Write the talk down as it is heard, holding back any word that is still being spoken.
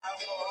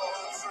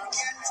won't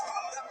forget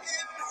the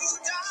men who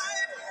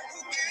died, who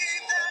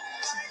gave that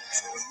right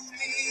to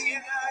me,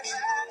 and I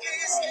gladly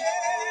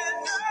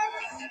stand up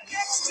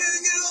next to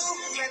you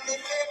when the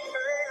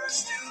papers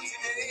do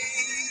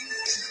today.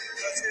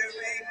 'Cause there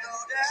ain't no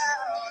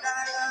doubt I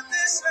love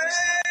this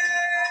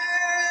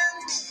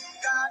land.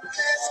 God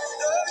bless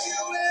the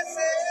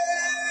USA.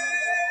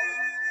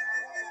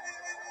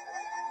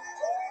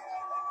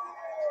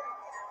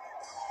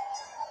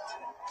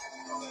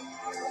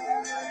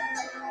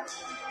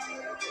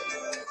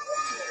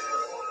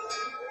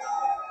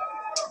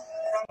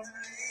 From the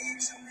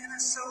lakes of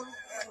Minnesota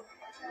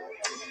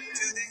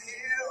to the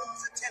hills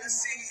of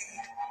Tennessee,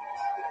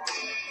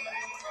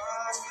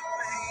 across the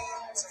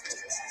plains of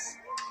Texas,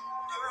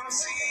 from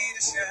sea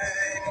to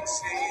shining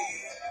sea,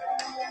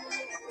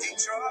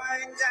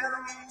 Detroit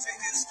down to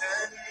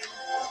Houston,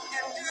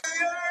 and New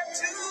York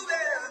to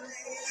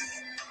LA,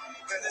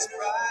 where there's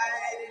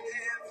pride in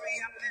every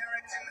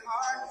American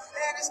heart,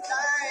 and it's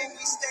time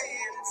we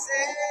stand and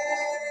say,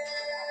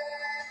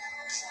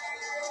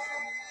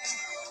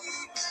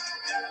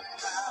 I'm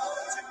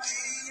proud to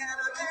be an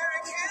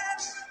American,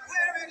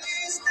 where at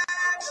least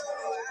I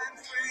know I'm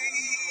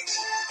free.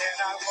 And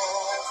I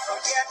won't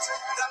forget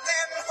the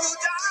men who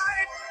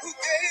died, who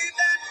gave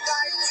that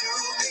right to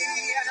me.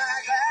 And I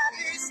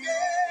gladly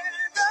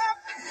stand up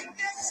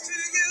next to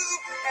you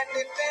and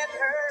defend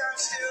her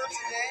still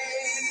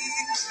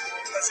today.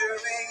 'Cause there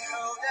ain't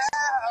no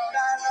doubt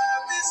I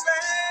love this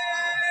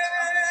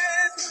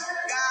land.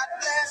 God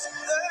bless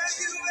the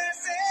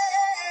USA.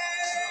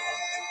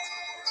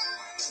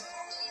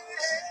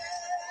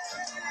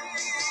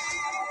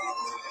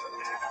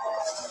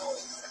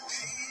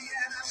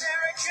 An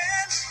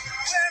American,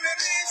 where at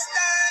least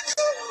I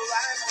know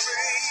I'm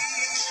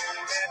free.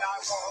 And I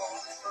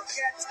won't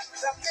forget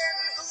the men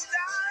who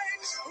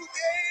died, who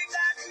gave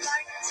that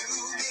right to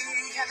me.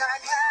 And I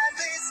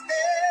gladly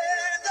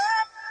stand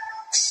up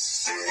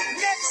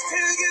next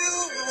to you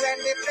and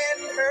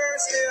defend her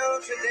still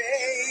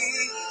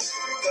today.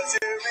 'Cause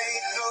there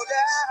ain't no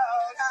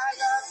doubt I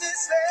love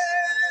this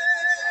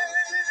land.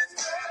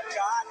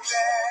 God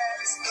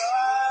bless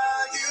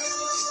the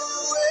USA.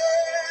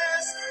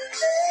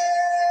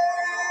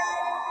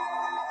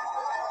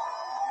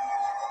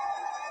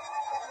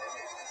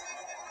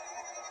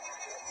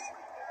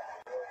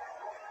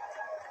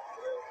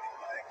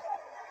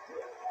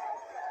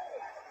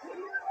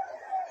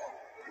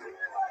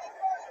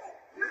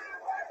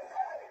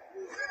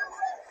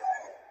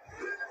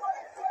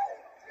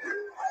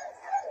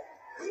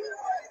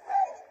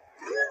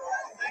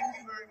 Thank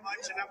you very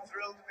much, and I'm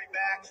thrilled to be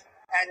back.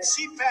 And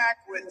CPAC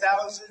with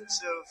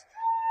thousands of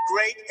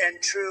great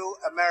and true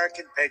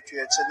American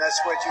patriots, and that's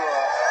what you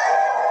are.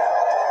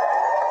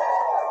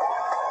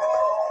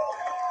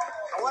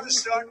 I want to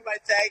start by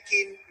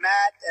thanking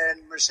Matt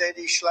and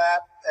Mercedes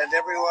Schlapp and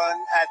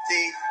everyone at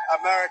the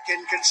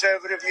American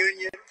Conservative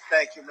Union.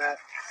 Thank you, Matt,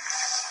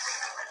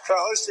 for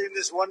hosting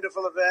this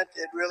wonderful event.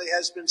 It really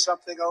has been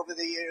something over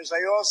the years.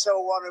 I also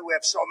want to, we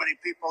have so many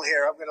people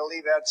here. I'm going to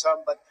leave out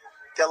some, but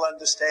they'll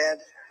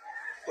understand.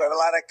 We have a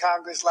lot of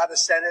Congress, a lot of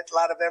Senate, a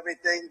lot of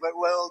everything, but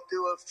we'll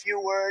do a few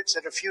words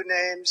and a few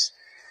names.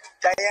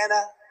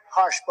 Diana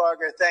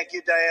Harshbarger, thank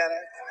you,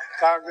 Diana,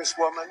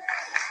 Congresswoman.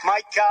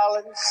 Mike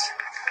Collins,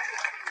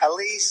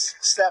 Elise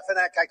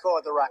Stefanik, I call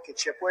her the rocket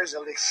ship. Where's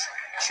Elise?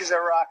 She's a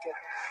rocket.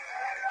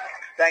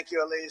 Thank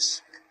you,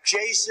 Elise.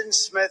 Jason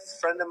Smith,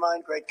 friend of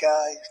mine, great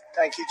guy.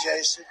 Thank you,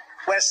 Jason.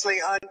 Wesley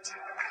Hunt,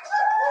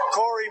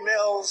 Corey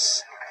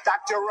Mills,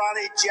 Dr.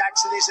 Ronnie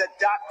Jackson. He's a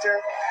doctor.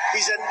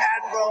 He's an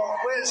admiral.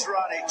 Where's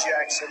Ronnie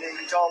Jackson?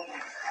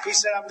 He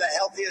said, I'm the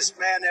healthiest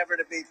man ever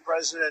to be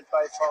president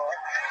by far.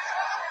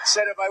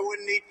 Said if I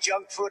wouldn't eat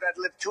junk food, I'd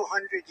live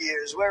 200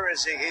 years. Where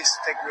is he? He's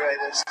the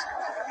greatest.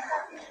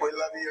 We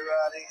love you,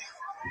 Ronnie.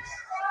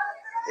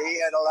 He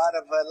had a lot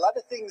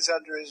of things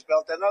under his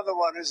belt. Another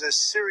one who's a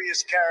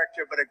serious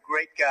character, but a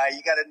great guy.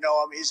 You got to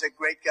know him. He's a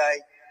great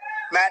guy.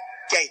 Matt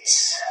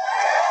Gaetz.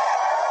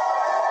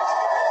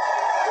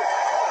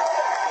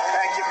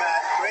 Thank you,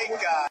 Matt. Great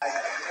guy.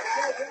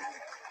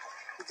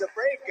 He's a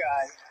brave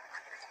guy.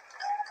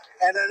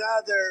 And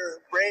another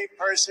brave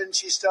person.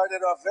 She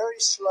started off very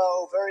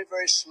slow, very,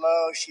 very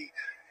slow.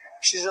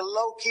 She's a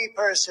low-key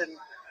person.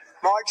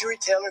 Marjorie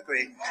Taylor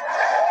Greene.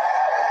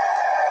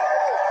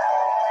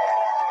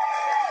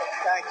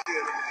 Thank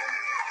you.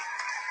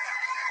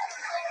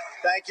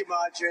 Thank you,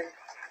 Marjorie.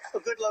 A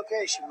good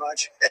location,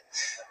 Marjorie.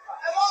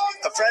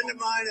 A friend of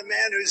mine, a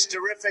man who's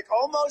terrific,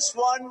 almost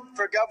won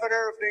for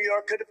governor of New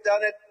York, could have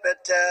done it,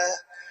 but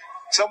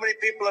so many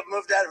people have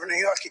moved out of New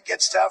York, it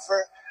gets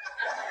tougher.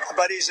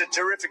 But he's a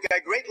terrific guy,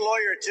 great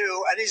lawyer,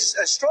 too, and he's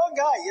a strong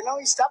guy. You know,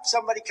 he stopped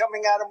somebody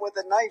coming at him with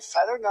a knife.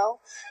 I don't know.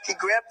 He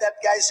grabbed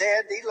that guy's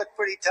hand. He looked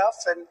pretty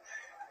tough, and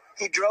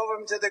he drove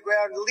him to the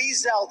ground. Lee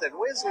Zeldin.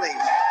 Where's Lee?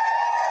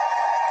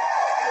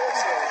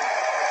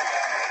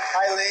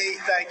 Hi, Lee.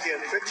 Thank you.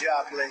 Good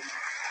job, Lee.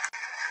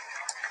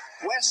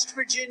 West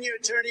Virginia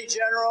Attorney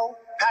General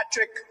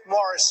Patrick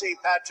Morrissey.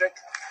 Patrick.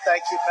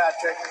 Thank you,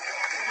 Patrick.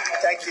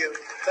 Thank you.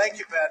 Thank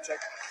you,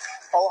 Patrick.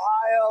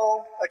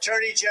 Ohio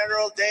Attorney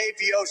General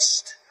Dave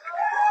Yost.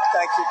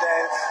 Thank you,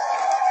 Dave.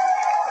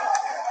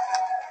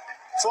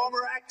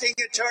 Former Acting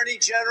Attorney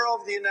General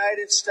of the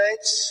United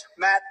States,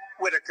 Matt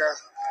Whitaker.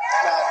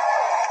 Matt.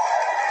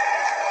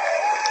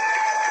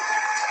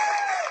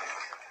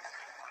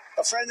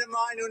 A friend of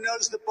mine who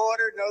knows the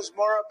border, knows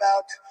more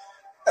about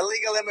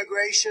illegal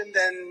immigration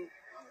than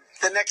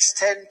the next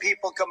 10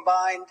 people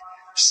combined,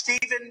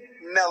 Stephen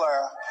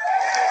Miller.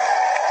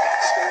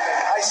 Stephen.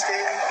 Hi,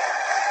 Stephen.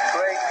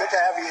 Great. Good to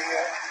have you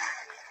here.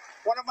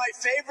 One of my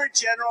favorite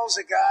generals,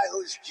 a guy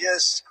who's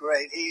just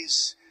great.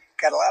 He's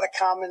got a lot of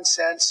common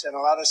sense and a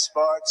lot of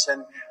smarts,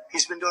 and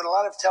he's been doing a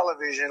lot of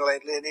television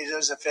lately, and he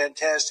does a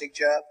fantastic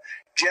job.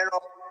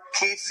 General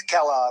Keith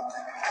Kellogg.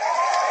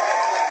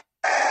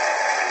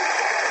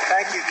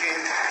 Thank you,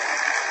 Keith.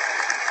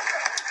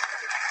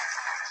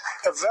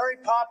 A very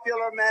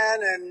popular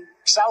man in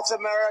South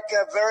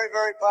America, very,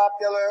 very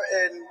popular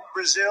in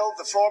Brazil,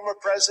 the former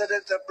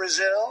president of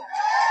Brazil,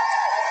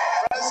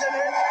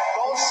 President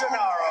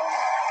Bolsonaro.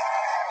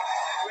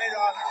 Great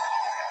honor.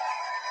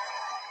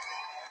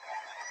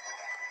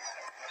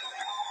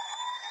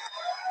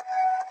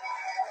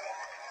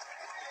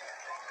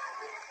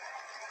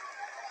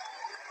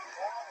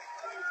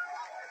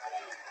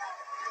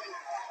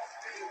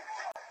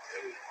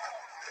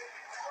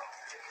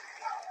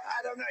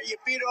 I don't know. You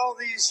beat all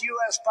these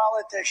U.S.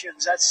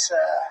 politicians. That's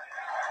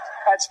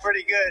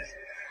pretty good.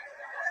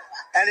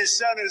 And his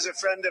son, who's a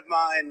friend of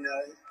mine,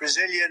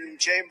 Brazilian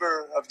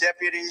Chamber of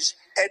Deputies,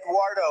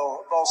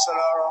 Eduardo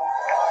Bolsonaro.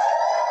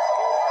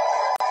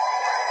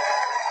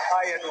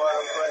 Hi,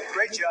 Eduardo.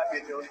 Great job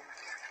you're doing.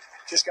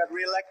 Just got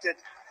reelected.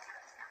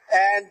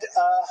 And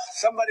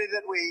somebody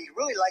that we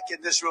really like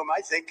in this room,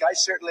 I think. I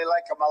certainly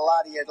like him a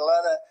lot. He had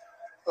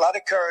a lot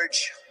of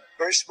courage.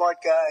 Very smart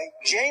guy.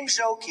 James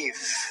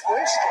O'Keefe.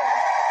 Where's James?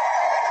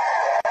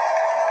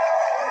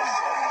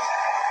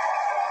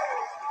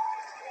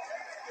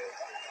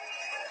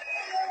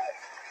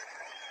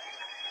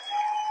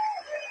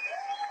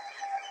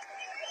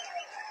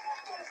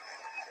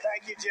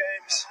 Thank you,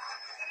 James.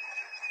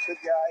 Good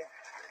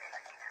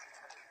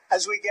guy.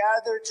 As we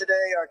gather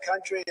today, our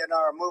country and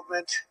our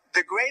movement,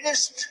 the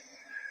greatest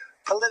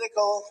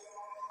political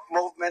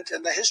movement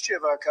in the history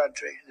of our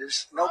country.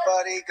 There's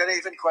nobody going to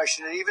even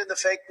question it. Even the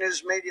fake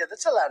news media.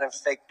 That's a lot of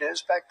fake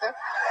news back then.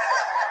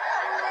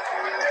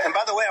 And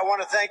by the way, I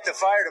want to thank the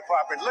fire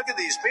department. Look at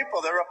these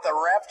people. They're up the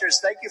rafters.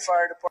 Thank you,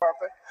 fire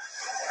department.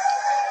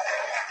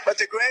 But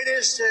the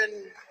greatest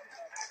in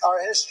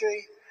our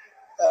history,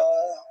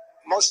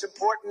 most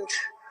important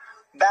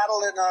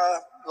battle in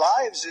our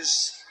lives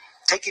is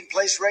taking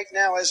place right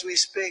now as we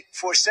speak.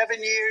 For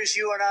 7 years,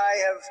 you and I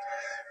have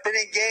been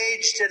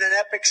engaged in an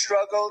epic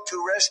struggle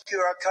to rescue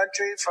our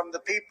country from the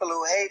people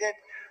who hate it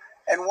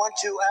and want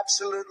to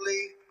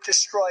absolutely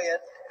destroy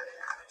it.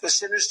 The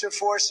sinister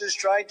forces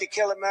trying to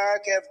kill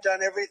America have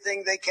done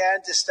everything they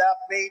can to stop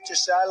me, to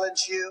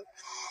silence you,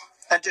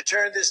 and to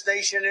turn this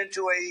nation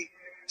into a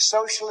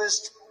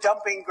socialist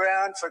dumping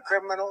ground for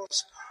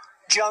criminals,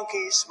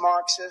 junkies,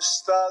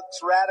 Marxists,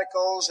 thugs,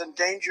 radicals, and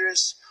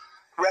dangerous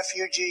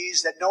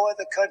refugees that no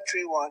other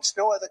country wants.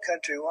 No other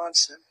country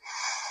wants them.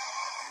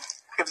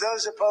 If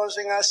those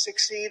opposing us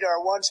succeed,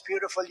 our once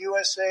beautiful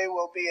USA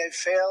will be a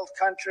failed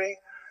country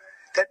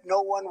that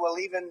no one will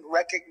even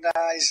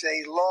recognize,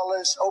 a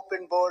lawless,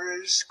 open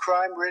borders,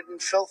 crime-ridden,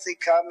 filthy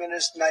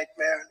communist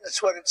nightmare.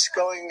 That's what it's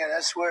going, and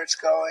that's where it's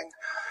going.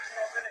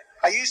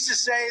 I used to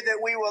say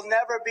that we will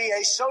never be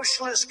a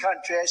socialist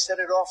country. I said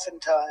it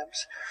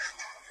oftentimes.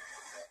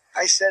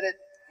 I said it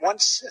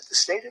once at the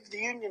State of the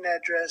Union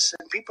address,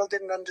 and people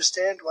didn't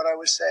understand what I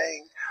was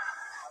saying.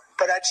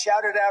 But I'd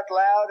shout it out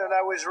loud, and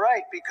I was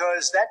right,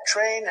 because that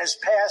train has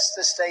passed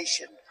the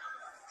station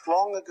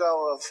long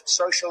ago of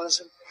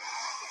socialism.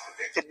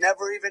 It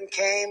never even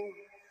came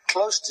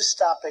close to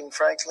stopping,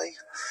 frankly.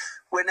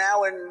 We're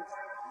now in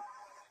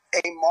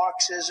a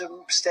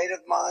Marxism state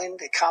of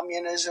mind, a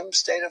communism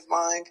state of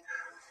mind,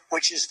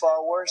 which is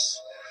far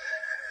worse.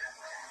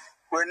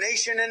 We're a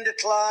nation in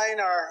decline.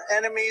 Our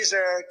enemies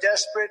are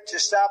desperate to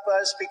stop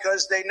us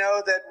because they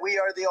know that we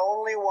are the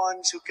only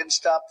ones who can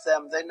stop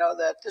them. They know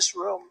that. This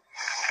room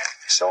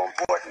is so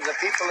important, the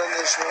people in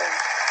this room.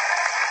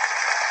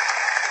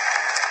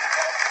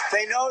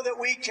 They know that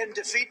we can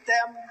defeat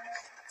them.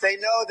 They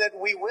know that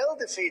we will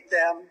defeat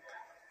them,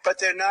 but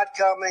they're not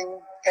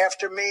coming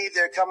after me.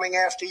 They're coming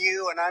after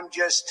you, and I'm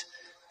just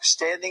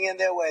standing in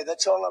their way.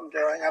 That's all I'm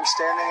doing. I'm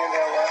standing in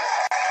their way.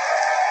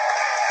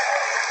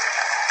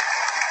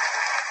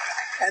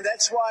 And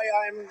that's why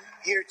I'm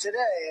here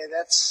today.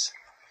 That's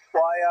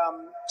why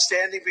I'm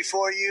standing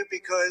before you,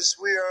 because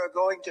we are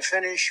going to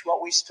finish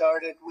what we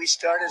started. We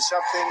started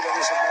something that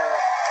is a miracle.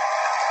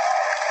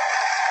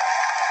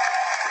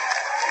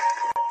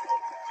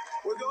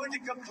 We're going to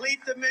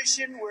complete the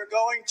mission. We're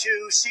going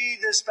to see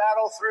this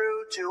battle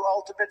through to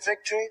ultimate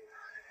victory.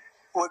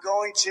 We're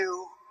going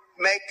to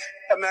make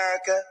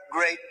America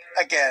great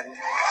again.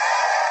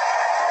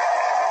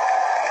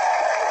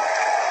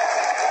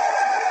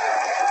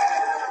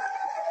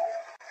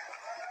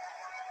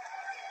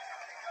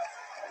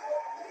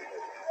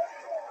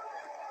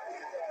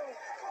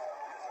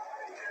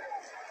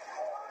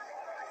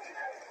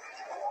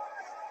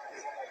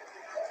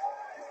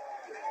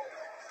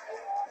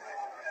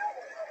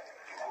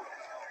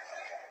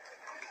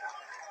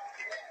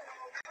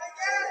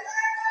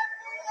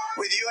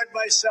 With you at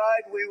my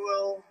side, we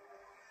will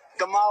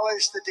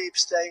demolish the deep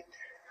state.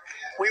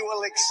 We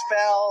will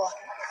expel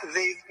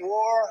the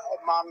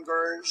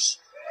warmongers.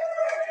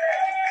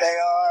 They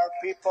are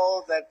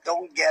people that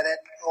don't get it,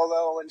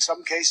 although in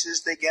some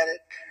cases they get it.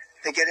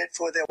 They get it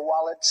for their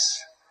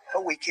wallets.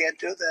 But we can't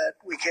do that.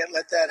 We can't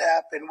let that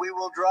happen. We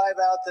will drive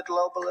out the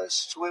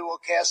globalists. We will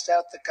cast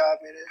out the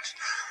communists.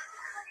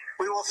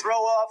 We will throw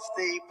off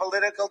the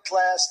political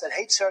class that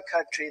hates our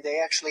country. They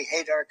actually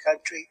hate our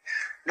country.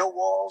 No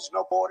walls,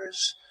 no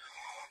borders,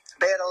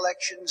 bad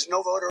elections,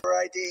 no voter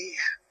ID.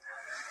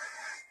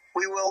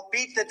 We will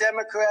beat the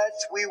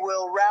Democrats. We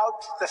will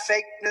rout the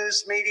fake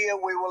news media.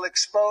 We will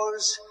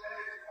expose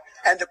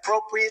and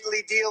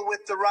appropriately deal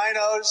with the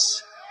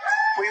rhinos.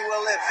 We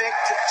will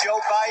evict Joe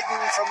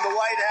Biden from the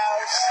White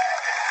House.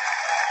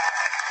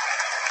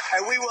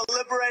 And we will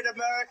liberate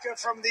America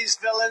from these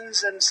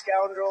villains and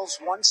scoundrels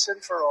once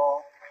and for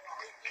all.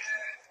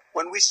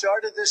 When we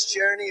started this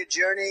journey, a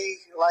journey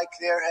like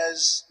there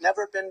has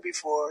never been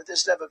before,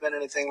 there's never been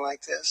anything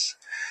like this.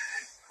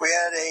 We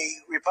had a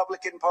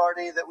Republican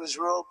Party that was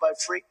ruled by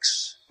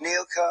freaks,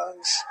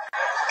 neocons,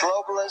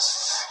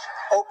 globalists,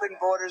 open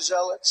border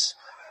zealots,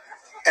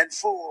 and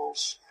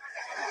fools.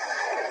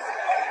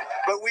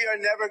 But we are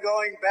never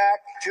going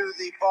back to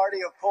the party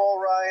of Paul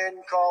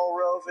Ryan, Karl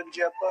Rove, and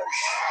Jeb Bush.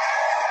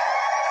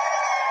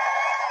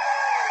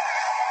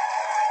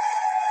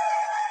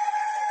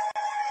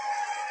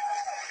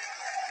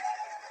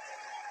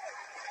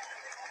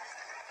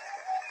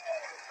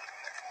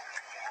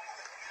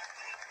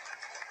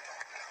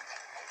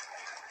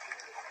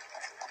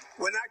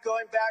 We're not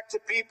going back to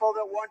people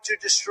that want to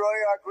destroy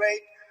our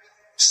great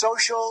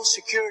social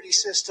security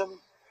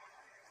system.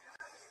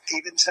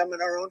 Even some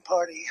in our own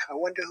party, I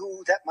wonder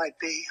who that might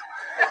be,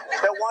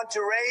 that want to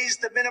raise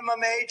the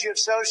minimum age of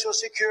Social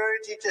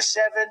Security to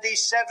 70,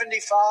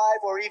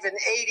 75, or even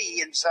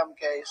 80 in some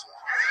cases,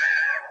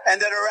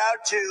 and that are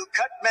out to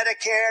cut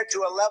Medicare to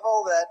a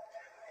level that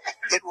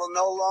it will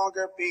no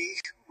longer be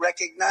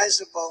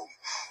recognizable.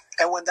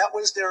 And when that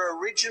was their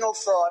original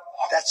thought,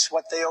 that's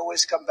what they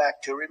always come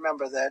back to.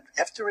 Remember that. You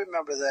have to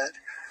remember that.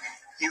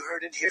 You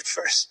heard it here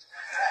first.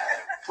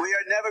 We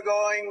are never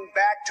going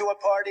back to a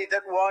party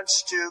that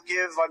wants to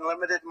give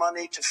unlimited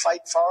money to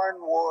fight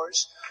foreign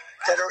wars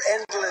that are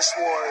endless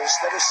wars,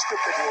 that are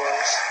stupid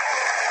wars.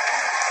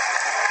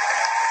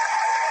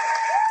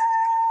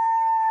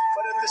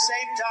 But at the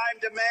same time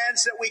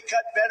demands that we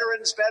cut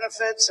veterans'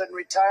 benefits and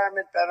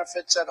retirement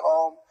benefits at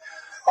home.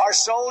 Our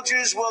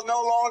soldiers will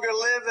no longer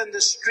live in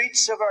the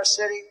streets of our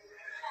city.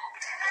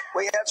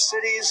 We have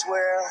cities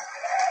where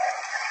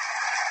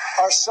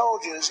our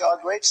soldiers, our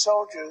great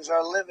soldiers,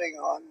 are living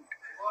on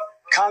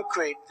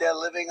concrete. They're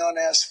living on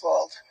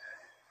asphalt.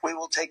 We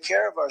will take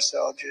care of our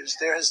soldiers.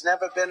 There has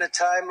never been a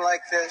time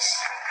like this.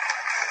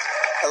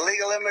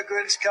 Illegal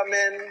immigrants come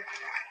in,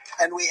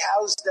 and we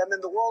house them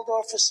in the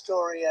Waldorf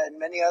Astoria and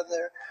many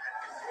other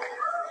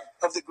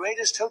of the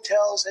greatest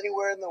hotels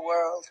anywhere in the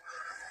world.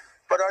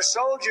 But our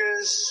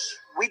soldiers,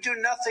 we do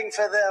nothing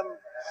for them.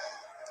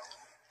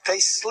 They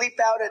sleep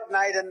out at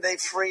night and they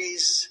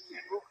freeze.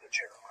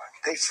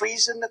 They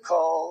freeze in the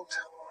cold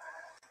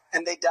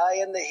and they die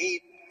in the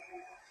heat.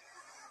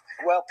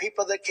 While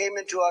people that came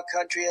into our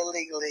country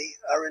illegally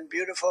are in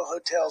beautiful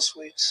hotel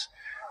suites,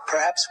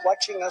 perhaps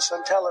watching us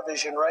on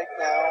television right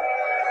now.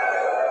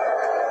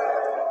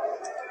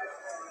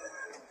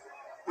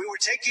 We were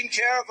taking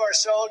care of our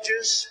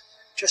soldiers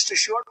just a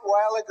short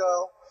while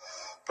ago,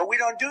 but we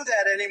don't do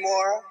that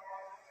anymore.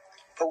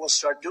 But we'll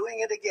start doing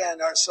it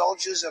again. Our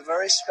soldiers are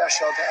very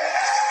special to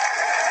us.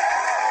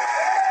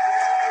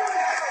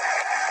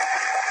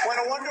 When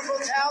a wonderful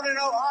town in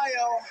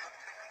Ohio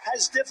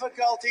has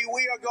difficulty,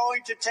 we are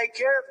going to take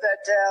care of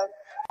that town,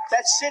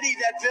 that city,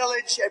 that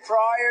village,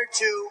 prior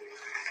to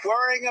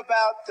worrying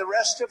about the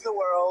rest of the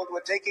world.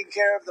 We're taking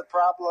care of the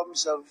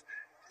problems of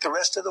the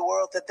rest of the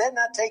world that they're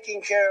not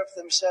taking care of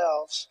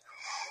themselves.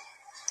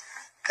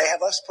 They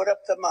have us put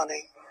up the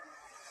money.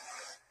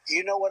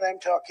 You know what I'm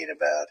talking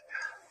about.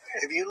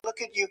 If you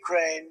look at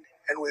Ukraine,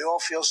 and we all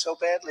feel so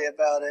badly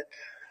about it,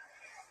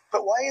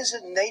 but why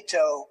isn't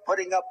NATO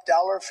putting up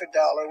dollar for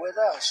dollar with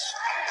us?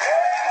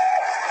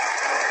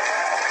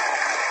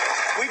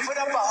 We put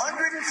up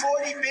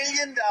 $140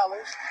 billion,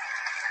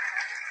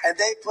 and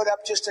they put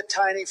up just a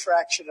tiny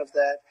fraction of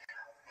that.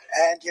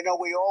 And, you know,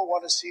 we all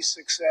want to see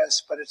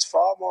success, but it's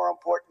far more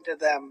important to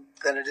them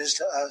than it is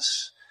to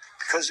us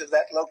because of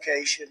that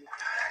location.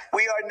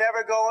 We are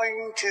never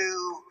going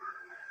to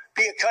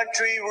be a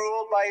country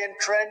ruled by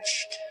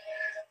entrenched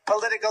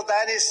political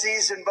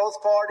dynasties in both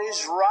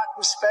parties,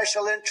 rotten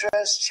special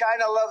interests,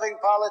 China-loving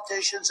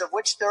politicians, of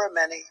which there are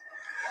many.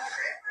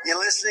 You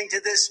listening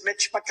to this,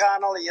 Mitch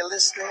McConnell? Are you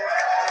listening?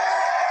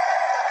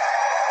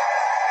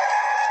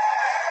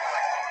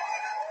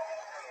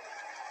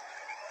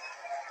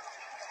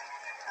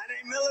 And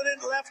a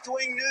militant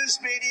left-wing news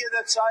media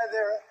that's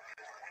either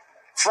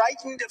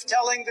frightened of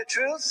telling the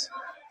truth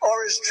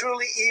or is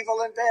truly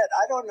evil and bad.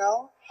 I don't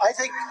know. I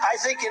think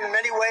in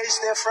many ways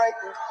they're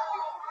frightened,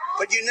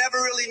 but you never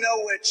really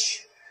know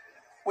which.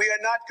 We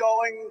are not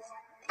going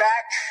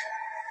back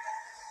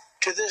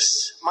to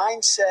this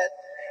mindset,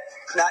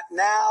 not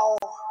now,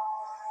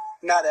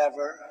 not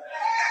ever.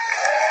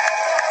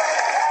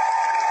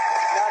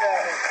 Not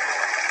ever.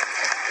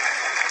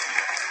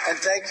 And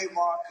thank you,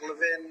 Mark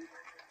Levin,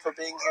 for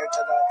being here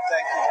tonight.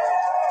 Thank you very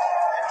much.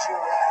 And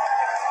Julie.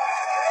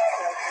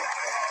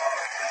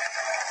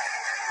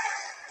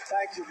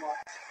 Thank you,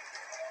 Mark.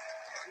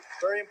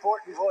 Very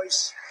important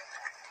voice.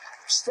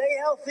 Stay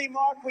healthy,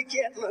 Mark. We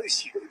can't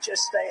lose you.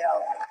 Just stay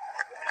healthy.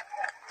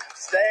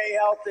 Stay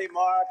healthy,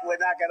 Mark. We're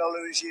not going to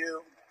lose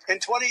you. In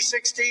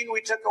 2016,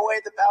 we took away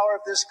the power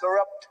of this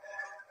corrupt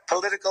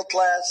political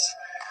class,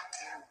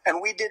 and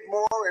we did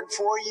more in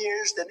 4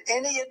 years than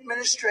any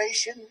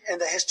administration in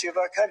the history of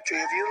our country.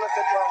 If you look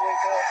at what we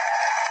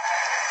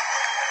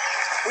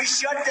did, we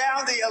shut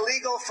down the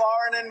illegal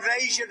foreign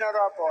invasion at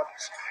our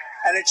borders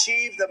and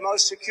achieved the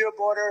most secure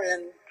border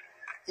in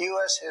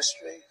U.S.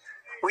 history.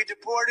 We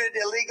deported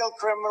illegal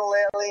criminal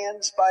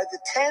aliens by the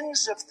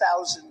tens of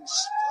thousands.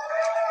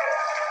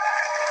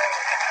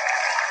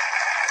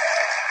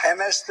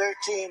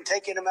 MS-13,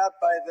 taking them out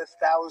by the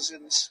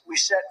thousands. We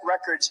set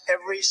records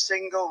every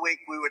single week.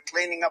 We were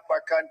cleaning up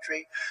our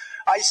country.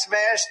 I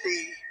smashed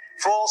the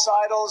false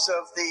idols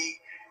of the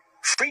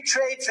free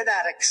trade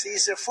fanatics.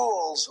 These are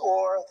fools,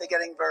 or they're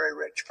getting very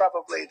rich,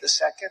 probably the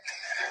second.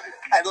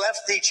 And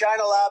left the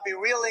China lobby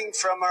reeling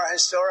from our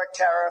historic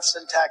tariffs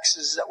and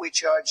taxes that we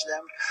charge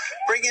them,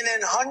 bringing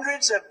in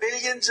hundreds of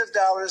billions of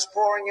dollars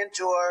pouring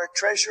into our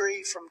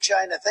treasury from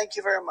China. Thank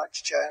you very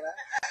much, China.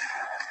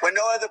 When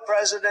no other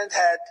president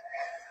had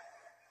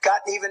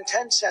gotten even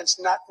 10 cents,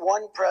 not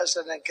one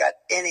president got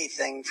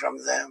anything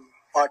from them.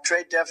 Our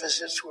trade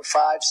deficits were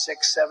 $500,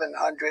 $600,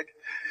 $700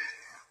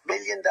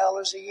 billion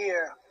a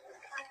year.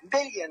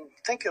 Billion,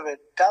 think of it,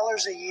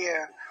 dollars a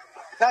year.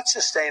 Not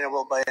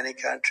sustainable by any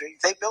country.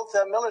 They built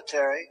their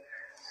military,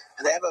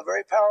 and they have a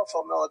very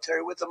powerful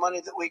military with the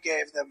money that we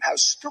gave them. How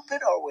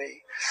stupid are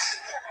we?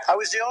 I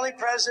was the only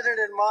president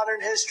in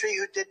modern history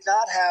who did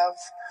not have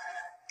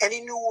any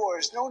new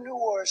wars. No new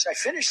wars. I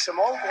finished some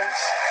old ones.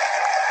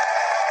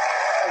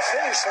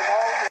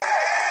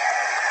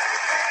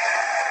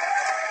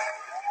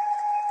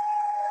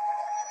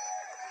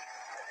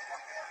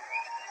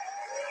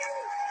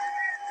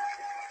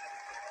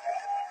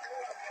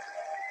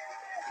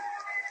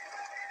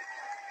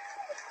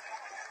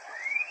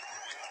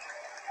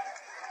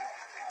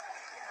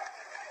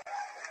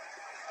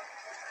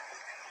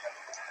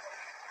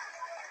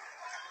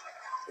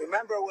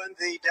 Remember when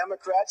the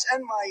Democrats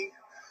and my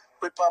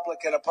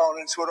Republican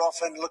opponents would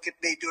often look at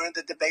me during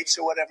the debates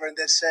or whatever, and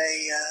they'd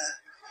say,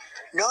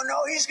 no,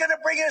 he's going to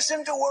bring us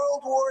into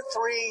World War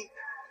III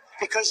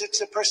because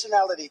it's a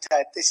personality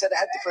type. They said I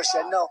had the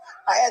personality. No,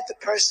 I had the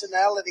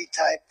personality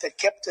type that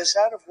kept us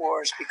out of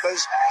wars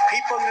because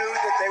people knew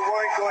that they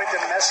weren't going to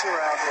mess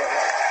around with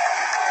it.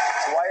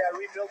 That's why I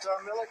rebuilt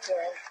our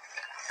military.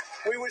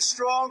 We were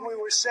strong, we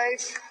were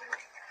safe,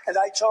 and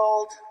I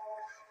told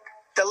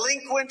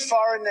delinquent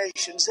foreign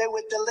nations, they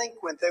were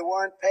delinquent, they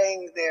weren't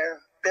paying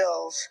their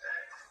bills,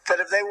 that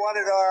if they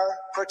wanted our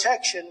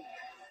protection,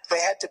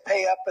 they had to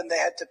pay up, and they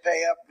had to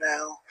pay up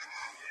now.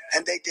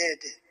 And they did.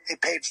 They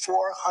paid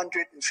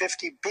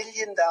 $450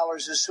 billion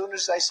as soon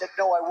as I said,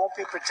 no, I won't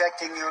be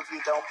protecting you if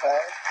you don't pay.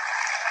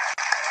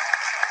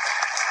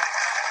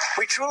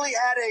 We truly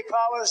had a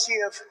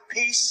policy of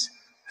peace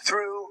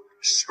through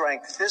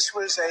strength. This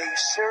was a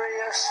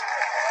serious,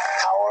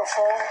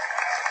 powerful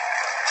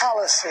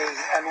policy,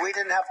 and we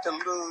didn't have to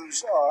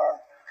lose our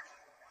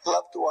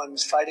loved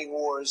ones fighting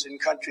wars in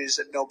countries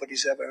that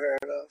nobody's ever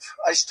heard of.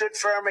 I stood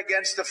firm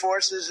against the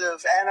forces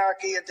of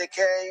anarchy and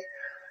decay.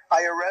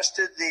 I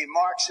arrested the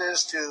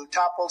Marxists who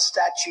toppled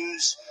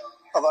statues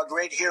of our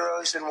great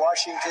heroes in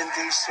Washington,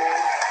 D.C.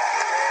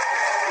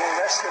 We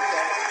arrested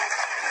them.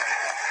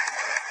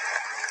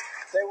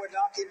 They were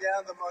knocking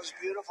down the most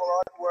beautiful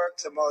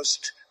artwork, the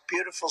most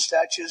beautiful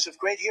statues of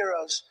great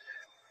heroes.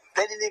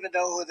 They didn't even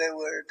know who they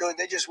were doing.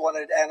 They just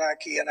wanted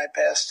anarchy, and I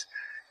passed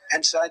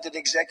and signed an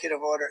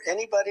executive order.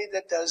 Anybody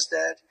that does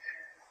that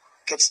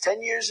gets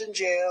 10 years in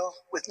jail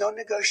with no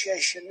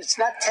negotiation. It's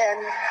not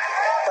 10,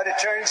 but it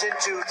turns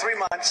into 3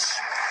 months.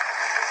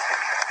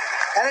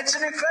 And it's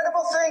an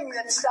incredible thing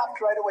that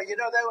stopped right away. You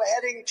know, they were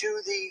heading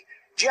to the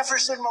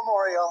Jefferson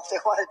Memorial. They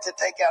wanted to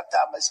take out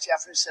Thomas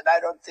Jefferson. I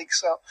don't think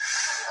so.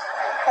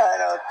 I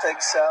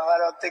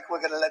don't think we're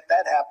going to let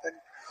that happen.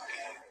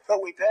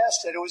 But we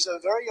passed it. It was a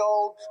very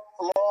old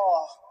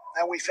law,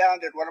 and we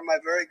found it. One of my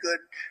very good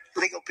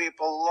legal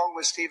people, along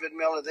with Stephen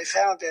Miller, they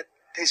found it.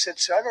 They said,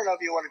 so I don't know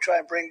if you want to try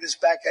and bring this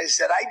back. I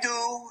said, I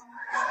do.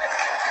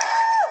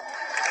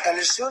 And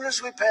as soon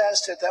as we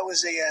passed it, that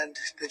was the end.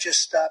 They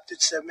just stopped.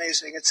 It's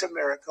amazing. It's a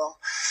miracle.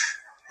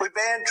 We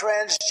banned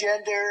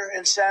transgender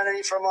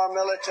insanity from our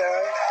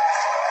military.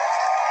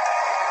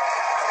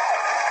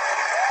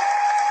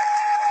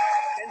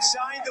 And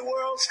signed the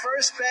world's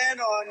first ban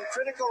on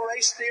critical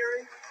race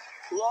theory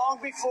long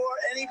before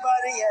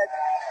anybody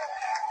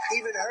had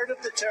even heard of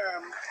the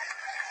term.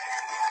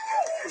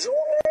 It was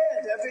all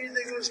banned.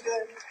 Everything was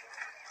good.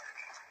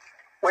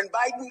 When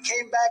Biden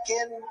came back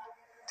in,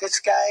 this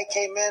guy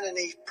came in and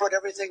he put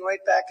everything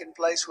right back in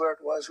place where it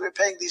was. We're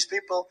paying these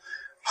people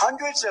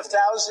hundreds of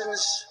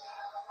thousands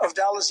of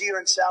dollars a year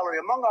in salary,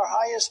 among our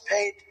highest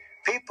paid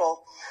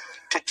people,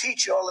 to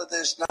teach all of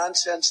this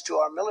nonsense to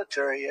our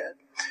military yet.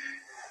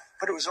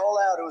 But it was all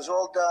out. It was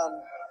all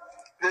done.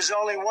 There's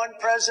only one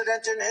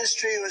president in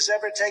history who has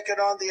ever taken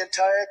on the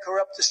entire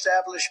corrupt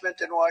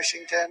establishment in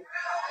Washington.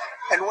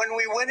 And when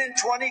we win in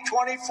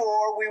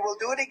 2024, we will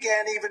do it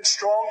again, even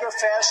stronger,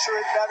 faster,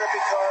 and better,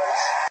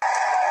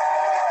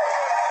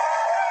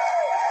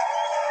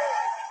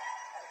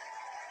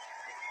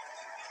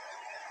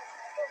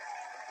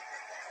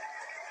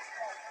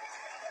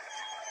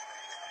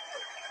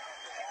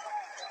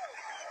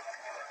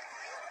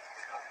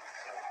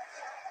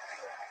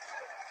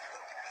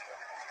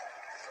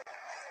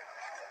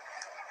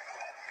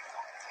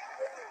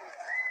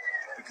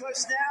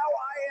 because now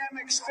I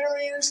am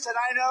experienced and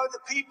I know the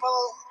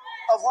people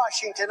of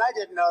Washington. I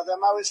didn't know them.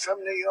 I was from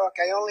New York.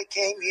 I only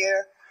came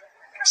here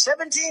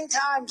 17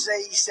 times,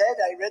 they said.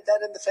 I read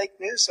that in the fake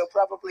news, so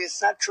probably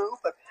it's not true,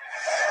 but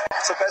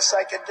it's the best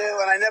I could do.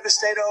 And I never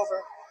stayed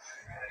over.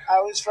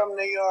 I was from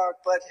New York,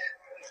 but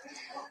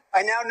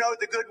I now know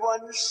the good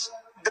ones,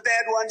 the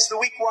bad ones, the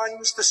weak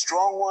ones, the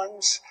strong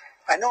ones.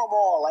 I know them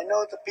all. I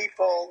know the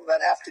people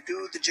that have to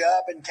do the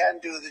job and can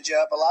do the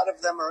job. A lot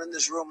of them are in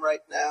this room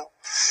right now.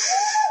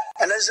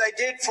 And as I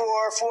did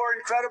for 4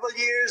 incredible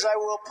years, I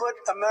will put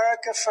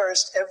America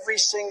first every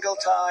single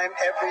time,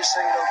 every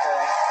single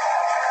day.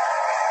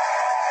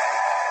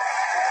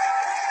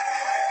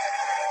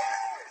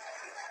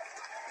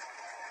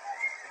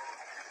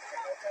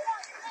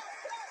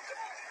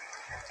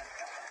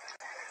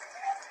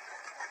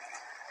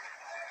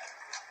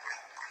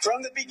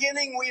 From the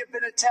beginning, we have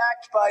been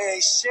attacked by a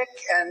sick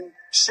and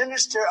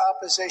sinister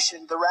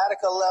opposition, the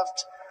radical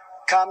left,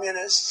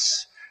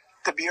 communists,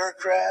 the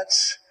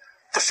bureaucrats,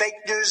 the fake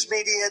news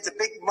media, the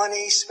big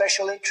money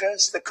special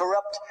interests, the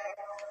corrupt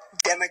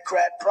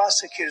Democrat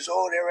prosecutors.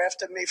 Oh, they're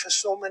after me for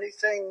so many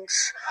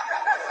things.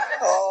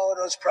 Oh,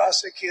 those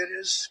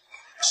prosecutors.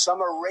 Some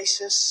are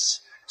racists.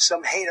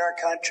 Some hate our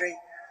country.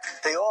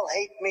 They all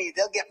hate me.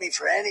 They'll get me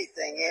for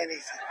anything,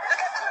 anything.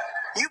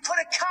 You put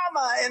a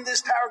comma in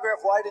this paragraph.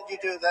 Why did you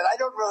do that? I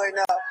don't really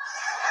know.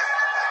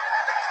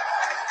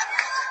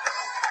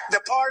 The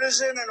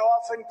partisan and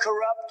often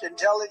corrupt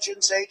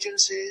intelligence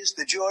agencies,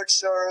 the George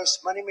Soros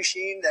money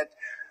machine that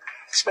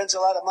spends a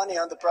lot of money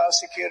on the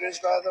prosecutors,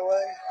 by the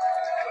way.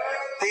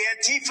 The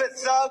Antifa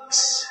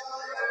thugs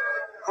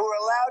who are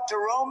allowed to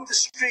roam the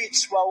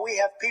streets while we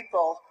have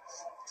people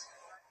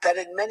that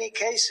in many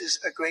cases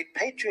are great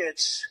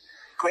patriots,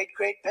 great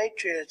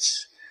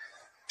patriots,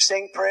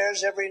 saying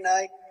prayers every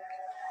night,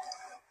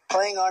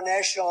 playing our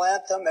national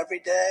anthem every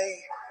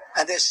day,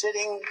 and they're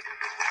sitting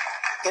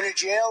in a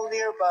jail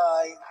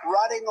nearby,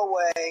 rotting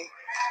away,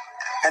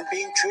 and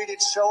being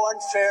treated so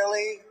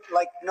unfairly,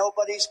 like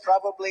nobody's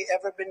probably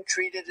ever been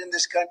treated in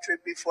this country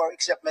before,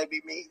 except maybe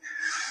me.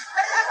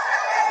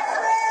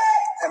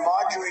 And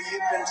Marjorie,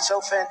 you've been so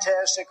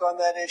fantastic on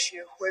that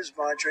issue. Where's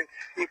Marjorie?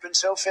 You've been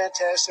so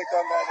fantastic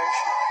on that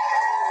issue.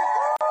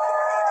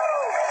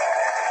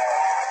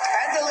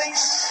 And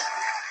Elise,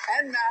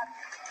 and Matt.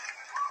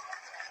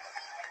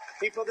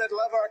 People that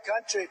love our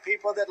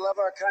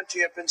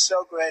country have been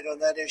so great on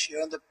that issue.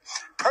 And the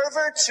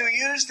perverts who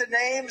use the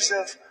names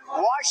of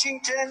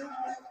Washington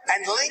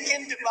and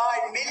Lincoln to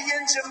buy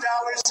millions of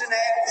dollars in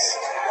ads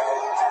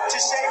to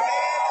say,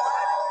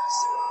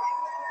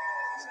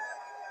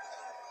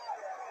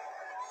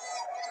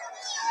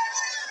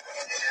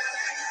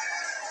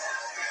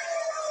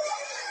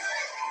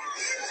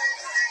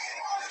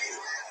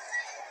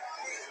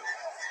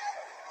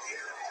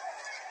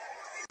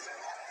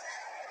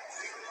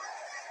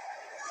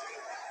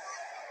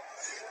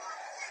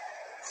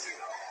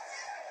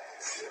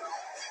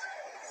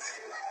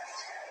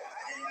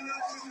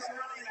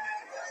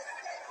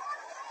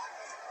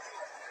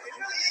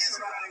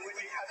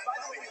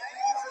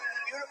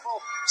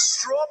 beautiful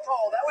straw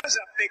poll. That was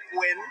a big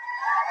win.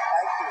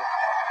 Thank you.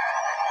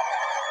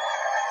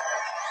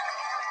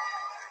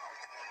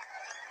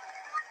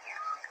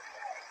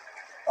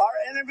 Our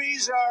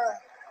enemies are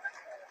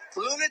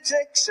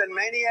lunatics and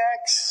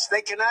maniacs.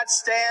 They cannot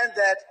stand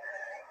that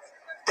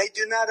they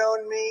do not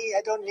own me.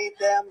 I don't need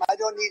them. I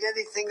don't need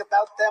anything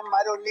about them.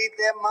 I don't need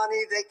their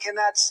money. They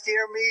cannot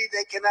steer me.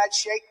 They cannot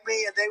shake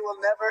me. And they will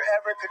never,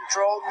 ever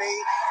control me.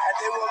 And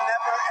they will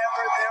never,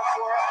 ever,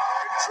 therefore,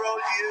 control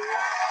you.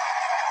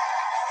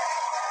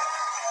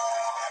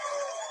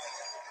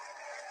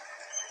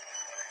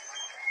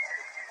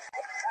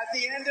 At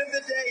the end of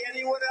the day,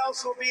 anyone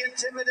else will be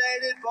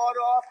intimidated, bought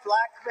off,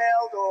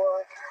 blackmailed,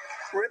 or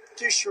ripped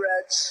to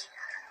shreds.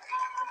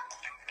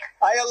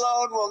 I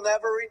alone will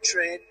never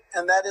retreat,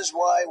 and that is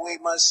why we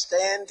must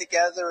stand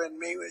together and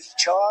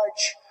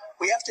charge.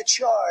 We have to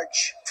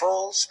charge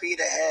full speed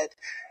ahead.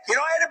 You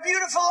know, I had a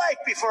beautiful life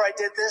before I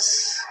did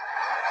this.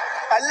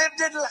 I lived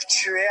in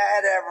luxury. I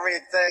had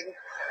everything.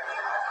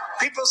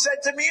 People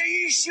said to me, "Are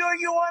you sure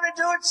you want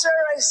to do it, sir?"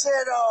 I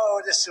said,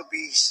 "Oh, this will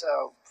be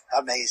so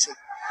amazing."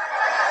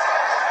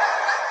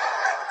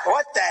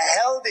 What the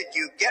hell did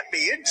you get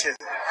me into?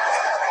 I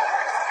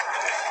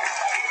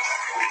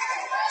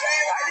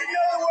didn't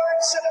know the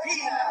word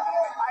subpoena.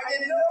 I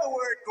didn't know the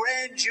word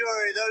grand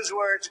jury, those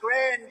words,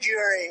 grand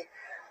jury.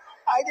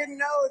 I didn't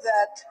know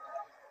that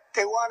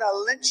they want to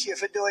lynch you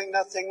for doing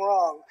nothing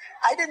wrong.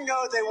 I didn't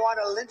know they want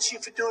to lynch you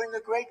for doing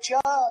a great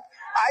job.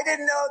 I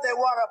didn't know they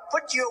want to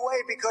put you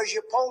away because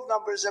your poll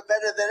numbers are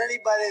better than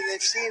anybody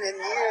they've seen in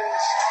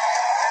years.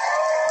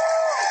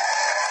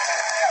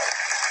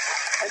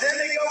 And then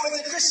they go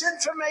with a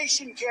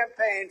disinformation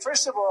campaign.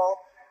 First of all,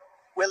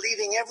 we're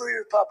leading every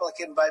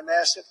Republican by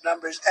massive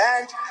numbers.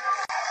 And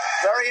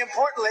very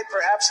importantly,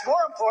 perhaps more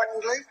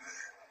importantly,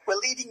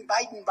 we're leading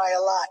Biden by a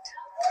lot.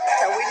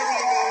 And we're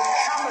leading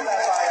Kamala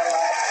by a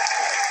lot.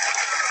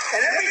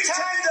 And every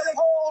time the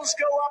polls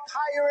go up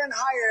higher and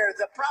higher,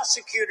 the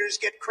prosecutors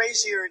get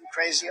crazier and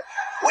crazier.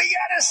 We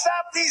got to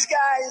stop these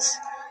guys.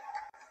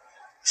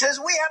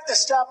 Says we have to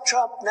stop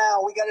Trump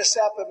now. We got to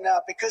stop him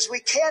now because we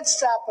can't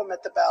stop him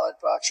at the ballot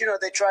box. You know,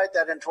 they tried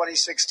that in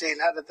 2016.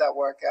 How did that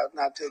work out?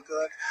 Not too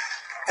good.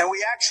 And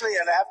we actually,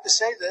 and I have to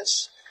say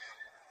this,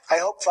 I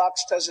hope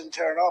Fox doesn't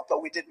turn off,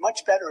 but we did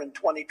much better in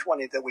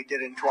 2020 than we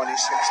did in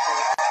 2016.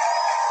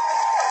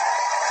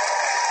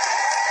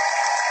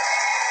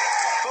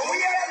 But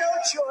we have no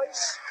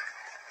choice.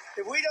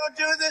 If we don't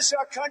do this,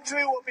 our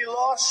country will be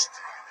lost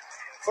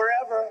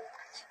forever.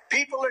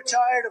 People are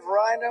tired of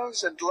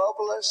rhinos and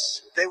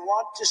globalists. They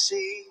want to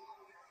see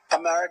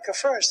America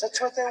first.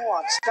 That's what they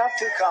want. It's not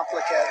too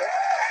complicated.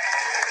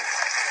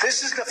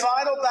 This is the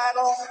final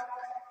battle.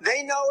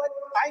 They know it.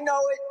 I know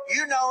it.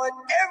 You know it.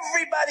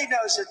 Everybody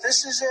knows it.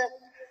 This is it.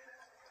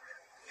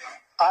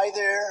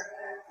 Either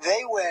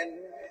they win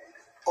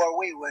or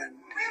we win.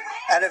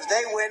 And if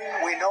they win,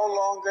 we no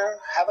longer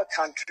have a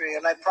country.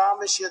 And I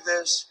promise you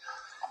this.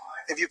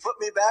 If you put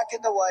me back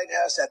in the White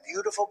House, that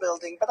beautiful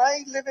building, but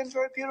I live in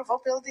very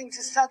beautiful buildings,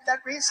 it's not that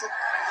reason.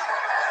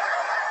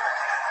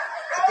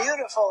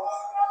 Beautiful.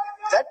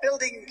 That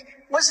building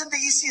wasn't the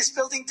easiest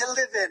building to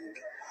live in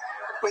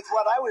with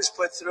what I was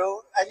put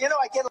through. And, you know,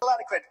 I get a lot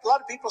of credit. A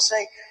lot of people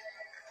say,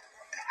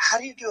 how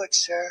do you do it,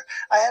 sir?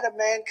 I had a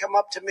man come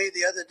up to me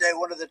the other day,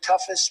 one of the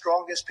toughest,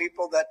 strongest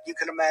people that you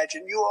can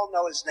imagine. You all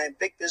know his name,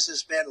 big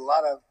businessman, a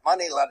lot of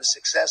money, a lot of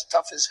success,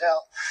 tough as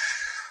hell.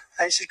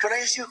 And he said, could I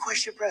ask you a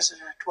question,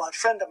 President? Well, a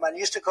friend of mine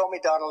used to call me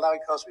Donald, now he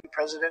calls me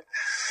President.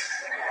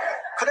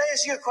 Could I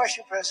ask you a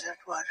question, President?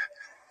 What?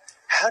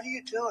 How do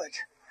you do it?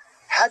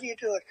 How do you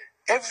do it?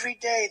 Every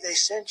day they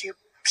send you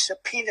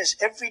subpoenas.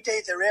 Every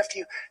day they're after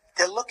you.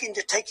 They're looking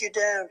to take you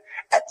down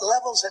at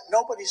levels that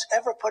nobody's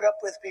ever put up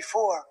with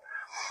before.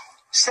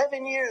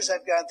 7 years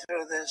I've gone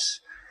through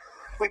this.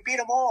 We beat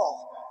them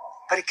all.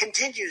 But it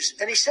continues.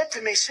 And he said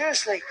to me,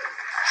 seriously,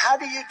 how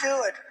do you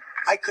do it?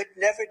 I could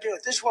never do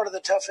it. This is one of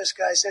the toughest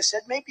guys. I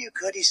said, maybe you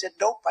could. He said,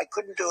 nope, I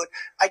couldn't do it.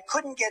 I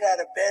couldn't get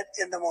out of bed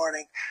in the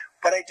morning.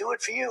 But I do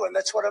it for you, and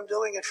that's what I'm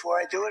doing it for.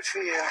 I do it for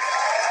you.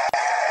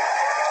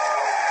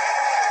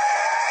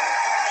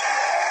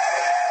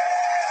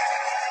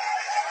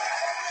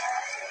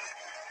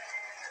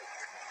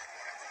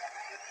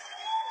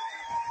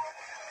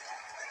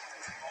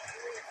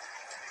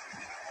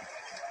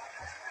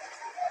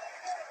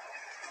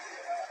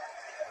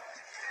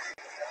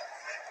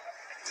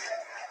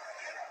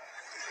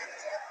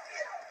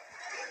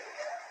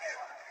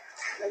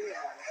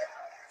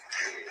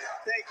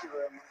 Thank you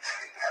very much.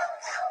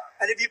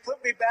 And if you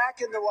put me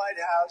back in the White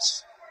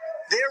House,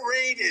 their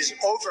reign is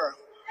over.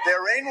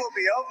 Their reign will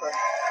be over.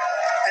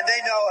 And they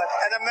know it.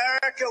 And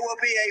America will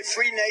be a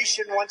free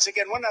nation once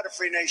again. We're not a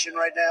free nation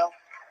right now.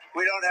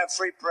 We don't have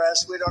free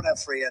press. We don't have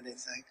free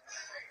anything.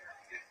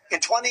 In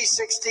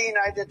 2016,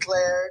 I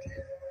declared,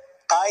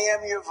 I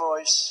am your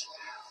voice.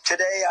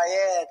 Today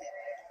I add,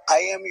 I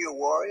am your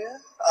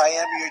warrior. I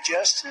am your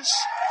justice.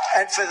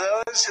 And for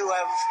those who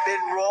have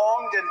been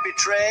wronged and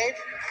betrayed,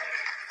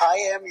 I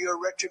am your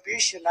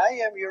retribution. I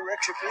am your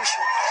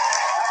retribution.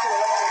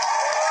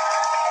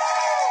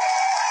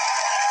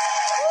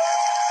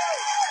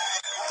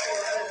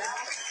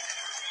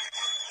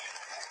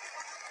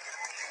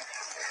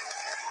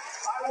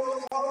 I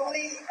will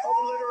totally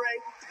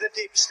obliterate the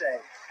deep state.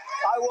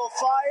 I will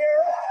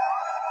fire.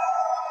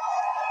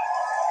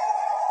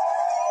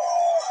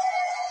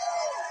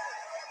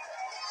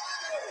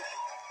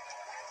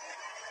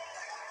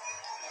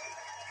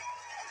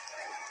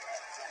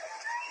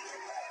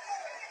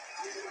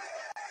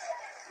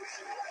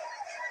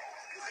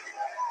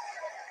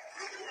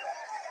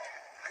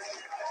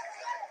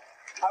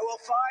 I will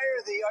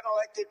fire the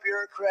unelected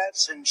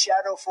bureaucrats and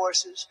shadow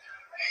forces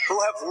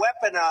who have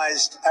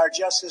weaponized our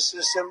justice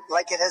system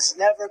like it has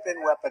never been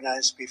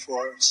weaponized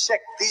before. Sick.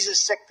 These are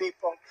sick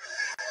people.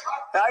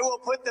 I will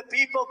put the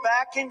people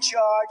back in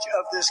charge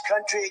of this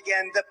country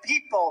again. The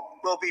people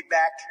will be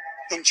back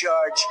in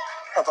charge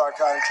of our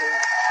country.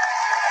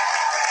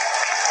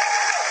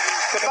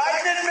 The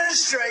Biden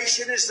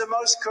administration is the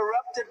most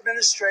corrupt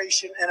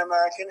administration in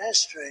American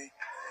history.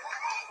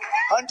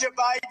 Hunter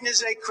Biden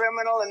is a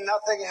criminal and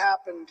nothing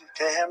happened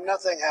to him.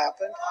 Nothing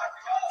happened.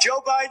 Joe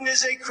Biden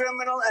is a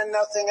criminal and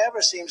nothing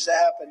ever seems to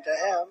happen to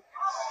him.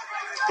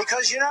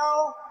 Because,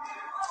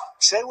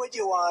 say what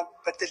you want,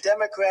 but the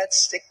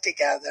Democrats stick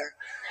together.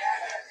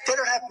 They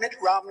don't have Mitt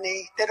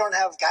Romney. They don't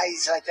have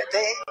guys like that.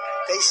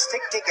 They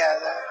stick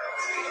together.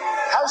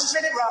 How's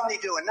Mitt Romney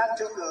doing? Not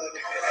too good.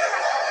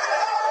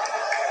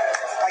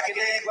 I can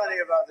name plenty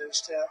of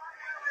others, too.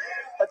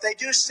 But they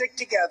do stick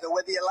together,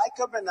 whether you like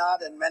them or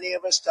not, and many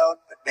of us don't,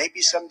 but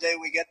maybe someday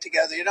we get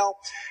together.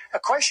 A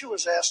question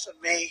was asked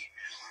of me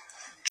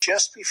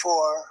just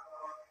before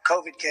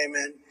COVID came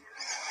in.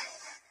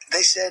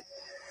 They said,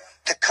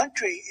 the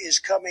country is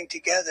coming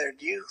together.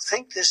 Do you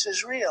think this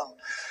is real?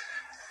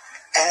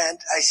 And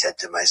I said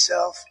to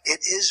myself,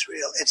 it is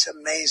real. It's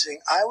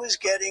amazing. I was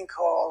getting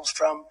calls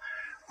from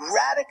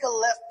radical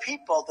left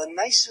people, the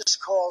nicest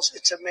calls.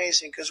 It's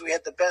amazing because we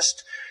had the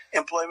best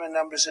employment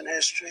numbers in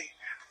history.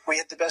 We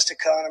had the best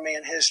economy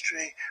in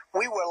history.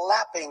 We were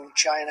lapping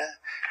China.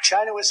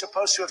 China was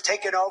supposed to have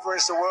taken over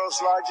as the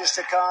world's largest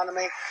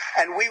economy,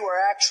 and we were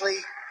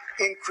actually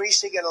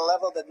increasing at a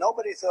level that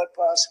nobody thought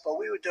possible.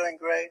 We were doing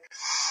great.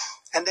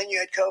 And then you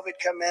had COVID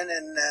come in,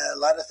 and a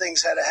lot of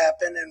things had to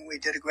happen, and we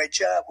did a great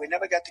job. We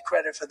never got the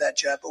credit for that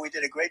job, but we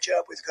did a great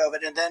job with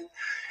COVID, and then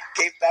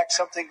gave back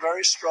something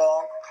very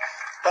strong.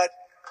 But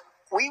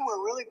we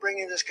were really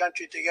bringing this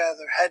country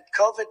together. Had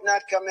COVID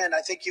not come in,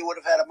 I think you would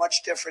have had a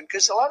much different,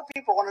 because a lot of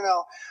people want to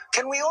know,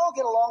 can we all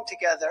get along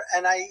together?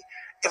 And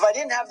if I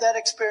didn't have that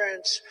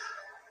experience,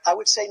 I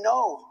would say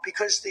no,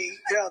 because the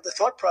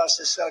thought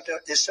process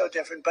is so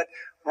different. But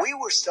we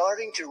were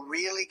starting to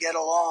really get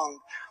along.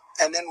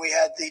 And then we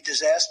had the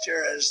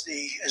disaster as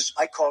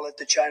I call it,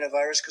 the China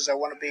virus, because I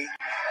want to be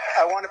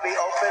open, and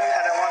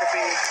I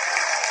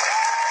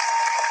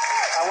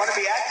want to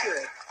be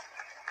accurate.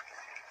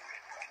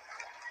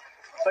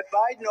 But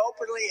Biden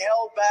openly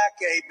held back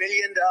 $1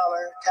 billion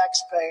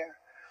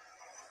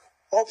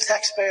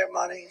taxpayer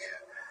money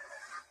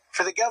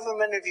for the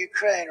government of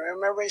Ukraine.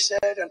 Remember he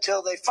said,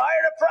 until they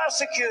fired a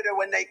prosecutor,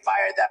 when they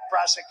fired that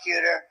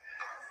prosecutor.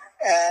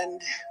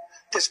 And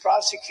this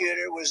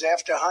prosecutor was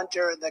after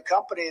Hunter and the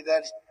company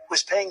that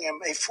was paying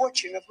him a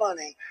fortune of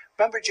money.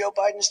 Remember Joe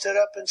Biden stood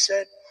up and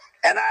said,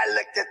 and I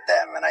looked at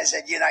them and I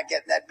said, you're not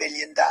getting that $1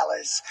 billion.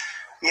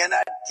 You're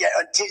not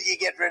until you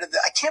get rid of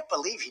I can't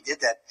believe he did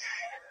that.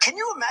 Can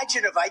you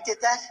imagine if I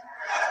did that?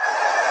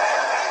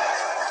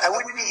 I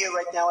wouldn't be here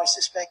right now, I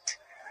suspect.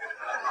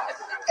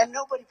 And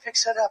nobody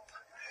picks it up.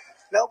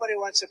 Nobody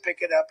wants to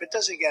pick it up. It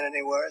doesn't get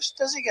any worse.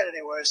 Doesn't get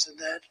any worse than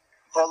that.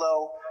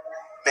 Although,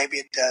 maybe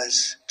it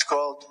does. It's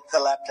called the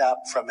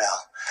laptop from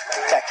Al.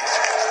 Thank you.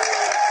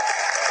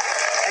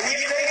 And you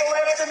take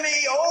away from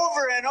me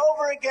over and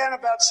over again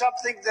about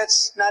something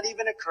that's not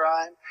even a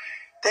crime.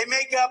 They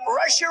make up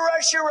Russia,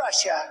 Russia,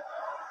 Russia,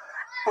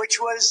 which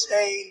was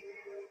a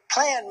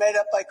plan made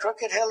up by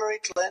crooked Hillary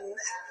Clinton,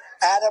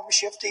 Adam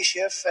Shifty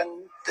Schiff,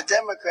 and the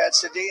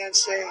Democrats, the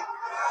DNC.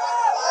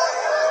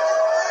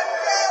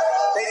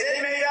 They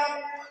then made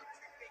up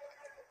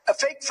a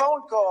fake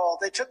phone call.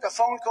 They took a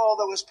phone call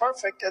that was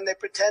perfect, and they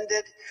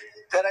pretended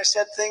that I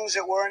said things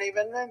that weren't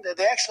even in there.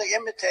 They actually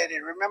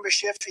imitated. Remember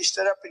Schiff? He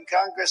stood up in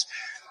Congress,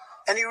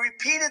 and he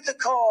repeated the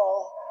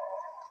call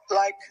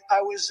like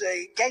I was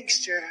a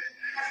gangster.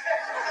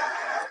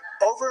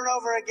 Over and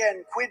over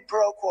again, quid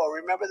pro quo.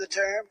 Remember the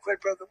term, quid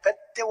pro quo? But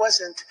there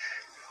wasn't.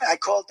 I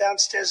called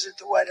downstairs at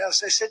the White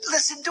House. I said,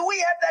 listen, do we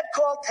have that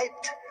call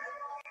taped?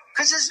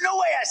 Because there's no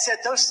way I said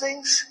those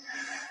things.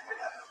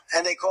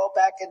 And they called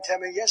back and tell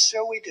me, yes,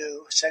 sir, we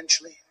do,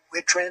 essentially. We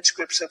had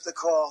transcripts of the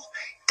call.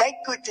 Thank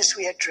goodness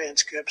we had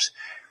transcripts,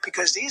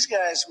 because these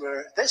guys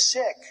they're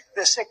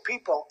sick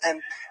people,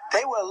 and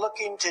they were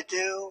looking to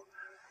do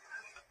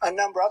a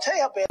number. I'll tell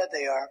you how bad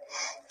they are.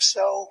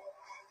 So,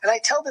 and I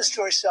tell this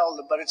story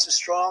seldom, but it's a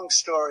strong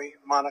story,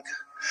 Monica.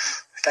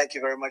 Thank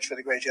you very much for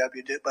the great job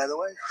you did, by the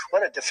way.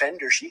 What a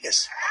defender she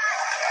is.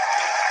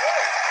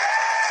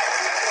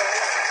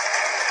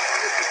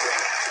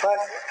 But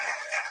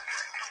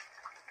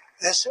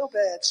they're so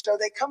bad. So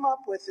they come up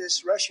with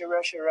this Russia,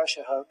 Russia,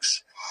 Russia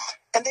hoax.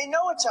 And they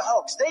know it's a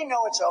hoax. They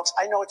know it's a hoax.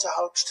 I know it's a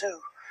hoax, too.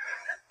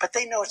 But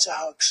they know it's a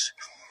hoax.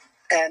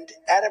 And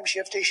Adam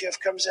Shifty Schiff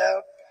comes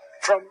out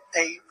from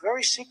a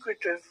very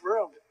secretive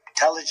room,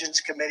 intelligence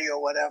committee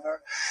or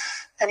whatever,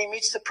 and he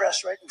meets the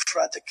press right in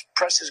front. The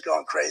press is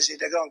going crazy.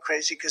 They're going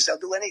crazy because they'll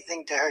do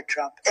anything to hurt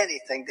Trump.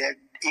 Anything. They're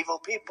evil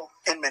people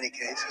in many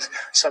cases.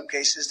 Some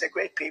cases they're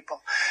great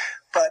people,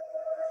 but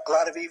a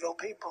lot of evil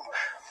people.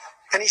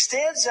 And he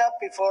stands up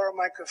before a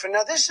microphone.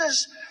 Now, this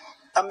is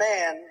a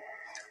man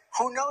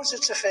who knows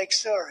it's a fake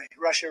story.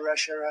 Russia,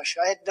 Russia, Russia.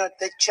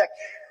 They checked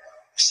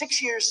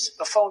 6 years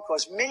of phone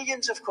calls.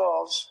 Millions of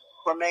calls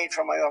were made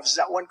from my office.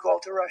 Not one call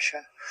to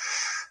Russia.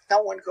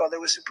 Not one call. They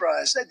were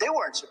surprised. They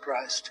weren't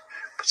surprised,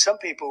 but some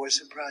people were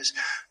surprised.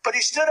 But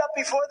he stood up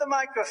before the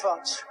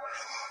microphones,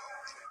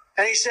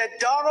 and he said,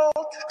 Donald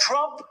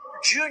Trump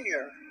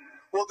Jr.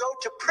 will go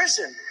to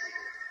prison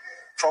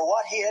for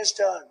what he has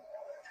done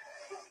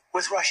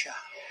with Russia.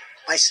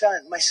 My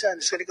son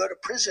is going to go to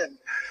prison.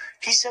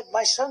 He said,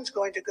 my son's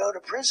going to go to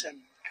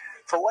prison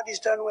for what he's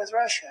done with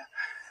Russia.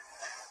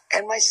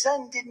 And my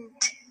son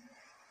didn't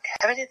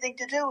have anything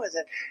to do with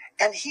it.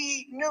 And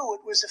he knew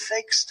it was a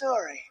fake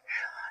story.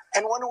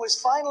 And when it was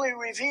finally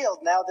revealed,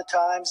 now the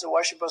Times, the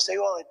Washington Post, they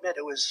all admit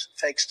it was a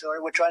fake story.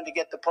 We're trying to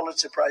get the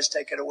Pulitzer Prize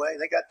taken away.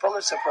 They got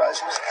Pulitzer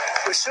Prizes.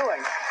 We're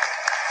suing.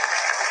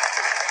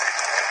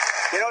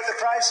 You know what the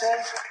prize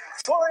says?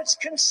 For its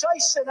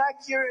concise and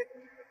accurate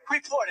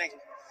reporting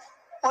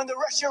on the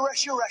Russia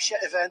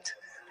event.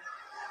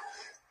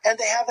 And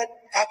they have it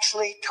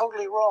actually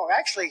totally wrong.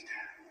 Actually,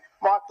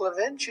 Mark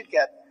Levin should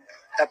get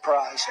a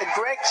prize. And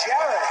Greg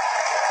Jarrett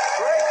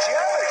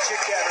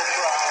should get a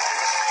prize.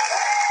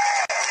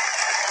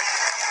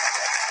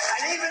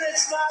 And even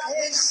it's not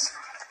his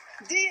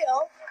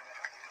deal,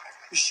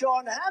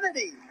 Sean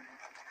Hannity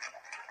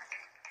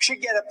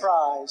should get a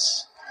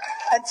prize.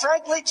 And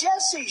frankly,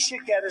 Jesse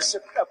should get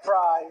a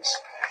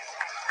prize.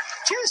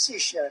 Jesse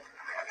should.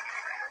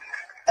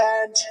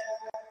 And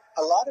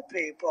a lot of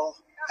people,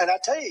 and I'll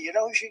tell you, you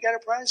know who should get a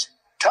prize?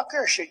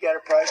 Tucker should get a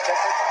prize.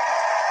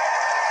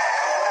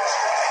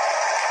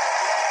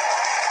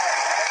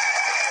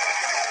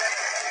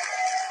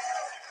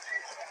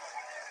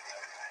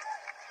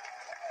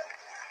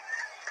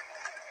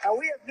 Now,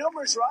 we have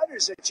numerous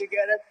writers that should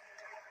get it,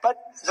 but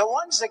the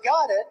ones that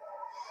got it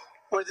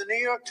were the New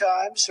York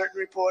Times, certain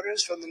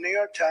reporters from the New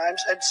York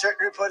Times, and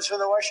certain reporters from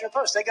the Washington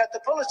Post. They got the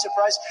Pulitzer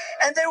Prize,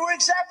 and they were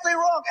exactly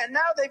wrong. And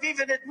now they've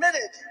even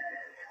admitted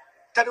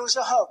that it was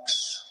a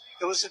hoax.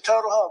 It was a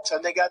total hoax,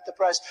 and they got the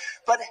prize.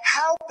 But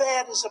how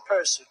bad is a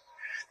person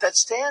that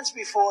stands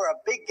before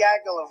a big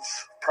gaggle of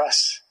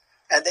press,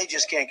 and they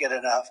just can't get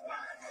enough,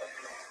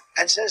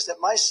 and says that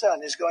my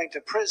son is going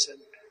to prison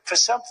for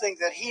something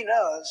that he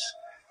knows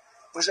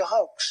was a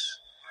hoax?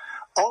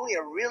 Only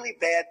a really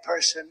bad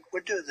person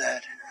would do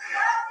that.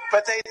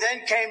 But they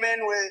then came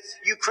in with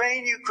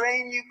Ukraine,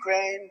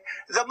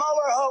 the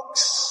Mueller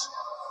hoax.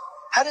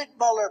 How did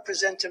Mueller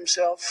present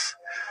himself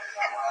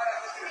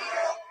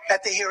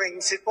at the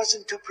hearings? It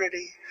wasn't too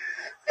pretty.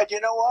 But you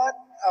know what?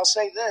 I'll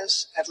say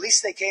this. At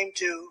least they came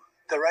to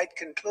the right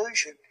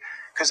conclusion.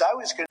 Because I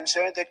was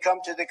concerned they'd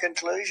come to the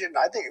conclusion.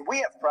 I think we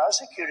have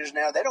prosecutors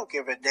now. They don't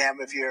give a damn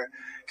if you're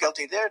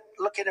guilty. They're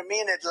looking at me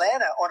in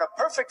Atlanta on a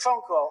perfect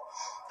phone call.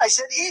 I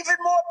said, even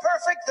more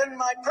perfect than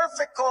my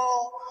perfect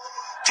call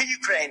to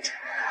Ukraine.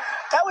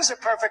 That was a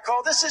perfect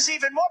call. This is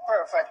even more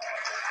perfect.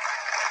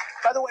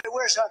 By the way,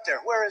 where's Hunter?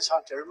 Where is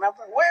Hunter?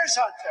 Remember? Where's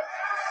Hunter?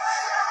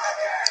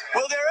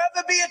 Will there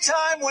ever be a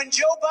time when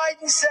Joe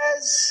Biden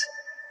says,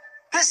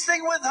 this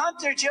thing with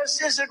Hunter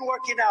just isn't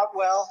working out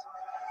well?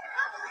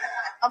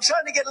 I'm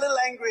starting to get a little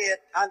angry at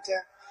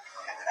Hunter.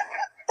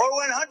 Or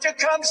when Hunter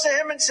comes to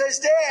him and says,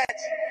 Dad,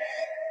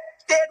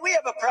 we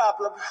have a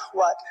problem.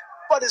 What?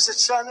 What is it,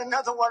 son?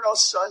 Another one? Oh,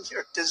 son,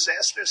 you're a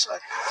disaster, son.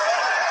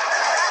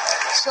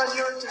 Son,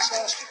 you're a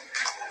disaster.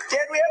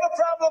 Dad, we have a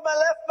problem. I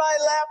left my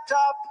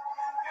laptop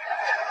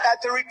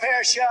at the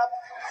repair shop.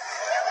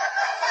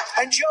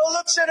 And Joe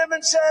looks at him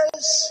and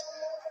says,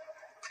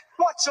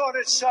 what's on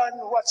it, son?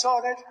 What's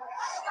on it?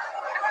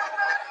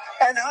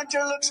 And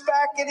Hunter looks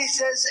back and he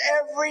says,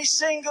 every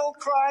single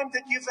crime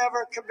that you've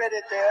ever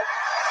committed, Dad.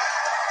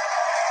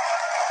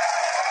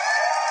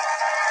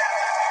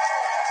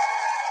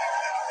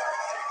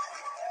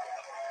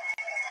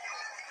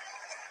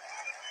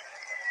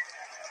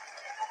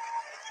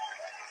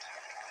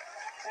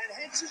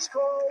 And hence it's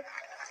called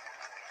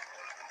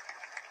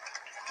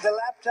The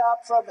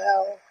Laptop from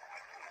Hell.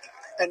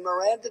 And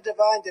Miranda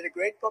Devine did a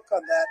great book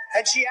on that.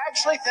 And she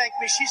actually thanked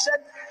me. She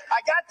said,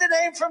 I got the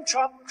name from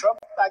Trump.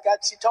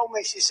 She told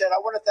me, she said, I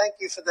want to thank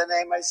you for the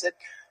name. I said,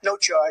 no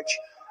charge.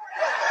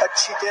 But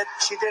she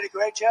did a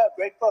great job.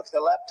 Great book,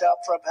 The Laptop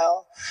from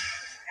Hell.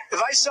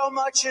 If I so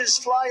much as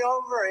fly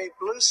over a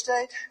blue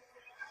state,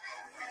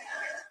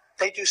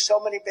 they do so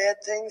many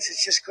bad things.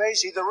 It's just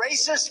crazy. The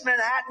racist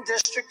Manhattan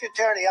District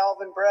Attorney,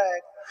 Alvin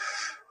Bragg,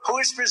 who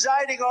is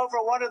presiding over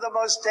one of the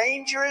most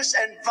dangerous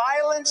and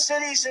violent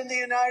cities in the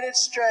United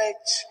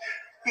States.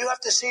 You have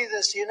to see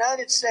this. The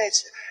United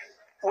States,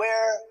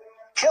 where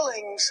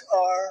killings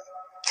are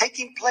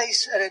taking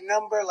place at a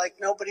number like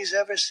nobody's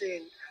ever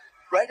seen,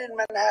 right in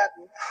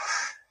Manhattan.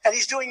 And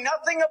he's doing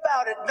nothing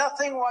about it,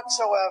 nothing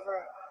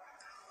whatsoever.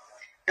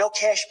 No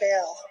cash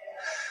bail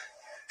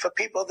for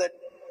people that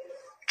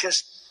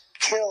just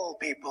kill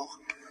people.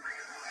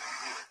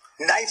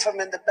 Knife them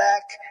in the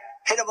back.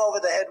 Hit him over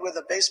the head with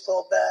a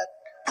baseball bat,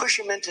 push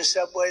him into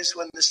subways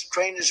when the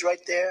train is right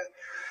there.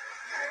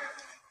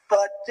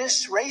 But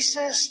this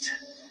racist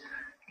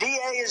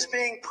DA is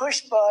being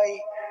pushed by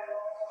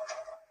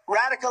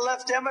radical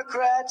left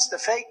Democrats, the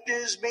fake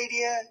news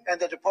media, and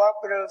the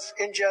Department of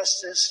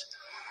Injustice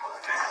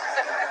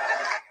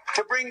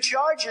to bring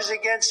charges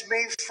against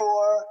me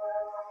for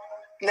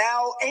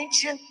now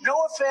ancient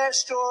no-affair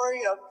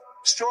story of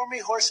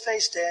Stormy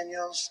Horseface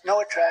Daniels.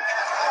 No attraction.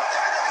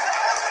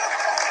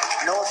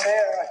 No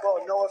affair, I call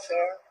it no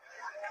affair,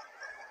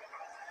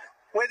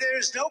 where there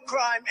is no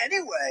crime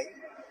anyway,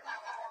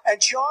 and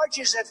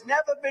charges have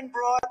never been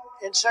brought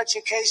in such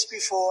a case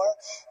before.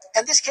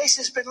 And this case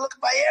has been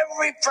looked by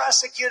every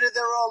prosecutor.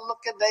 They're all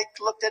looking. They've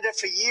looked at it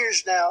for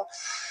years now.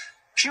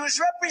 She was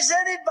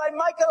represented by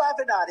Michael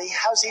Avenatti.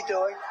 How's he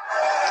doing?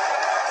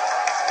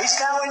 He's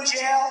now in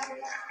jail.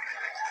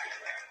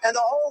 And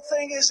the whole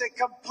thing is a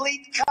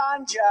complete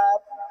con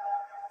job.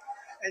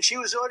 And she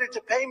was ordered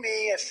to pay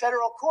me, a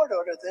federal court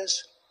ordered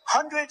this,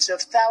 hundreds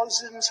of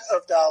thousands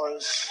of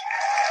dollars.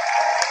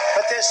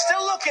 But they're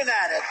still looking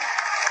at it.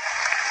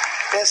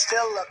 They're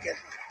still looking.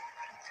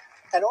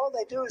 And all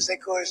they do is they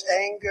cause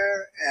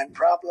anger and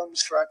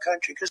problems for our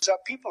country because our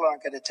people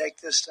aren't going to take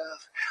this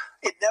stuff.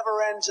 It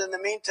never ends. In the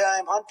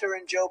meantime, Hunter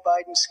and Joe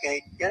Biden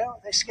skate. You know,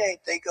 they skate.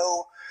 They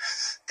go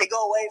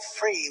away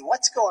free.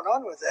 What's going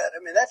on with that?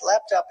 I mean, that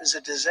laptop is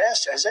a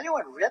disaster. Has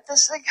anyone read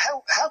this thing?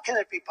 How can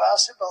it be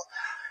possible?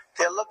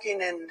 They're looking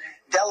in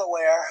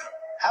Delaware.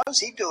 How's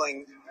he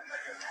doing?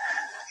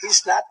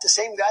 He's not the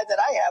same guy that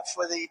I have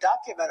for the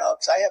document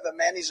hoax. I have a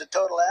man, he's a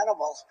total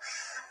animal,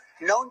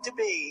 known to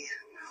be.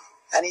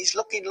 And he's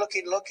looking.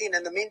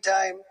 In the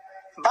meantime,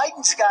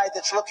 Biden's guy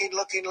that's looking.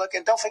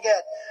 Don't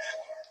forget,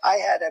 I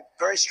had a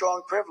very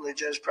strong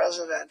privilege as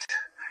president.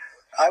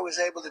 I was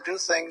able to do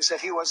things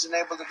that he wasn't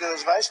able to do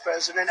as vice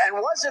president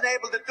and wasn't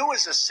able to do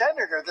as a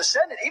senator. The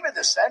Senate, even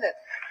the Senate,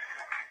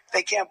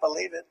 they can't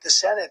believe it. The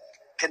Senate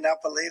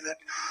cannot believe it.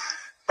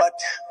 But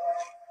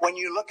when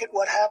you look at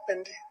what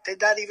happened, they're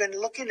not even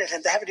looking at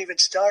him. They haven't even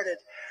started.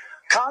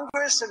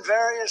 Congress and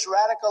various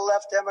radical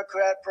left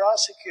Democrat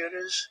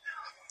prosecutors,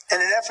 in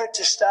an effort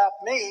to stop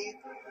me,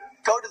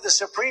 go to the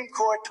Supreme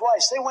Court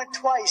twice. They went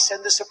twice,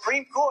 and the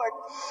Supreme Court,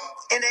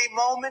 in a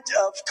moment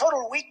of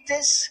total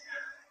weakness,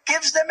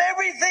 gives them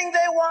everything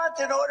they want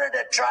in order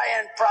to try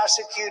and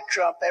prosecute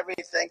Trump,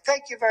 everything.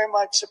 Thank you very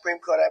much, Supreme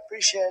Court. I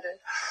appreciate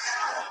it.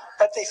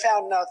 But they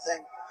found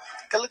nothing.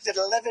 They looked at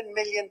 11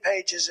 million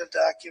pages of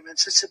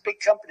documents. It's a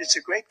big company. It's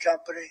a great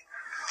company.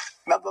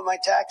 Remember my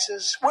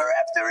taxes? We're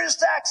after his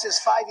taxes.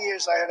 5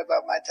 years I heard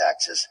about my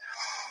taxes.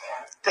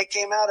 They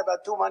came out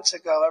about 2 months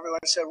ago. Everyone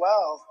said,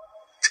 wow,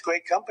 it's a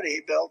great company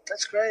he built.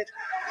 That's great.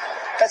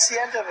 That's the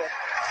end of it.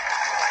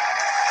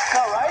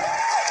 No, right?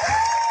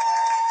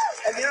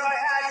 And you know, I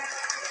had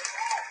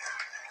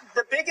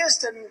the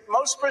biggest and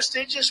most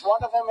prestigious,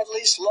 one of them at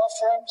least, law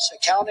firms,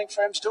 accounting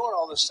firms, doing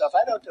all this stuff.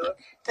 I don't do it.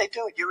 They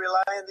do it. You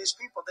rely on these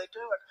people. They do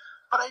it.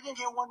 But I didn't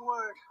hear one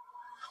word.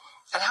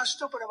 And how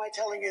stupid am I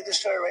telling you this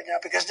story right now?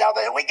 Because now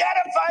we got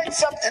to find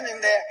something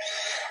in there.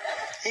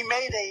 He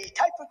made a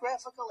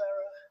typographical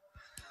error.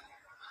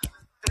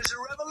 There's a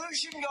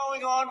revolution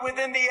going on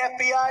within the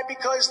FBI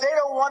because they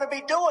don't want to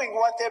be doing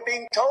what they're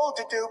being told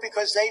to do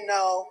because they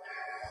know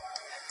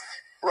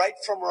right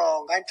from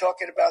wrong. I'm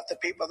talking about the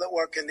people that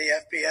work in the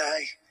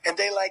FBI. And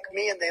they like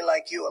me and they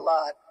like you a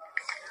lot.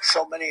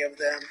 So many of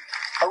them.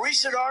 A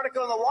recent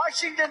article in the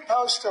Washington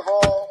Post of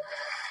all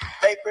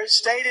papers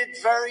stated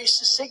very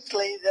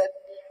succinctly that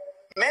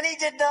many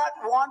did not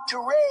want to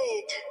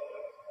raid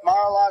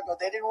Mar-a-Lago.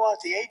 They didn't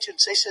want the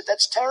agents. They said,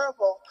 that's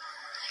terrible.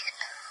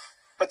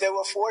 But they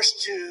were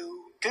forced to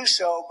do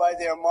so by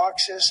their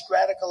Marxist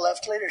radical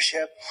left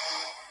leadership.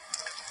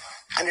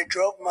 And it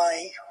drove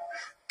my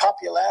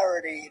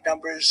popularity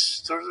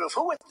numbers through the roof.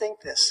 Who would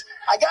think this?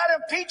 I got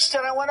impeached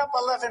and I went up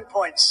 11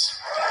 points.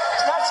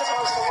 It's not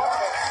supposed to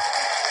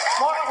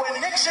work.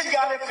 When Nixon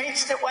got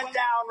impeached, it went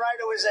down, right?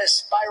 It was a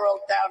spiral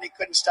down. He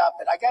couldn't stop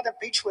it. I got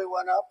impeached, we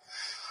went up.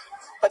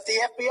 But the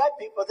FBI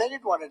people, they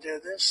didn't want to do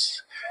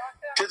this.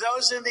 To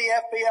those in the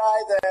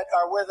FBI that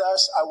are with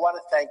us, I want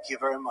to thank you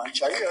very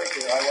much. I really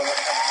do. I want to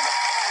thank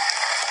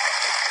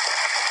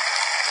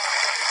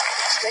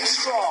you.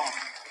 Stay strong.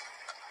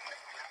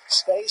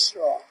 Stay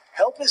strong.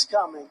 Help is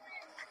coming.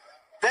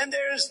 Then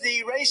there's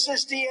the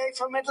racist DA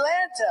from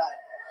Atlanta,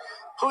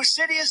 whose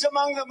city is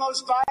among the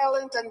most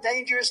violent and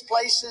dangerous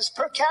places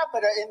per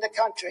capita in the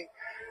country.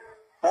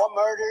 More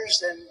murders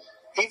than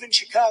even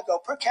Chicago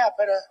per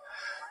capita.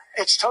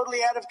 It's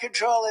totally out of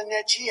control, and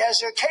yet she has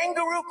her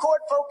kangaroo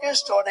court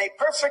focused on a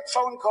perfect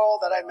phone call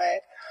that I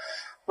made.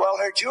 Well,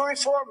 her jury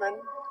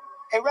foreman,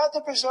 a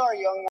rather bizarre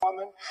young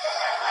woman,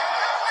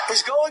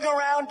 is going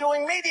around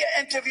doing media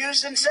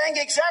interviews and saying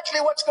exactly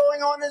what's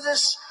going on in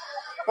this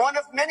one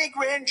of many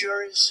grand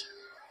juries.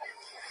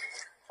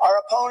 Our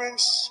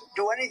opponents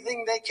do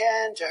anything they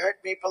can to hurt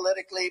me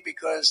politically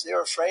because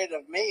they're afraid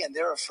of me and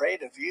they're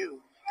afraid of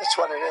you. That's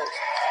what it is.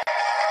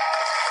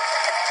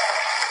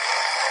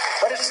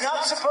 But it's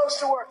not supposed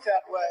to work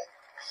that way.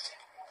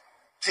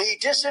 The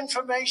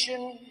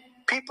disinformation,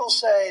 people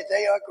say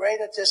they are great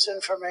at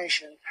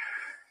disinformation.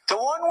 The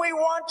one we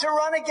want to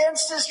run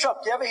against is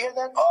Trump. Do you ever hear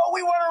that? Oh,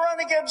 we want to run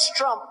against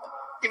Trump.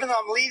 Even though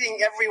I'm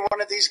leading every one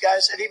of these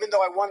guys, and even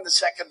though I won the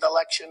second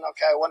election,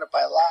 okay, I won it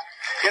by a lot.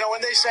 You know,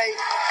 when they say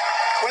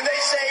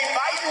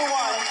Biden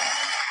won,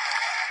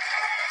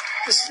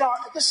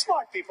 the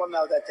smart people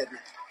know that, didn't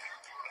it?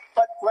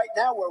 But right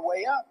now we're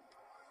way up.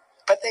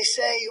 But they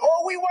say,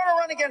 oh, we want to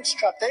run against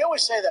Trump. They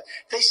always say that.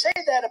 They say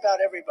that about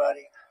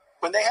everybody.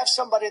 When they have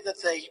somebody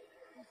that they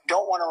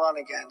don't want to run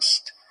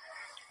against,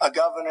 a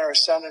governor, a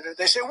senator,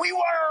 they say, we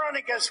want to run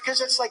against,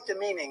 because it's like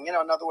demeaning. You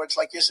know, in other words,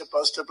 like you're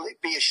supposed to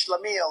be a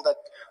schlemiel that,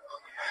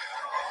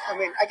 I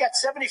mean, I got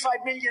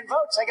 75 million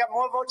votes. I got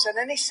more votes than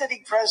any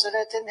sitting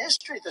president in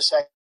history this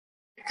second.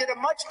 did a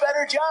much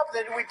better job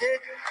than we did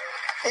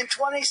in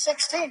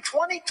 2016.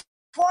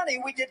 2020,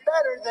 we did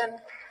better than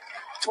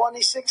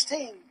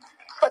 2016.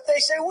 But they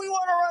say, we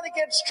want to run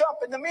against Trump.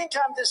 In the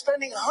meantime, they're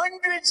spending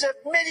hundreds of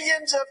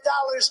millions of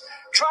dollars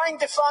trying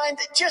to find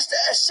just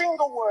a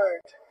single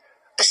word,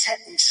 a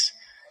sentence,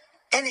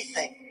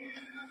 anything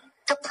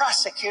to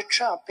prosecute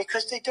Trump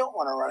because they don't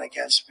want to run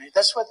against me.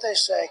 That's what they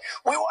say.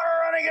 We want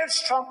to run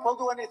against Trump. We'll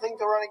do anything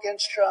to run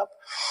against Trump.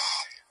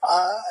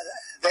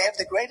 They have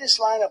the greatest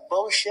line of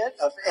bullshit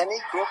of any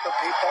group of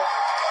people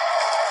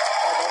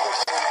I've ever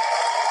seen.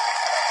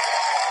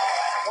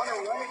 Want to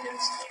run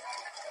against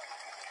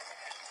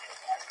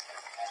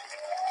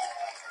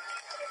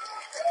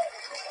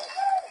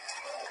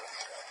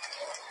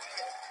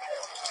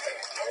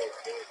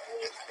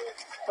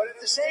But at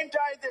the same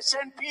time, they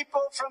send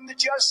people from the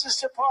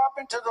Justice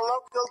Department to the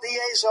local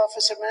DA's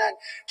office in Manhattan.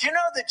 Do you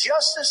know the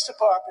Justice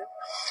Department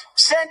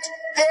sent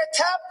their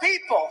top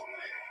people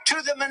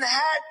to the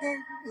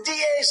Manhattan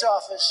DA's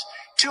office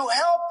to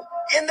help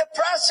in the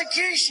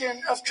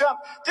prosecution of Trump?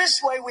 This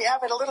way, we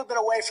have it a little bit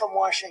away from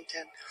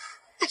Washington.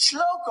 It's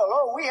local.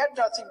 Oh, we had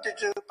nothing to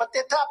do. But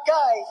their top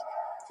guy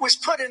was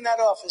put in that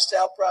office to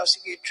help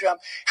prosecute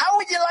Trump. How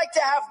would you like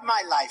to have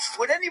my life?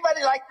 Would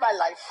anybody like my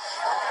life?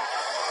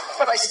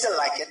 But I still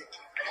like it.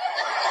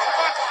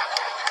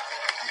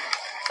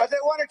 But they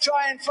want to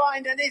try and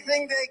find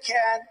anything they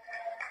can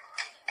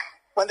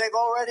when they've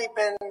already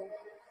been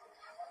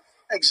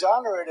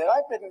exonerated.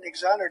 I've been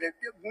exonerated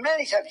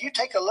many times. You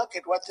take a look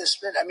at what this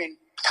has been. I mean,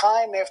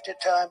 time after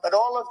time. But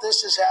all of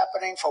this is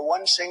happening for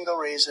one single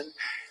reason.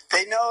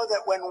 They know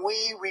that when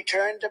we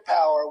return to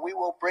power, we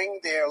will bring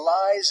their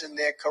lies and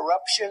their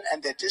corruption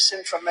and their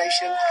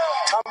disinformation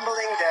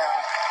tumbling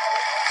down.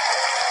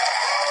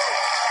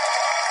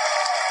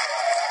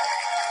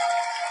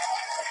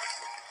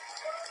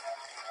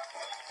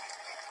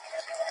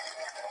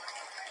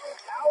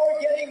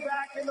 Our getting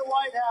back in the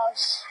White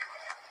House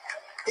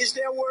is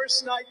their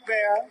worst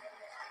nightmare,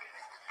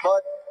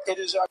 but it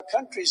is our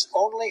country's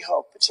only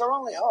hope. It's our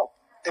only hope.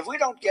 If we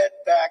don't get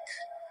back,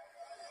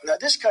 now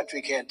this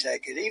country can't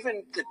take it.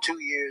 Even the 2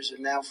 years,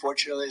 and now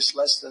fortunately it's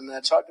less than that.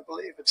 It's hard to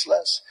believe it's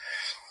less.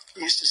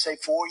 I used to say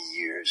 4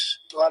 years.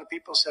 A lot of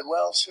people said,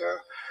 well,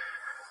 sir,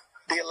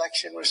 the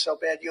election was so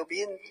bad. You'll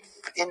be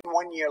in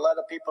 1 year. A lot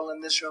of people in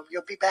this room,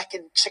 you'll be back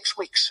in 6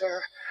 weeks,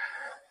 sir.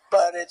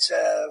 But it's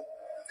a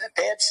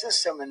bad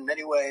system in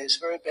many ways,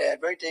 very bad,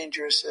 very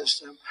dangerous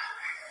system.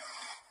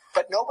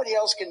 But nobody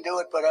else can do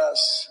it but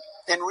us.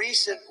 In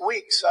recent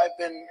weeks, I've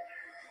been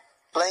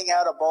laying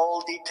out a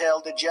bold,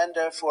 detailed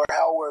agenda for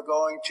how we're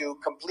going to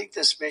complete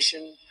this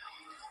mission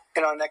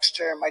in our next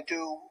term. I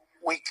do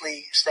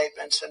weekly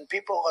statements, and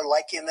people are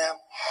liking them.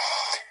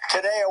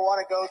 Today, I want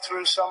to go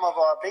through some of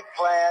our big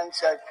plans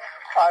that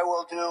I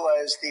will do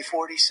as the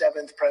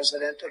 47th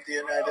President of the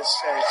United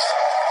States.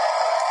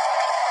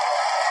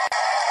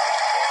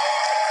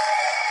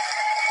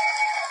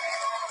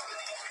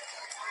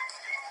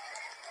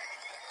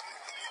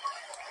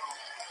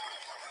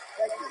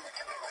 Thank you.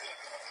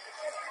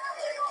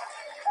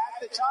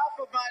 At the top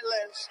of my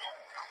list,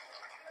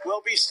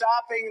 we'll be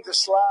stopping the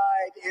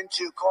slide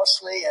into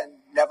costly and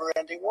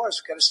never-ending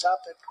wars. We've got to stop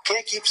it.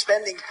 Can't keep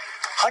spending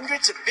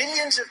hundreds of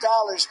billions of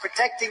dollars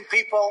protecting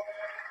people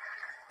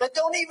that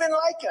don't even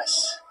like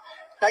us.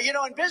 Now, you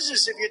know, in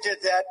business, if you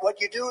did that,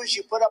 what you do is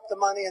you put up the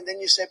money and then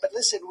you say, but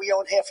listen, we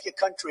own half your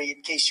country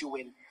in case you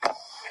win.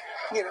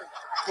 You know,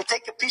 you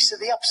take a piece of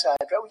the upside,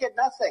 right? We get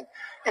nothing.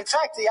 In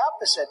fact, the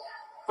opposite.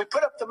 We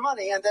put up the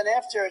money, and then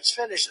after it's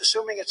finished,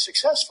 assuming it's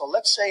successful,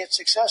 let's say it's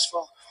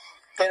successful,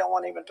 they don't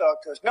want to even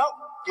talk to us. No,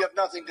 you have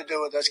nothing to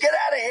do with us. Get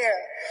out of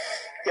here.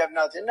 You have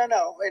nothing.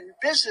 No. In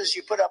business,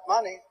 you put up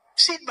money,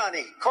 seed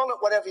money, call it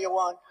whatever you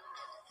want.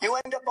 You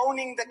end up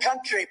owning the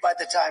country by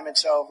the time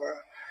it's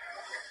over.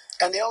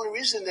 And the only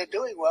reason they're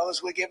doing well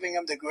is we're giving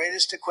them the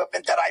greatest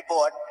equipment that I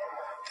bought,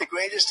 the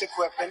greatest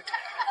equipment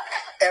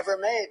ever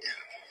made.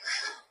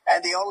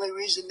 And the only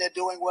reason they're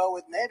doing well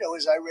with NATO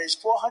is I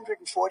raised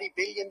 $440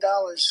 billion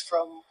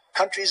from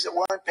countries that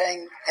weren't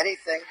paying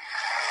anything.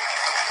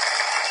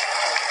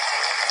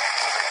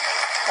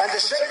 And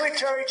the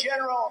Secretary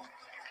General,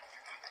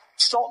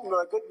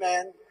 Stoltenberg, a good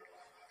man,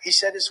 he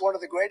said it's one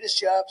of the greatest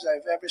jobs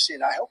I've ever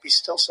seen. I hope he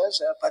still says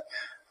that, but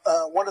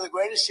one of the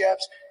greatest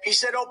jobs. He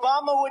said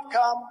Obama would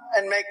come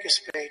and make a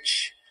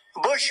speech.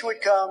 Bush would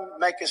come,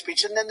 make a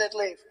speech, and then they'd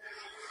leave.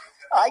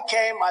 I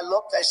came, I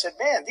looked, I said,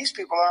 man, these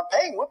people aren't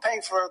paying. We're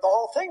paying for the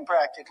whole thing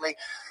practically.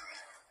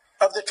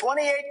 Of the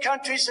 28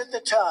 countries at the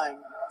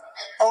time,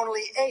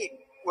 only 8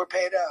 were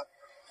paid up.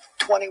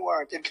 20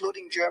 weren't,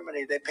 including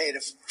Germany. They paid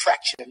a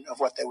fraction of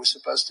what they were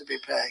supposed to be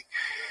paying.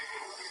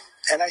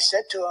 And I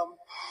said to him,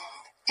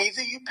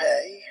 either you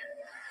pay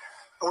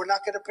or we're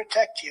not going to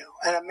protect you.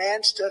 And a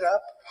man stood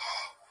up,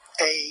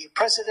 a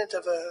president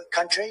of a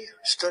country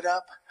stood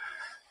up,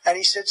 and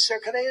he said, sir,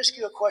 can I ask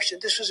you a question?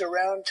 This was a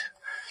round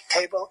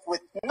table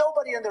with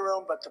nobody in the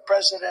room but the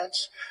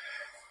presidents,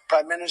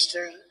 prime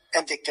ministers,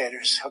 and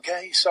dictators,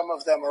 okay? Some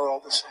of them are all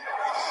the same.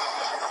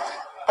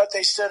 But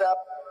they stood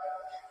up,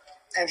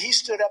 and he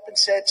stood up and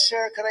said,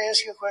 "Sir, can I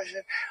ask you a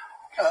question?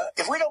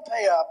 If we don't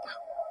pay up,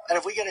 and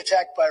if we get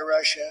attacked by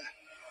Russia,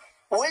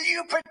 will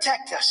you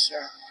protect us,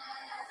 sir?"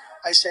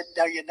 I said,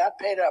 "Now, you're not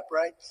paid up,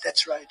 right?"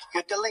 "That's right."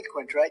 "You're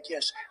delinquent, right?"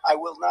 "Yes." "I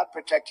will not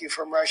protect you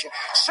from Russia."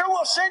 "Sir,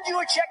 we'll send you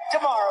a check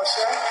tomorrow,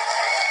 sir.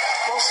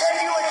 We'll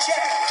send you a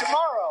check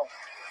tomorrow.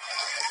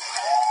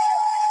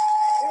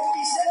 It will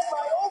be sent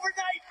by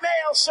overnight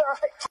mail, sir.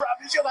 I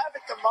promise you'll have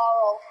it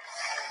tomorrow."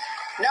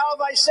 Now,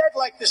 if I said,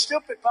 like the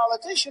stupid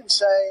politicians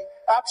say,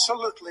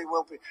 absolutely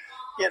will be,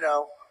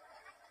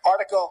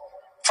 Article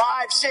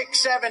 5, 6,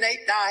 7,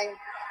 8, 9,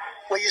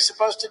 well, you're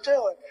supposed to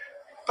do it.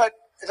 But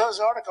those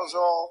articles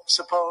all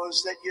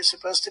suppose that you're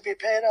supposed to be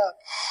paid up.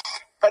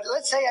 But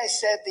let's say I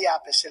said the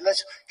opposite.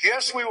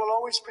 Yes, we will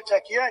always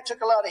protect you. I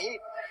took a lot of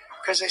heat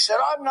because they said,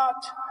 I'm not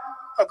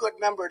a good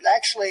member.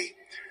 Actually,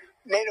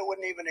 NATO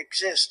wouldn't even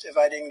exist if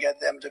I didn't get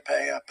them to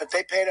pay up. But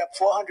they paid up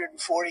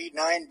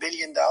 $449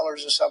 billion or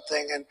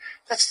something, and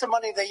that's the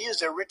money they use.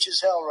 They're rich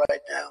as hell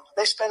right now.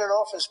 They spent an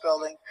office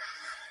building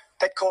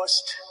that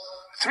cost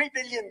 $3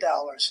 billion.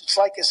 It's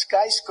like a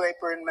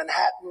skyscraper in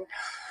Manhattan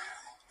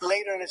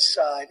laid on its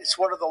side. It's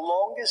one of the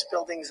longest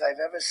buildings I've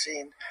ever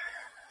seen.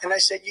 And I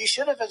said, you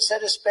should have,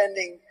 instead of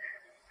spending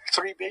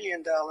 $3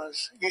 billion,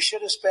 you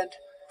should have spent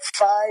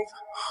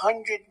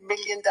 $500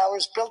 million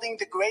building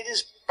the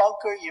greatest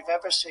bunker you've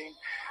ever seen.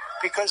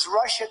 Because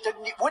Russia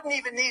wouldn't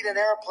even need an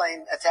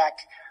airplane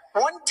attack.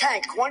 One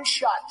tank, one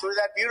shot through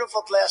that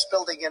beautiful glass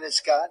building, and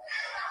it's gone.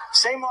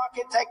 Same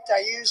architect I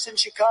used in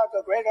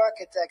Chicago, great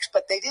architects,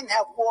 but they didn't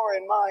have war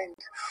in mind.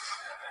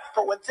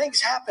 But when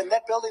things happen,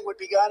 that building would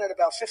be gone in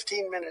about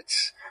 15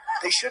 minutes.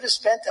 They should have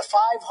spent a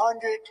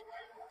 $500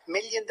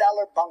 million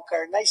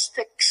bunker, nice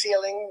thick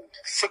ceiling,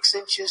 6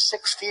 inches,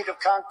 6 feet of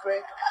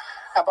concrete.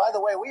 And by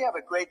the way, we have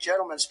a great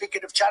gentleman.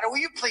 Speaking of China, will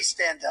you please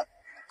stand up?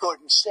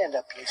 Gordon, stand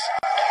up, please.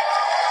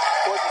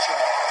 Gordon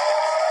China.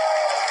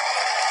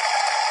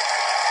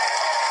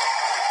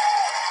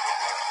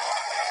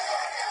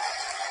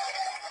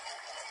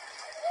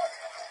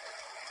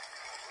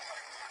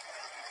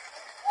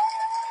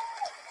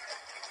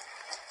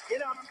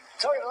 I'm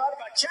talking a lot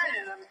about China,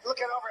 and I'm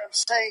looking over, I'm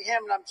saying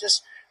him, and I'm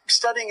just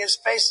studying his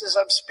face as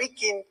I'm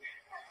speaking,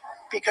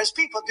 because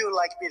people do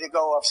like me to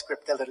go off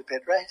script a little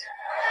bit, right?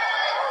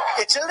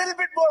 It's a little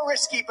bit more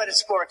risky, but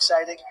it's more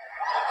exciting.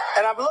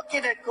 And I'm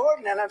looking at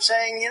Gordon, and I'm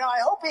saying, I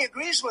hope he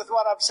agrees with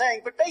what I'm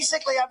saying, but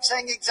basically I'm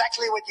saying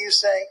exactly what you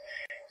say.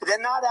 They're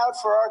not out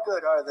for our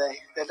good, are they?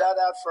 They're not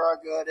out for our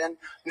good. And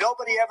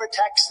nobody ever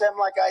taxed them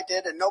like I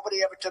did, and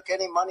nobody ever took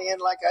any money in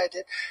like I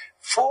did.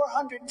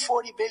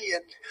 440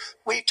 billion.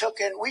 We took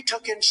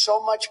in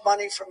so much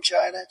money from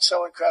China. It's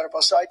so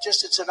incredible. So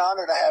it's an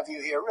honor to have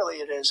you here. Really,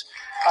 it is.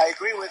 I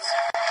agree with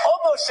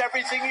almost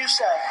everything you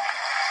say.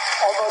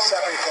 Almost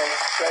everything.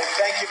 Great.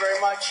 Thank you very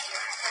much.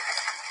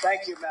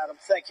 Thank you, madam.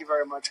 Thank you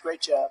very much.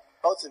 Great job,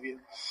 both of you.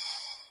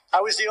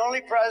 I was the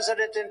only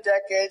president in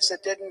decades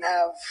that didn't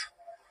have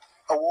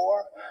a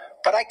war,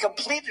 but I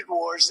completed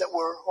wars that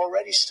were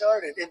already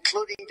started,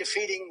 including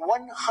defeating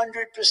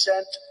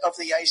 100% of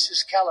the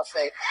ISIS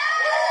caliphate.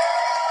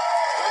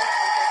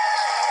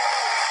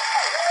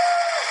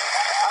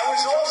 I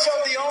was also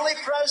the only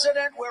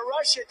president where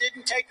Russia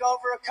didn't take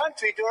over a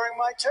country during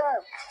my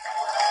term.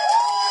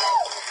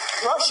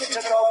 Russia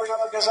took over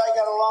because I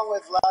got along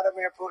with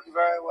Vladimir Putin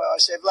very well. I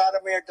said,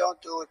 Vladimir,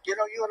 don't do it. You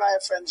and I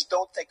have friends,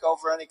 don't take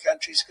over any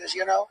countries because,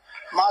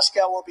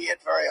 Moscow will be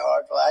hit very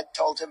hard. Well, I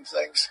told him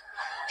things.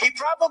 He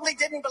probably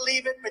didn't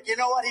believe it, but you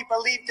know what? He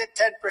believed it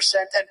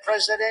 10%. And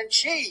President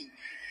Xi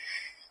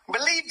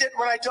believed it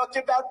when I talked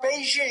about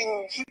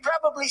Beijing. He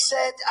probably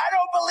said, I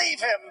don't believe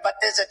him, but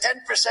there's a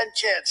 10%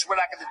 chance we're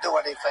not going to do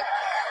anything.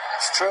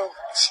 It's true.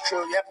 It's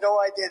true. You have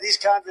no idea. These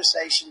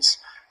conversations,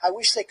 I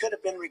wish they could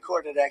have been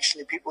recorded,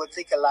 actually. People would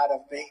think a lot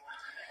of me.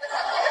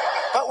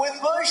 But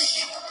with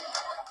Bush,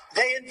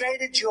 they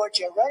invaded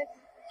Georgia, right?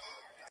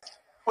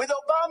 With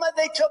Obama,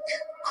 they took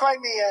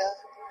Crimea.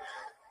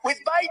 With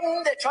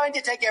Biden, they're trying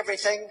to take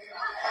everything.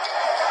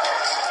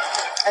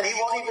 And he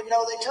won't even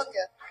know they took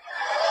it.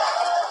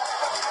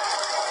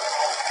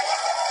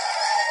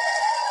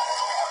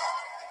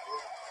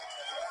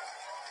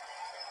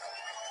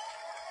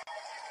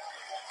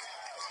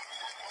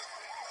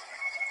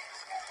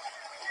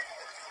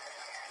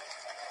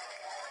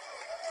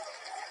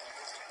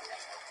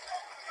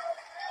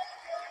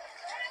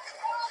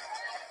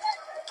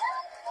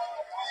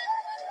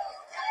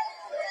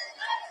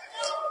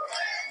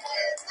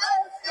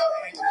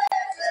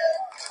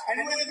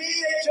 And with me,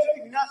 they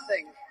took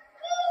nothing.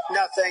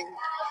 Nothing.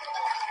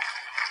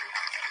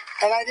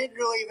 And I didn't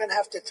really even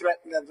have to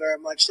threaten them very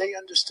much. They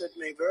understood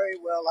me very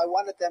well. I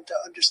wanted them to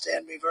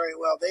understand me very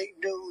well. They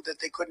knew that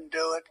they couldn't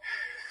do it.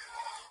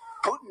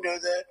 Putin knew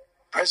that.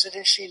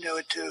 President Xi knew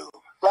it too.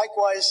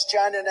 Likewise,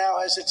 China now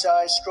has its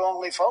eyes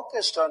strongly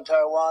focused on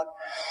Taiwan.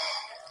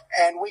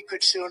 And we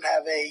could soon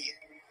have a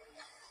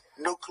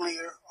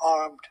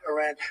nuclear-armed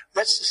Iran.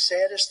 That's the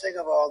saddest thing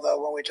of all,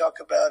 though, when we talk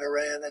about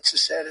Iran. That's the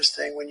saddest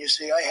thing when you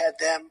see I had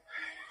them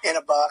in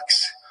a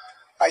box.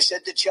 I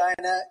said to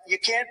China, you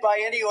can't buy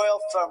any oil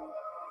from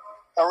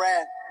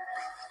Iran.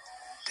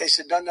 They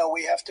said, no,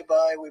 we have to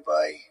buy. We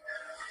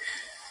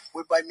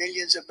buy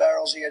millions of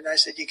barrels a year. And I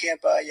said, you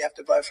can't buy. You have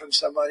to buy from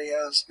somebody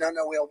else. No,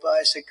 we'll buy.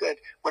 I said, good.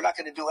 We're not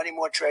going to do any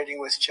more trading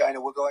with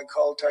China. We're going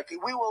cold turkey.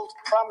 We will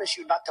promise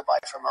you not to buy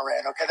from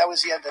Iran. Okay, that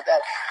was the end of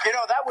that.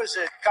 That was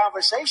a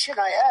conversation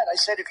I had. I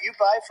said, if you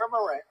buy from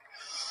Iran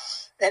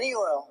any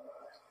oil,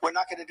 we're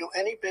not going to do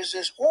any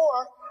business.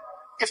 Or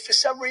if for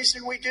some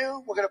reason we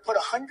do, we're going to put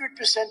 100%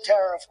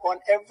 tariff on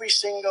every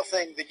single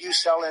thing that you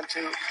sell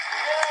into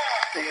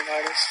the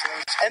United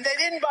States. And they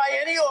didn't buy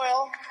any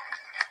oil.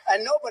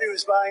 And nobody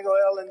was buying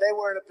oil, and they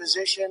were in a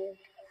position,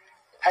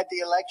 had the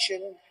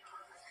election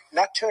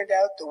not turned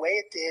out the way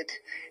it did,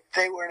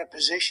 they were in a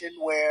position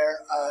where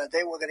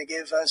they were going to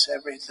give us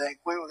everything.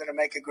 We were going to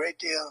make a great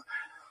deal.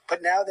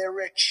 But now they're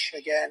rich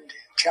again.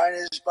 China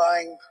is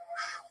buying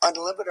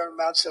unlimited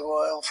amounts of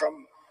oil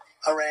from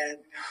Iran,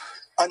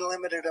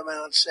 unlimited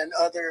amounts, and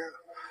other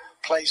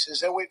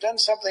places. And we've done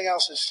something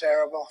else that's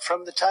terrible.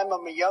 From the time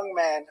I'm a young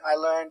man, I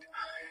learned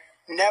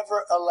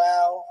never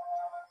allow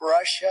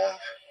Russia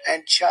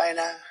and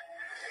China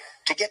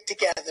to get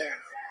together,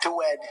 to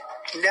wed.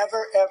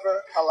 Never,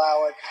 ever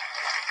allow it.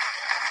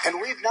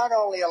 And we've not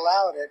only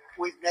allowed it,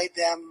 we've made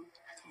them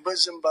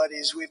bosom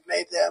buddies. We've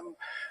made them,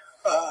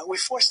 we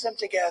forced them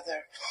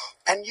together.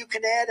 And you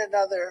can add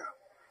another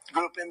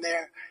group in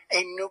there,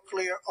 a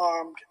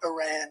nuclear-armed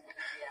Iran.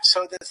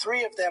 So the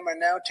three of them are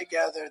now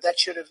together. That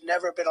should have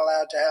never been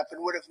allowed to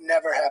happen, would have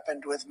never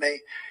happened with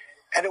me.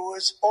 And it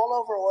was all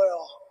over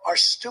oil, our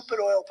stupid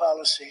oil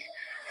policy.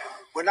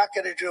 We're not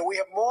going to do it. We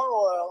have more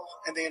oil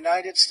in the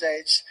United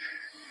States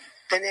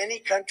than any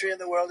country in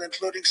the world,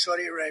 including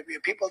Saudi Arabia.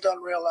 People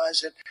don't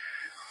realize it.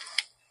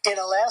 In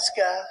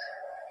Alaska,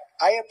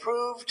 I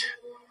approved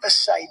a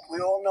site. We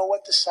all know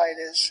what the site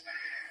is.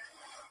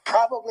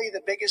 Probably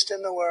the biggest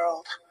in the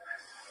world.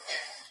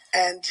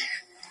 And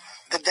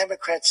the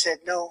Democrats said,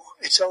 no,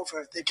 it's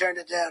over. They turned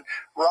it down.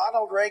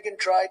 Ronald Reagan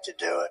tried to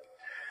do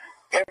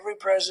it. Every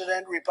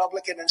president,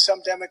 Republican, and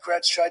some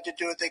Democrats tried to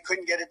do it. They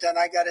couldn't get it done.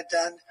 I got it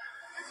done.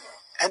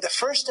 And the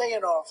first day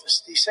in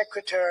office, the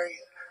Secretary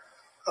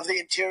of the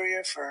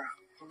Interior for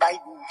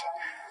Biden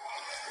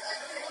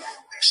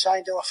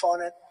signed off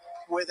on it,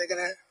 where they're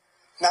going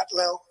to not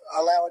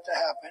allow it to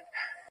happen.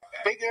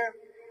 Bigger,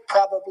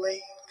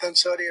 probably, than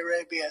Saudi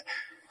Arabia.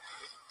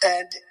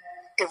 And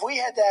if we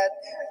had that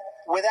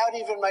without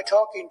even my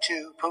talking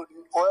to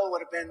Putin, oil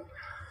would have been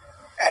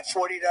at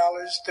 $40,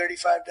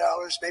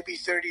 $35, maybe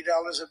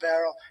 $30 a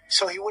barrel.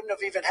 So he wouldn't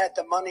have even had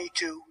the money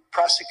to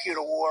prosecute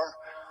a war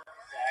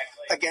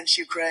against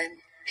Ukraine.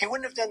 He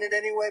wouldn't have done it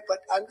anyway,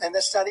 and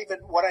that's not even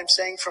what I'm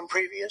saying from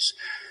previous,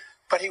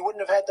 but he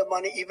wouldn't have had the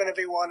money even if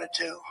he wanted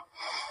to.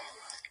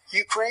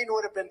 Ukraine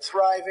would have been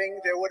thriving.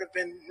 There would have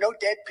been no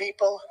dead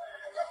people,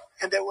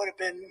 and there would have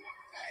been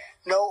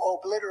no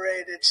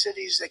obliterated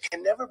cities that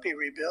can never be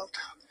rebuilt.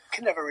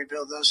 Can never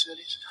rebuild those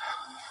cities.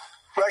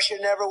 Russia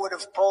never would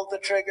have pulled the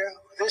trigger.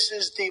 This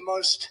is the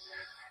most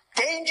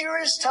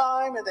dangerous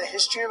time in the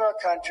history of our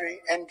country,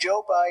 and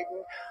Joe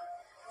Biden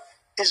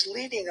is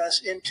leading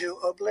us into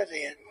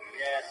oblivion.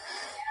 Yes.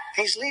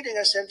 He's leading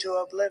us into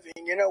oblivion.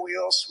 We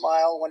all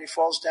smile when he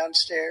falls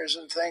downstairs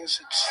and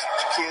things. It's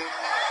cute.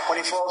 When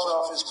he falls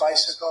off his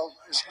bicycle.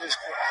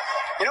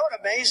 You know what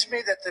amazed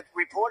me? That the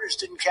reporters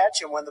didn't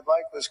catch him when the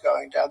bike was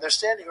going down. They're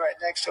standing right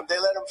next to him. They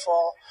let him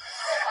fall.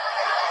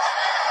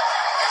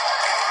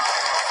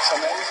 It's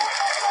amazing.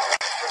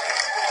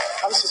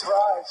 I'm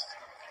surprised.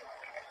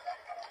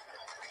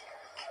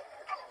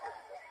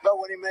 But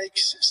when he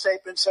makes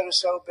statements that are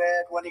so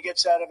bad, when he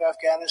gets out of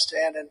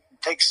Afghanistan and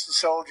takes the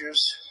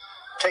soldiers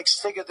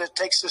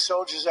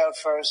out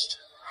first.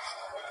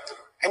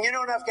 And in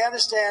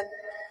Afghanistan,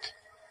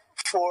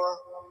 for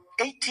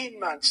 18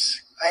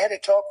 months, I had a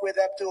talk with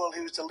Abdul,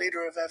 who's the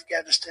leader of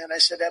Afghanistan. I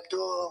said,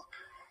 Abdul,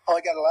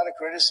 I got a lot of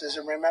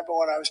criticism. Remember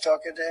when I was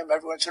talking to him,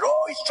 everyone said,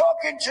 he's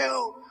talking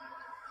to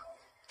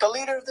the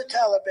leader of the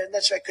Taliban.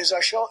 That's right, because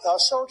our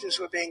soldiers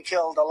were being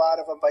killed, a lot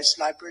of them by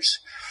snipers.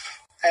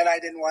 And I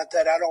didn't want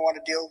that. I don't want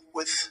to deal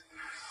with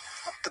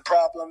the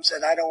problems,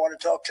 and I don't want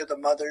to talk to the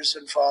mothers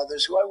and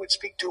fathers, who I would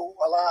speak to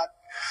a lot.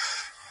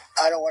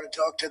 I don't want to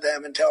talk to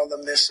them and tell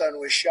them their son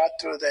was shot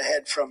through the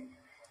head from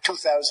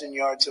 2,000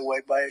 yards away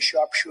by a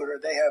sharpshooter.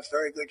 They have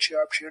very good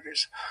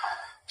sharpshooters.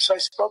 So I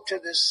spoke to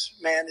this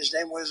man. His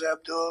name was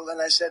Abdul,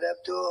 and I said,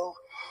 Abdul,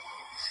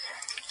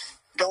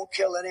 don't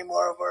kill any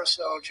more of our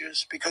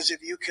soldiers, because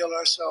if you kill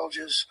our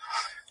soldiers,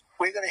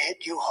 we're going to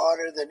hit you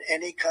harder than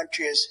any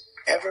country has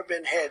ever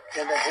been hit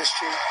in the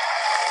history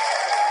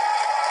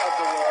of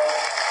the world.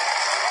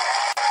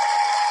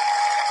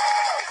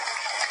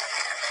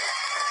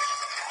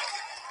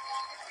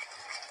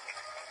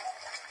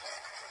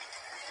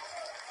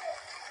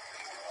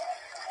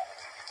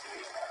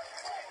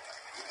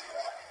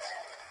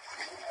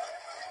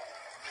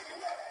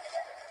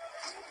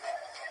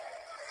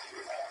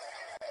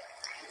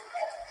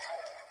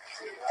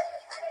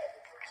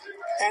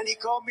 And he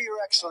called me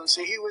Your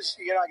Excellency. He was,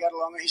 I got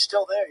along. He's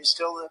still there. He's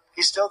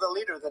still the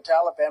leader of the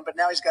Taliban. But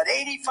now he's got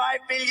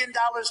 $85 billion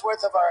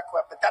worth of our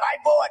equipment that I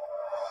bought.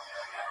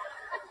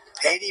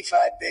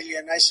 $85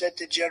 billion. I said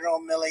to General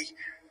Milley,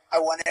 I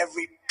want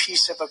every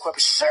piece of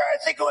equipment. Sir, I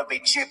think it would be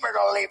cheaper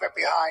to leave it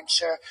behind,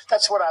 sir.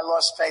 That's when I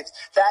lost faith.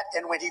 That,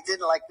 and when he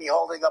didn't like me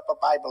holding up a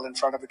Bible in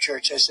front of a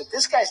church, I said,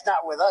 this guy's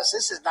not with us.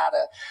 This is not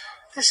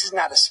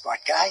a smart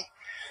guy.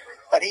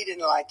 But he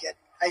didn't like it.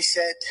 I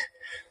said,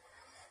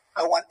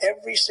 I want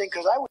every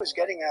single, because I was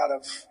getting out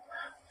of,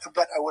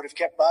 but I would have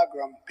kept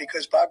Bagram,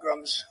 because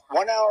Bagram's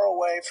 1 hour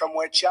away from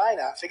where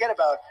China, forget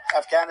about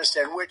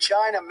Afghanistan, where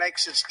China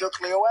makes its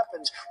nuclear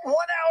weapons. 1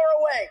 hour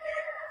away.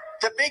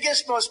 The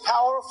biggest, most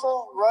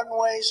powerful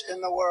runways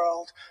in the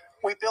world.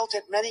 We built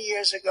it many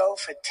years ago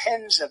for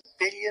tens of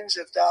billions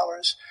of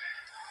dollars.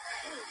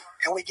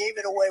 And we gave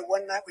it away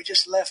one night. We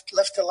just left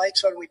the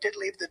lights on. We did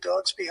leave the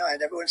dogs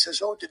behind. Everyone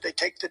says, oh, did they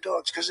take the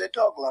dogs? Because they're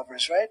dog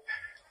lovers, right?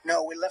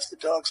 No, we left the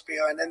dogs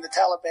behind. And the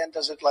Taliban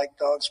doesn't like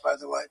dogs, by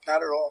the way.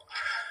 Not at all.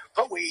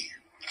 But we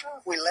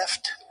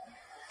left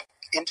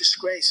in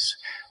disgrace.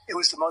 It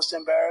was the most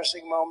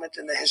embarrassing moment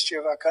in the history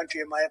of our country,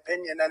 in my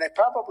opinion. And it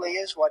probably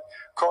is what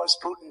caused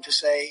Putin to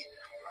say,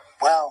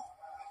 wow,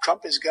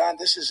 Trump is gone.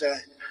 This is a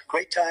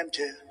great time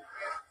to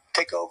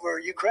take over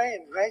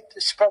Ukraine, right?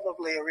 It's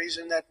probably a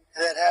reason that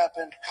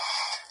happened.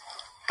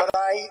 But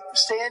I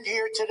stand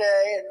here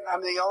today, and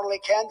I'm the only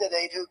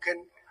candidate who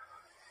can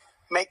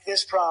make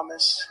this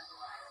promise.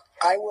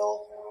 I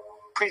will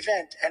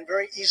prevent, and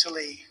very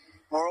easily,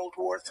 World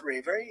War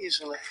III, very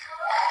easily.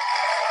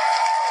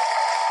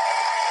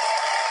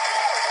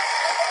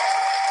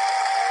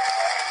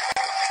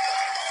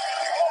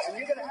 And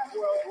you're going to have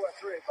World War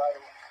III, by the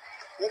way.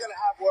 You're going to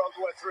have World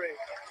War III.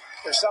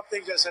 If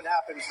something doesn't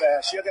happen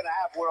fast, you're going to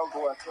have World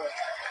War III.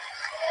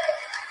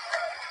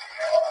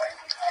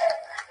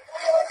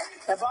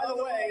 And by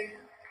the way,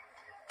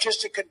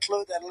 just to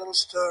conclude that little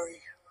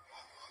story,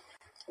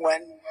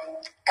 when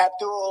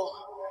Abdul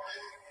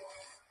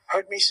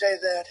heard me say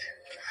that,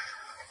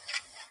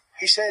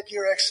 he said,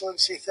 Your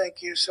Excellency,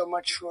 thank you so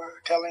much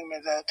for telling me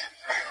that.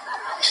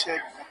 He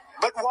said,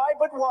 but why?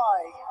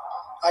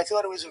 I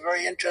thought it was a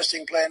very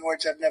interesting play on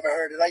words. I've never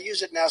heard it. I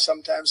use it now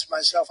sometimes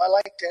myself. I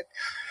liked it.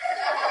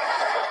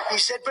 He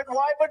said, but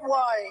why,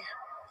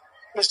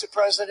 Mr.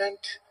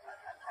 President,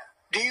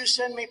 do you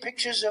send me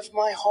pictures of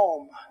my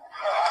home?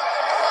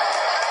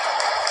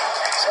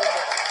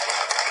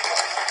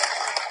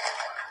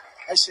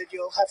 I said,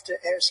 you'll have to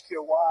ask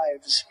your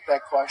wives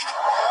that question.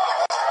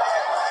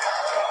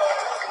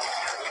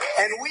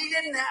 And we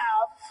didn't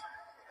have,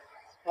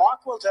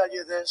 Mark will tell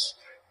you this,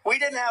 we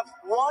didn't have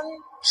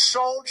one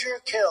soldier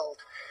killed.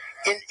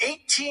 In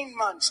 18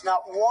 months,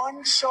 not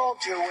one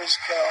soldier was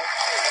killed.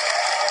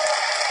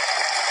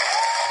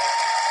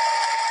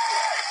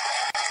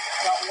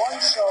 Not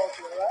one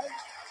soldier, right?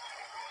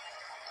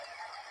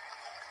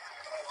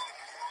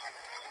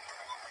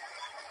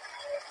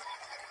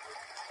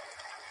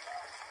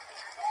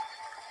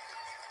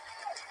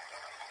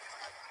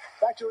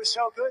 In fact, it was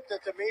so good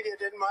that the media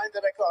didn't mind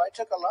that I called. I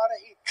took a lot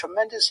of heat,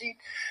 tremendous heat.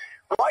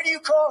 Why do you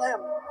call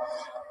him?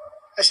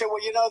 I said,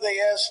 well, you know, they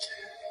asked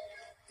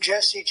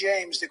Jesse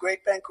James, the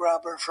great bank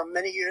robber from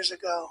many years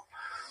ago,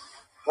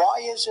 why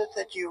is it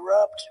that you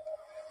robbed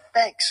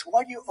banks?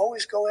 Why do you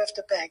always go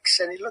after banks?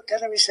 And he looked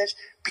at him, he says,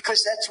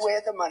 because that's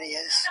where the money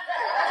is.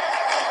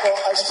 Well,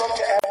 I spoke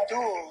to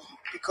Abdul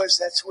because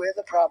that's where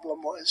the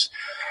problem was.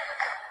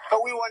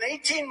 But we went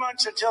 18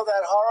 months until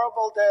that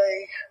horrible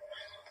day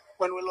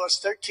when we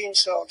lost 13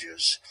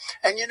 soldiers.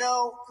 And you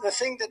know, the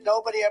thing that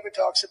nobody ever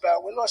talks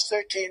about, we lost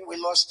 13, we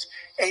lost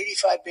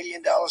 $85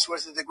 billion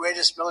worth of the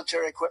greatest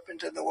military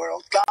equipment in the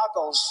world.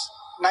 Goggles,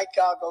 night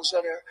goggles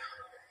that are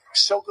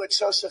so good,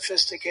 so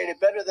sophisticated,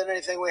 better than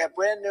anything we have,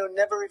 brand new,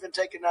 never even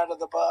taken out of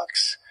the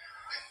box.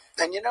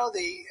 And you know,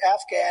 the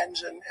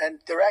Afghans, and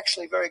they're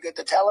actually very good,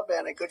 the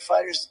Taliban are good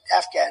fighters,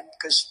 Afghan,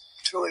 because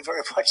it's really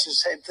very much the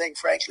same thing,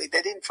 frankly.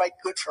 They didn't fight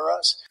good for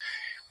us,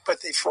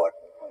 but they fought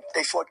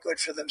good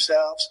for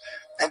themselves,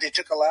 and they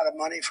took a lot of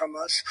money from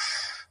us.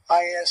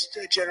 I asked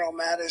General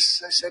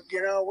Mattis, I said,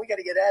 you know, we got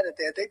to get out of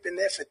there. They've been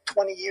there for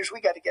 20 years.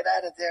 We got to get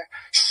out of there.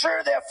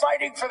 Sir, they're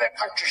fighting for their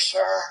country,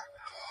 sir.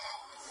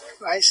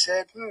 I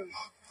said,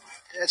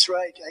 that's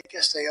right. I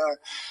guess they are.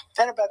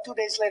 Then about 2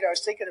 days later, I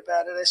was thinking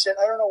about it. I said,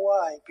 I don't know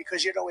why,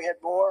 because, you know, we had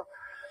more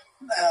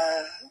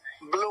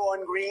blue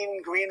on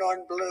green, green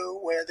on blue,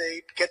 where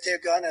they get their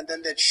gun and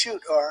then they'd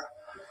shoot our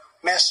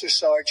master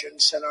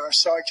sergeants and our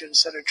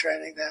sergeants that are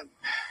training them.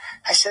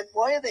 I said,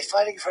 why are they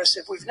fighting for us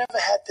if we've never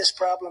had this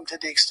problem to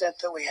the extent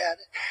that we had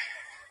it?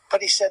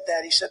 But he said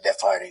that. He said, they're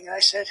fighting. And I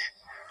said,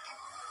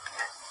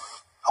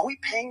 are we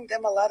paying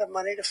them a lot of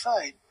money to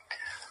fight?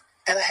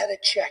 And I had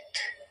it checked.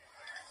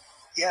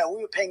 Yeah,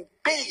 we were paying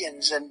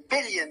billions and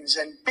billions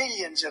and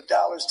billions of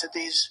dollars to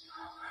these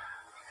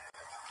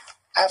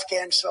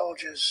Afghan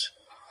soldiers.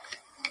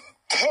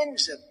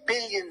 Tens of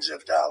billions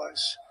of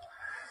dollars.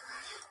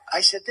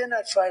 I said, they're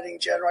not fighting,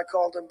 General. I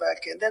called them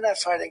back in. They're not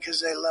fighting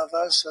because they love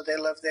us or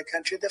they love their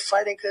country. They're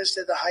fighting because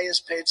they're the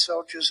highest paid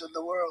soldiers in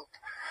the world.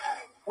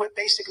 We're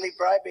basically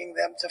bribing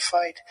them to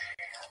fight.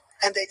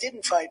 And they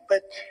didn't fight,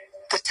 but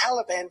the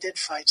Taliban did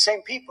fight.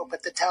 Same people,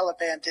 but the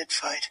Taliban did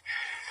fight.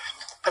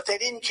 But they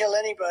didn't kill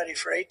anybody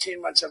for 18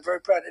 months. I'm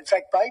very proud. In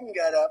fact, Biden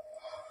got up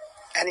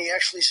and he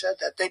actually said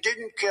that. They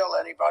didn't kill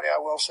anybody. I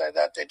will say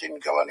that. They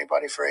didn't kill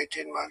anybody for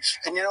 18 months.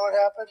 And you know what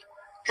happened?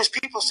 His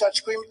people start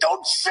screaming,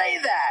 don't say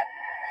that!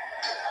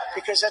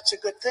 Because that's a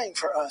good thing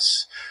for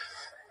us.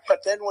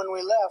 But then when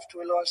we left,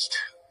 we lost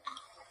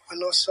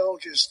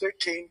soldiers,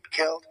 13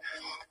 killed.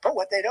 But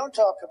what they don't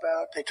talk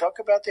about, they talk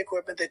about the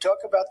equipment, they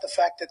talk about the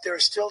fact that there are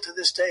still to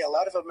this day a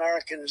lot of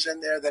Americans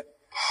in there that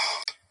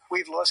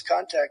we've lost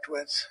contact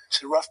with.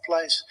 It's a rough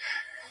place.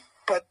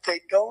 But they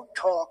don't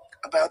talk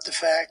about the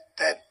fact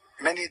that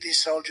many of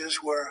these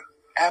soldiers were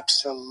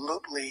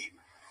absolutely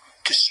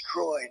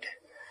destroyed.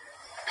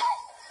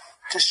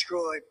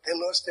 Destroyed. They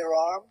lost their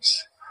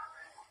arms.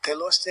 They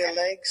lost their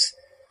legs.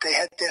 They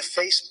had their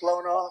face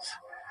blown off.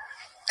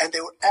 And they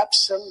were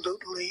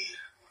absolutely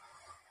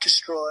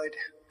destroyed.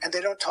 And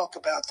they don't talk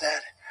about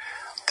that.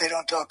 They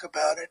don't talk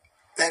about it.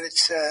 And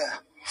it's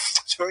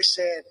very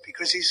sad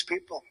because these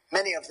people,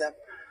 many of them,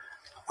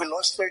 we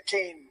lost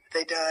 13.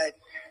 They died.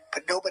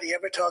 But nobody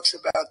ever talks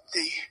about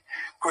the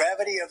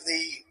gravity of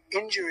the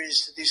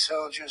injuries to these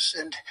soldiers.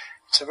 And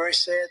it's a very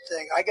sad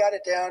thing. I got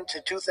it down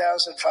to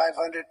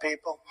 2,500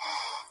 people.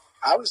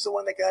 I was the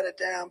one that got it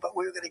down, but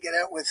we were going to get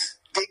out with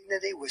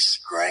dignity, with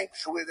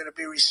strength. We were going to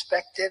be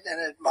respected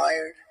and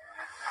admired.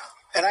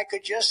 And I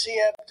could just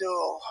see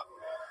Abdul.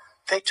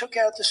 They took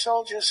out the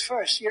soldiers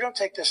first. You don't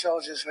take the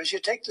soldiers first. You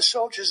take the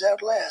soldiers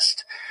out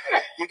last.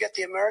 You get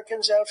the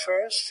Americans out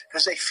first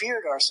because they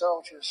feared our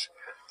soldiers.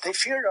 They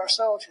feared our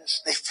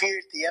soldiers. They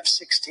feared the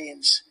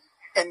F-16s.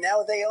 And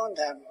now they own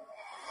them.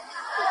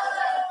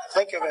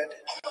 Think of it.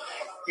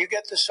 You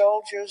get the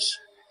soldiers,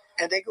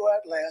 and they go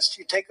out last.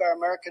 You take our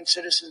American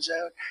citizens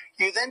out.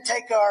 You then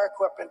take our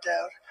equipment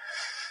out.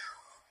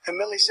 And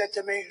Millie said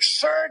to me,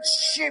 sir,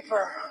 it's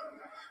cheaper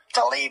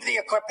to leave the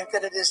equipment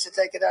than it is to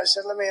take it out. I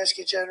said, let me ask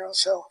you, General.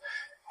 So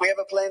we have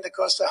a plane that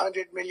costs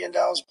 $100 million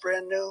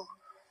brand new.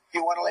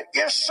 You want to leave?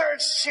 Yes, sir,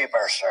 it's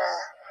cheaper, sir.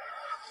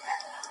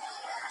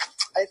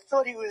 I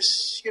thought he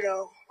was,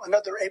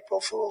 another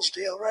April Fool's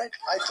deal, right?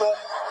 I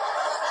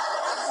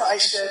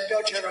said,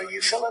 no, General,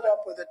 you fill it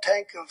up with a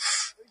tank of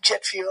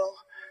jet fuel,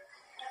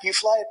 you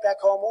fly it back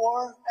home,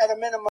 or at a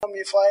minimum,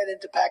 you fly it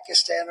into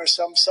Pakistan or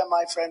some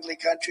semi-friendly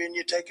country and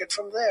you take it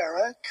from there,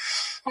 right?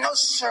 No,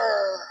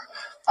 sir.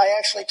 I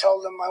actually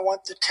told them I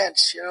want the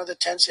tents. The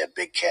tents have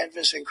big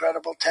canvas,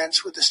 incredible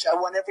tents with I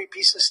want every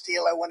piece of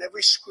steel. I want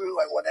every screw.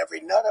 I want every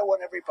nut. I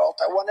want every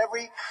bolt. I want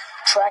every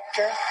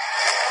tractor.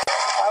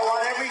 I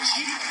want every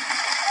Jeep.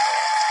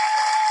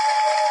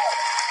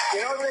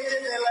 You know what they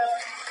did? They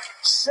left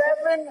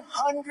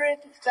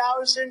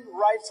 700,000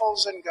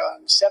 rifles and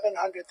guns.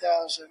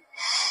 700,000.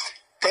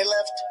 They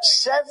left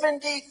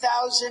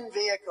 70,000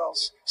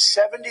 vehicles.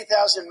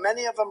 70,000,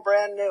 many of them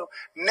brand new.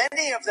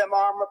 Many of them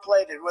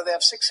armor-plated, where they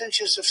have 6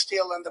 inches of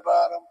steel in the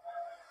bottom.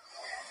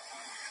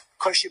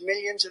 Cost you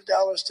millions of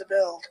dollars to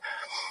build.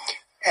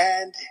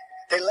 And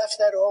they left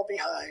that all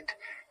behind.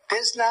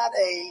 There's not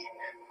a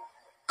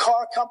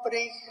car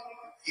company,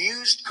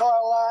 used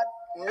car lot,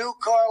 new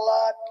car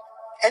lot,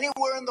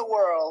 anywhere in the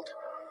world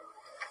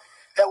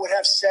that would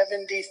have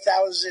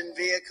 70,000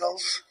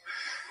 vehicles.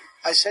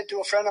 I said to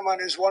a friend of mine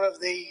who's one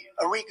of the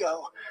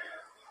Arrigo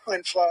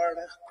in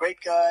Florida, great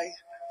guy.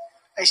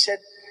 I said,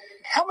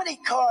 how many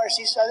cars?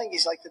 I think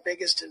he's like the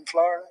biggest in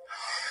Florida.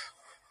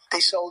 They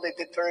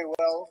did very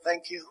well,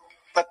 thank you.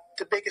 But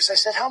the biggest, I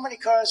said, how many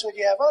cars would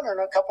you have? I don't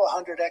know, a couple of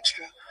hundred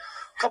extra,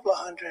 a couple of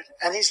hundred.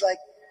 And he's like,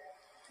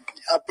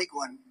 a big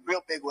one,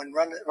 real big one,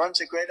 runs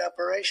a great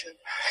operation.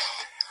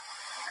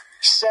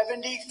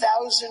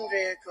 70,000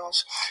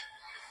 vehicles.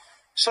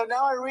 So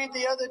now I read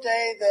the other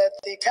day that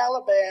the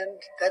Taliban,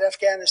 that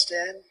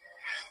Afghanistan,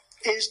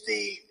 is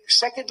the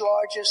second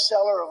largest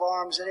seller of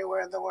arms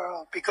anywhere in the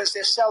world because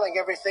they're selling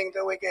everything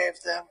that we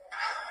gave them.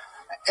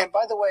 And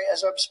by the way,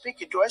 as I'm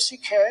speaking, do I see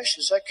cash?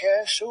 Is that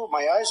cash? Oh,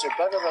 my eyes are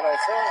better than I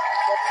thought.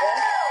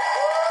 Okay.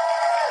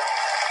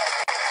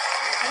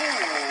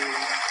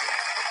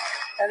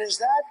 And is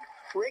that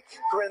Rick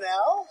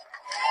Grinnell?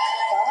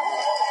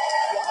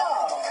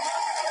 Wow.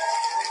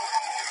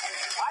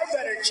 I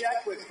better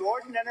check with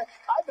Gordon, and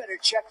I better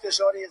check this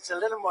audience a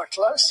little more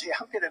closely.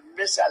 I'm going to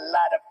miss a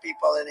lot of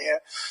people in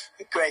here.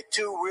 Great.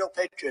 2 real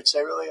patriots.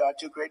 They really are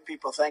 2 great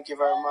people. Thank you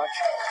very much.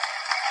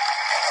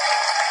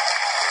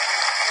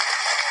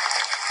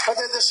 But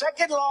they're the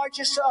second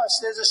largest to us.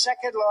 They're the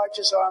second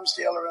largest arms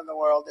dealer in the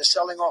world. They're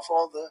selling off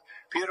all the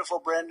beautiful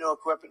brand new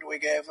equipment we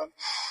gave them.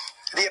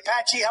 The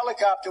Apache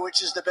helicopter,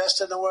 which is the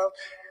best in the world,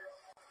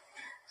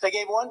 they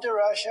gave one to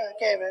Russia,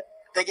 gave it.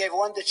 They gave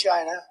one to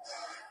China.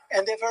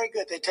 And they're very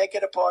good. They take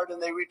it apart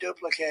and they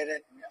reduplicate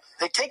it.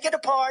 They take it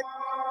apart,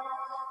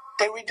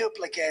 they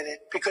reduplicate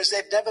it because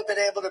they've never been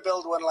able to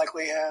build one like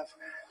we have.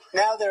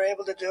 Now they're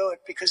able to do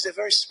it because they're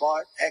very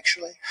smart,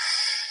 actually.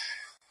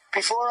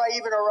 Before I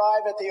even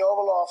arrive at the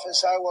Oval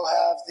Office, I will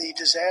have the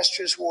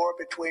disastrous war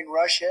between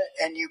Russia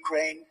and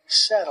Ukraine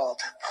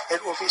settled.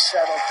 It will be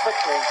settled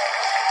quickly.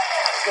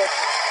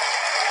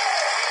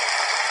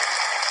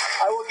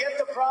 I will get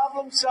the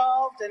problem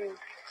solved, and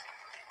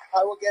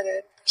I will get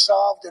it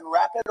solved in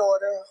rapid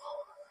order,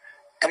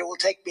 and it will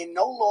take me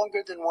no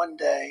longer than one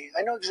day.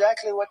 I know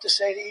exactly what to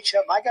say to each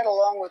of them. I got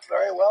along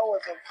very well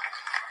with them.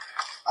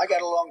 I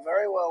got along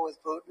very well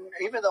with Putin,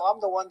 even though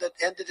I'm the one that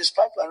ended his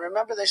pipeline.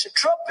 Remember, they said,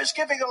 Trump is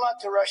giving a lot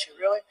to Russia.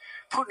 Really?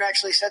 Putin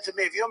actually said to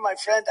me, if you're my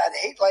friend, I'd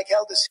hate like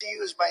hell to see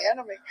you as my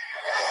enemy.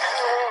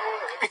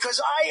 Because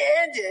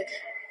I ended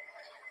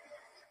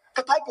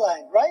the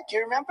pipeline, right? Do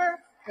you remember?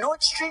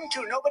 Nord Stream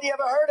 2. Nobody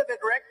ever heard of it,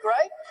 Rick,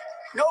 right?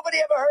 Nobody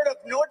ever heard of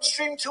Nord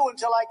Stream 2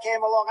 until I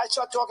came along. I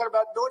started talking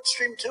about Nord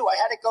Stream 2. I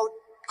had to go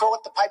call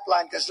it the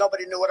pipeline because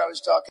nobody knew what I was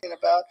talking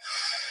about.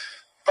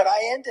 But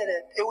I ended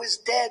it. It was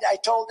dead. I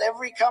told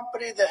every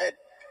company that had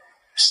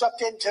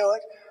sucked into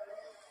it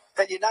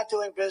that you're not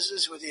doing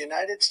business with the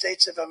United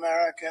States of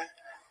America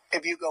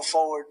if you go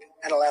forward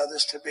and allow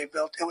this to be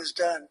built. It was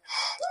done.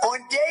 On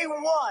day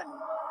one,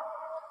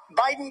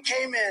 Biden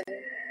came in,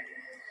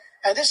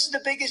 and this is the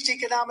biggest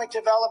economic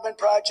development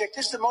project.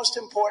 This is the most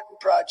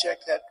important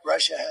project that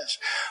Russia has.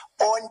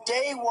 On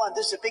day one,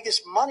 this is the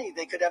biggest money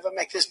they could ever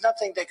make. There's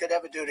nothing they could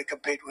ever do to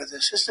compete with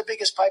this. This is the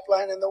biggest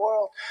pipeline in the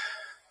world.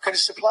 Going to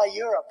supply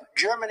Europe,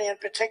 Germany in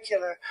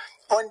particular.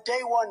 On day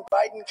one,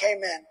 Biden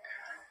came in.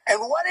 And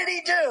what did he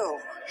do?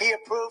 He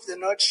approved the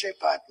Nord Stream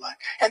pipeline.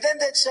 And then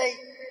they'd say,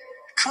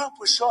 Trump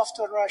was soft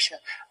on Russia.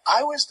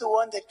 I was the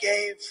one that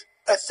gave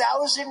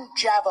 1,000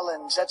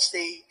 javelins. That's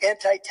the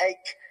anti-tank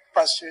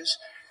busters.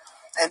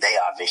 And they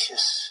are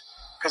vicious.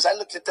 Because I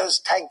looked at those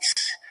tanks.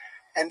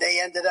 And they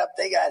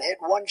got hit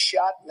one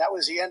shot. And that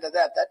was the end of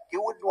that.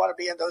 You wouldn't want to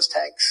be in those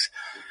tanks.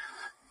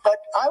 But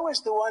I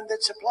was the one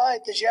that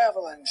supplied the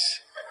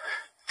javelins.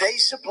 They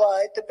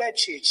supplied the bed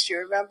sheets. Do you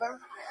remember?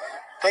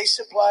 They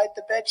supplied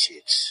the bed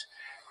sheets.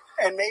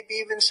 And maybe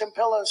even some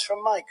pillows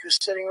from Mike, who's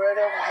sitting right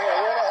over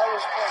here. Where the hell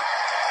is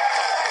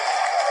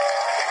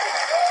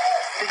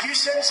Mike? Did you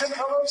send some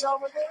pillows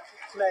over there?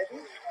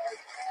 Maybe.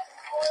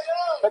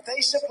 But they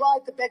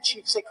supplied the bed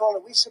sheets, they call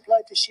it. We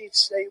supplied the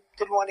sheets. They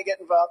didn't want to get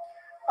involved.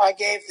 I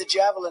gave the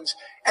javelins.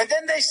 And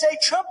then they say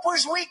Trump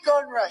was weak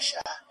on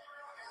Russia.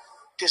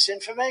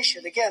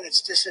 Disinformation. Again,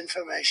 it's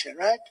disinformation,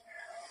 right?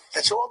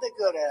 That's all they're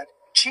good at.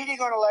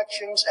 Cheating on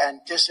elections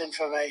and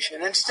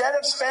disinformation. Instead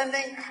of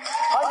spending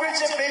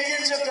hundreds of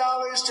billions of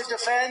dollars to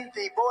defend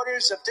the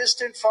borders of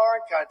distant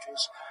foreign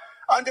countries,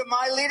 under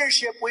my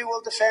leadership, we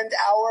will defend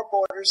our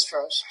borders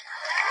first.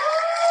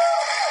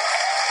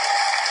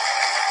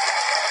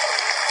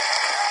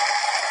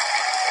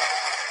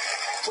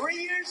 3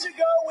 years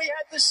ago, we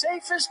had the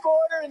safest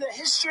border in the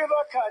history of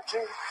our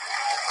country,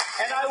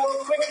 and I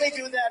will quickly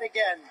do that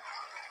again.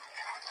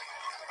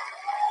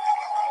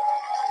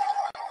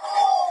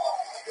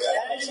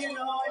 As you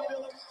know, I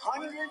built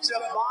hundreds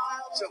of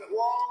miles of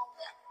wall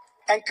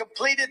and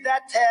completed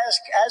that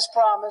task as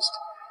promised.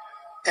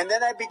 And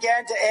then I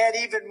began to add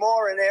even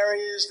more in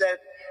areas that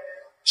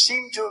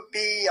seemed to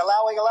be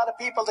allowing a lot of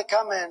people to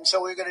come in.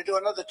 So we're going to do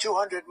another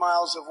 200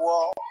 miles of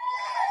wall.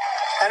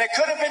 And it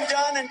could have been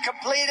done and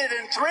completed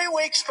in 3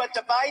 weeks, but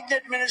the Biden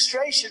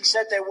administration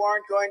said they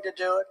weren't going to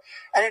do it.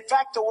 And in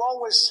fact, the wall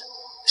was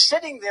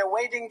sitting there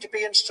waiting to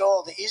be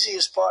installed, the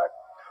easiest part.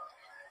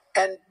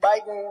 And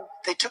Biden,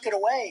 they took it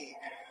away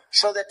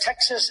so that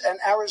Texas and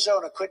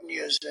Arizona couldn't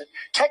use it.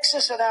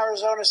 Texas and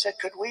Arizona said,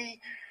 could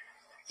we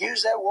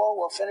use that wall?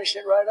 We'll finish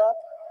it right up.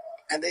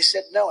 And they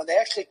said no. And they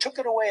actually took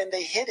it away and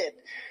they hid it.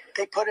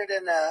 They put it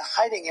in a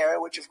hiding area,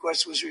 which of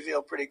course was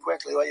revealed pretty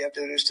quickly. All you have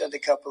to do is send a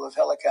couple of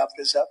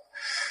helicopters up.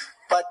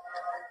 But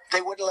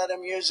they wouldn't let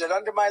them use it.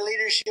 Under my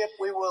leadership,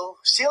 we will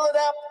seal it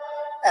up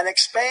and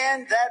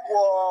expand that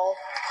wall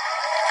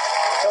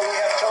so we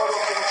have total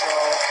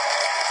control.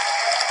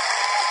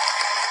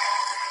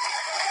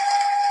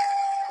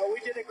 But we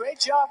did a great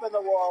job on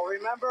the wall.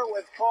 Remember,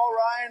 with Paul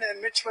Ryan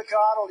and Mitch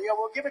McConnell,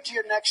 we'll give it to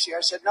you next year.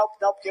 I said, nope,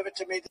 give it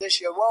to me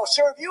this year. Well,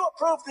 sir, if you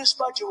approve this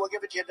budget, we'll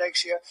give it to you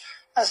next year.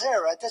 I said,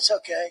 all right, that's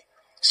okay.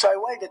 So I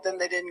waited, then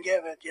they didn't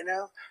give it,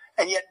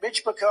 And yet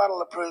Mitch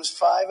McConnell approves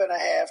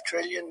 $5.5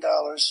 trillion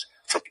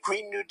for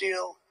Green New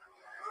Deal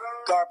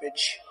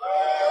garbage.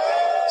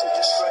 It's a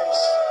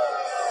disgrace.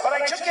 But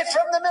I took it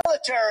from the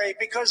military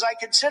because I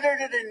considered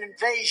it an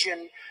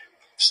invasion.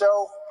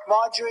 So,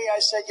 Marjorie, I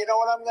said, you know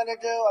what I'm going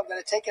to do? I'm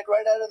going to take it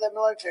right out of the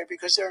military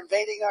because they're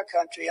invading our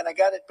country. And I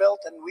got it built,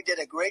 and we did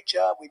a great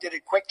job. We did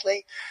it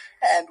quickly,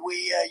 and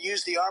we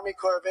used the Army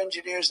Corps of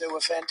Engineers. They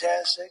were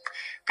fantastic.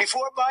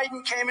 Before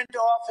Biden came into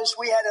office,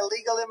 we had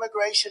illegal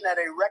immigration at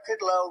a record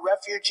low.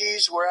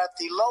 Refugees were at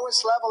the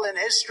lowest level in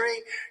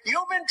history.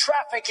 Human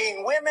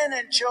trafficking, women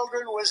and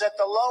children, was at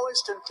the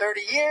lowest in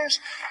 30 years.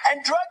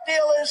 And drug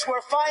dealers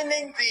were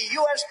finding the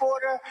U.S.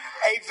 border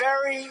a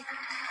very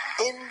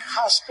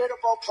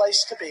inhospitable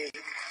place to be.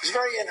 It's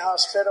very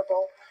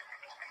inhospitable.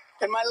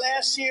 In my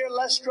last year,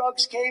 less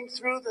drugs came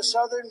through the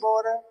southern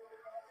border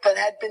than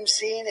had been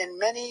seen in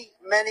many,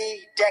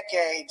 many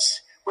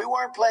decades. We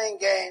weren't playing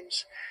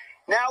games.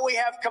 Now we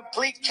have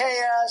complete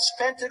chaos.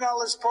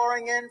 Fentanyl is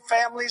pouring in.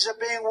 Families are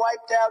being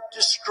wiped out,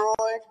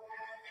 destroyed.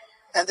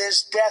 And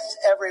there's death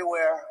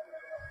everywhere,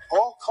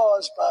 all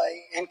caused by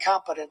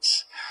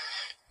incompetence.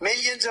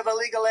 Millions of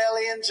illegal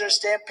aliens are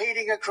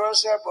stampeding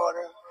across our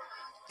border.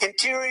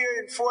 Interior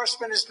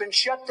enforcement has been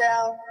shut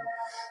down.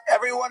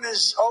 Everyone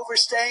is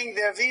overstaying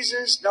their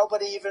visas.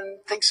 Nobody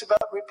even thinks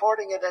about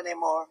reporting it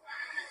anymore.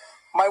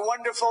 My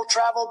wonderful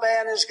travel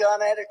ban is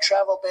gone. I had a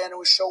travel ban. It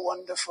was so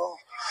wonderful.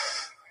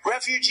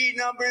 Refugee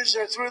numbers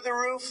are through the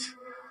roof,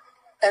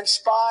 and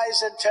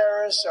spies and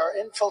terrorists are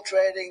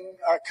infiltrating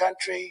our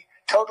country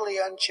totally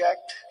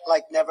unchecked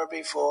like never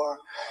before.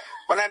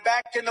 When I'm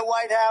back in the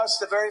White House,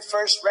 the very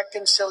first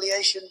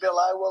reconciliation bill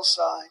I will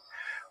sign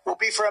will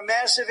be for a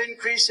massive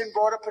increase in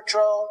Border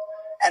Patrol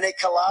and a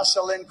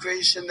colossal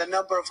increase in the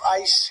number of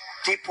ICE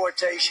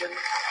deportation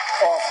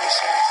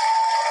officers.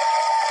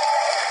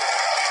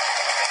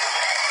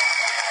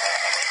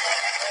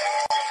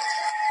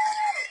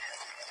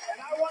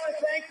 And I want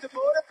to thank the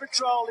Border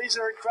Patrol. These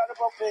are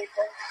incredible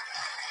people.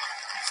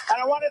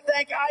 And I want to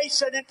thank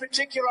ICE, and in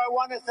particular, I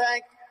want to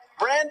thank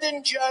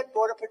Brandon Judd,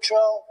 Border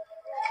Patrol,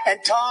 and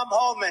Tom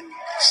Homan,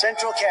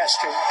 Central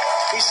Casting.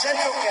 He's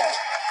Central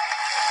Casting.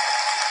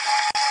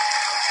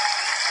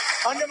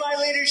 Under my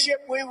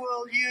leadership, we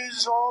will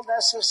use all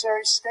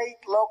necessary state,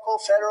 local,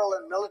 federal,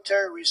 and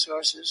military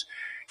resources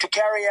to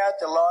carry out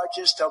the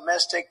largest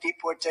domestic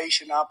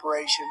deportation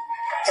operation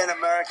in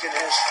American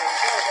history.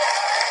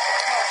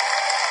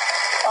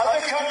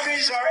 Other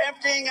countries are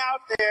emptying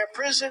out their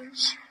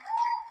prisons,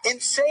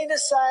 insane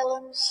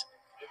asylums,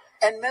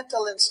 and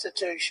mental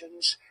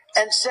institutions,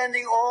 and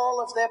sending all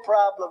of their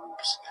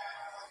problems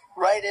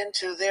right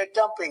into their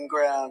dumping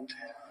ground,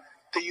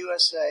 the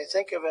USA.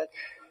 Think of it.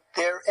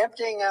 They're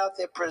emptying out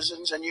their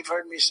prisons, and you've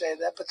heard me say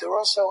that, but they're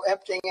also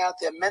emptying out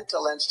their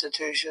mental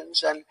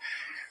institutions, and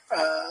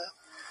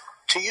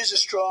to use a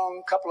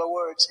strong couple of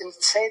words,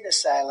 insane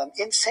asylum.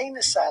 Insane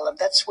asylum,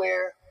 that's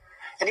where,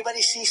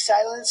 anybody see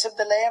Silence of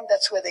the Lamb?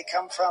 That's where they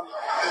come from,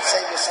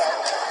 insane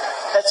asylum.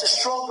 That's a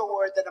stronger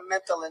word than a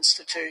mental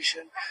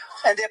institution.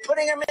 And they're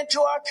putting them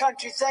into our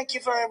country. Thank you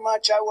very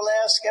much. I will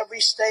ask every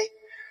state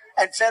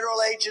and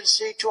federal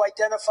agency to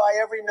identify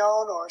every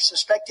known or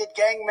suspected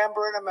gang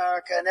member in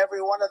America, and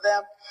every one of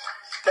them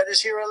that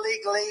is here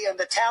illegally, and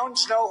the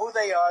towns know who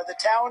they are. The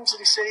towns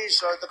and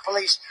cities are the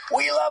police.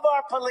 We love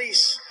our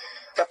police.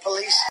 The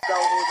police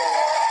know who they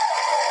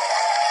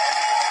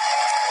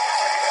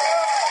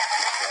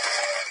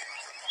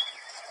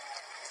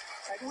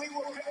are. And we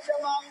will pick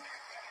them up,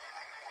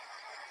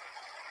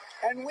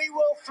 and we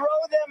will throw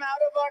them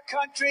out of our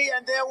country,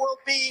 and there will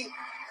be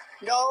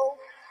no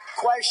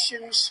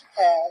questions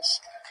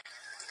asked.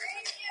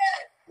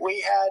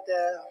 We had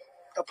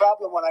a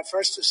problem when I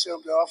first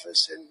assumed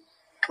office in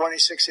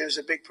 2016. It was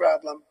a big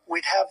problem.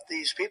 We'd have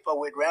these people,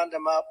 we'd round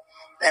them up,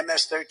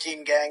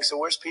 MS-13 gangs, the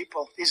worst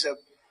people. These are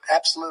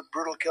absolute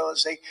brutal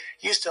killers. They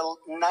used to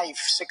knife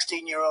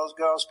 16-year-old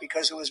girls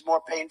because it was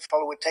more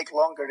painful. It would take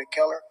longer to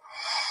kill her.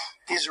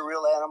 These are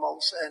real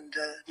animals. And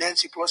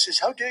Nancy Pelosi says,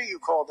 how dare you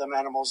call them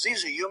animals?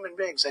 These are human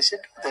beings. I said,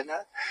 no, they're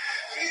not.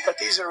 But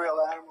these are real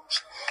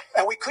animals.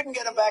 And we couldn't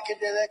get them back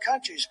into their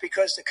countries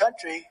because the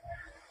country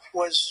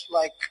was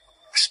like,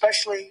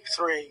 especially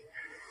three.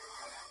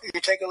 You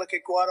take a look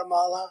at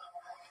Guatemala,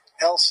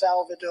 El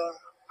Salvador,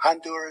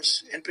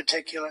 Honduras in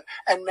particular,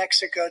 and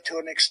Mexico to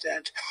an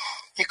extent.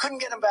 You couldn't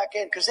get them back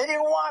in because they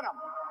didn't want them.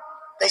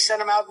 They sent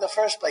them out in the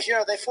first place. You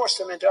know, they forced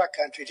them into our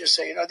country. Just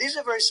so you know, these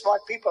are very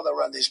smart people that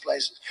run these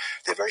places.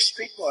 They're very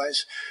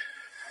streetwise.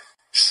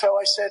 So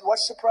I said,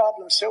 what's the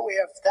problem? So we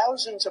have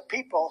thousands of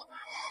people,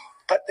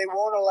 but they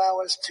won't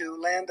allow us to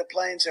land the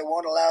planes. They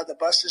won't allow the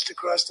buses to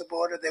cross the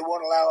border. They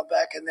won't allow them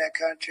back in their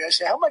country. I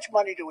say, how much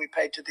money do we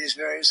pay to these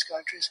various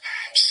countries?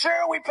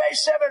 Sir, we pay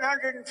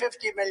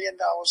 $750 million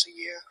a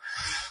year.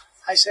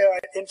 I say, all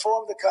right,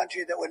 inform the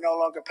country that we're no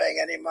longer paying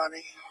any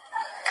money.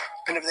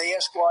 And if they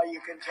ask why, you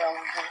can tell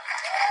them that.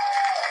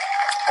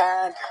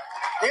 And,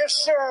 yes,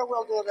 sir,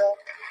 we'll do that.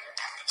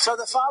 So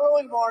the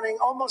following morning,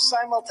 almost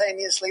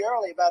simultaneously,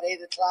 early, about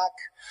 8 o'clock,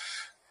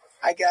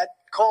 I got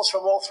calls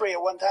from all three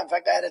at one time. In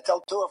fact, I had to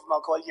tell two of them,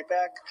 I'll call you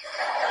back.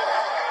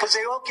 Because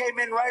they all came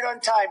in right on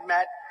time,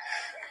 Matt.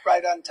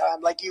 Right on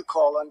time, like you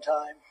call on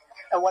time.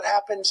 And what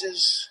happens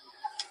is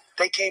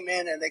they came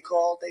in and they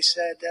called. They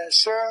said,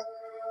 sir,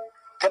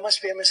 there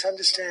must be a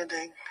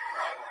misunderstanding.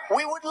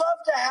 We would love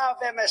to have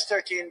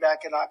MS-13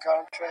 back in our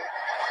country.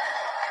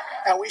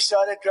 And we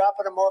started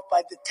dropping them off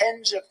by the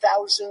tens of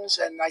thousands,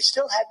 and I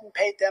still hadn't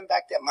paid them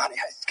back their money.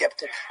 I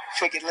kept it,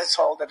 figured let's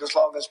hold it as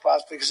long as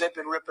possible because they've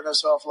been ripping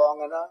us off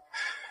long enough.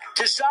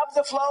 To stop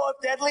the flow of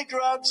deadly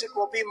drugs, it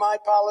will be my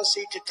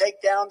policy to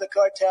take down the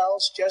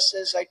cartels, just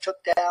as I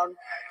took down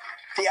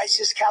the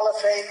ISIS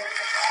caliphate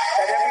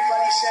that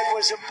everybody said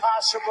was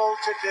impossible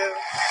to do.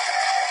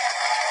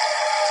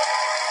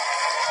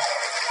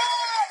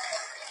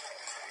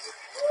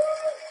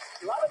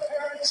 A lot of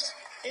parents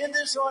in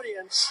this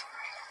audience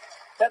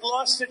that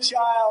lost a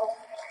child,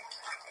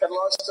 that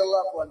lost a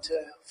loved one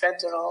to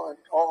fentanyl and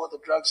all of the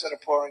drugs that are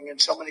pouring in,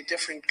 so many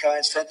different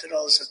kinds.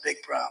 Fentanyl is a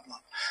big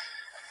problem.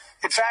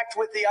 In fact,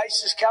 with the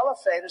ISIS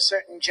caliphate, a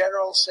certain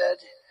general said,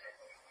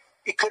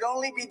 it could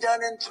only be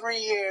done in 3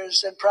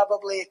 years, and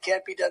probably it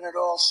can't be done at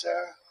all,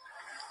 sir.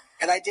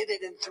 And I did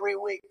it in 3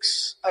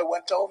 weeks. I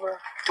went over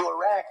to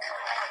Iraq,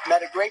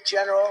 met a great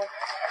general.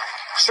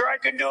 Sir, I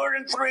can do it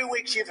in 3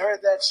 weeks. You've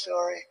heard that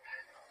story.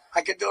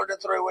 I can do it in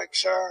 3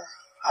 weeks, sir.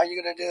 How are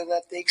you going to do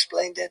that? They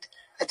explained it.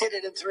 I did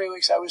it in 3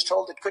 weeks. I was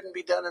told it couldn't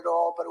be done at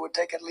all, but it would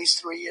take at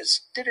least 3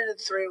 years. Did it in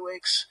 3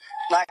 weeks.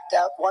 Knocked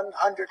out 100%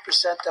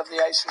 of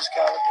the ISIS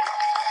caliber.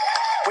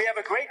 We have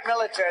a great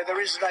military. The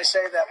reason I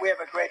say that, we have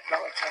a great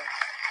military.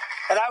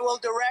 And I will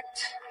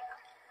direct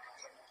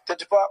the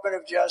Department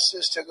of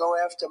Justice to go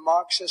after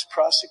Marxist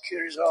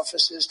prosecutors'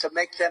 offices to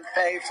make them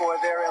pay for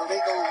their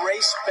illegal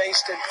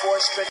race-based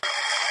enforcement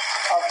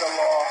of the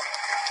law.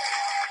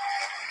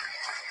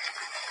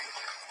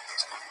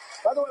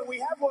 By the way, we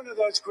have one of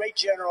those great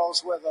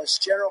generals with us,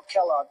 General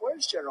Kellogg.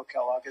 Where's General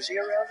Kellogg? Is he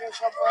around here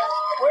somewhere?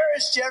 Where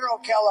is General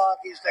Kellogg?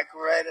 He's the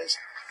greatest.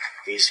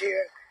 He's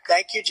here.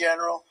 Thank you,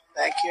 General.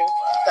 Thank you.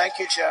 Thank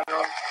you,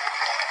 General.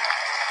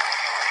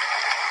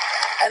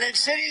 And in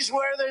cities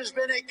where there's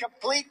been a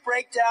complete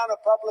breakdown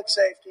of public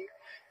safety,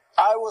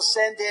 I will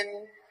send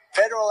in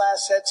federal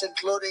assets,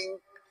 including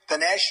the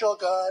National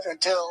Guard,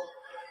 until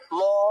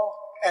law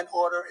and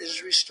order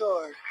is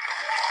restored.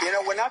 You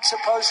know, we're not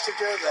supposed to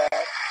do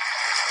that.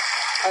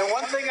 And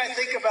one thing I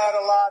think about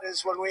a lot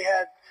is when we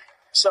had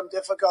some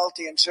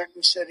difficulty in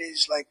certain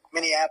cities like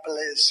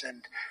Minneapolis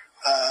and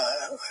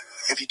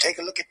if you take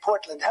a look at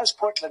Portland, how's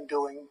Portland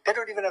doing? They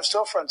don't even have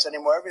storefronts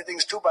anymore.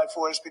 Everything's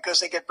 2x4s because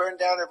they get burned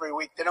down every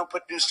week. They don't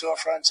put new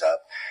storefronts up.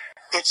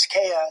 It's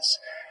chaos.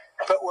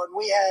 But when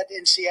we had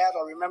in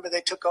Seattle, remember they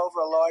took over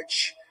a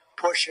large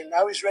portion.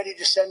 I was ready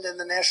to send in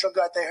the National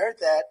Guard. They heard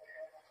that.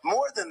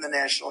 More than the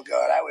National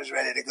Guard. I was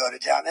ready to go to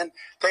town. And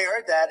they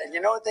heard that. And you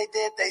know what they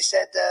did? They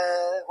said,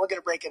 we're going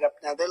to break it up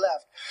now. They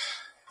left.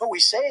 But we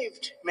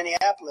saved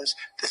Minneapolis.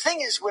 The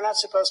thing is, we're not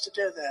supposed to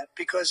do that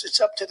because it's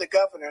up to the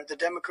governor, the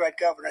Democrat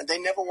governor. They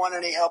never want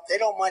any help. They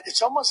don't mind.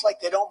 It's almost like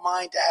they don't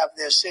mind to have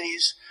their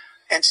cities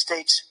and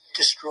states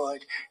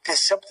destroyed. There's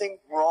something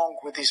wrong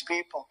with these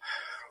people.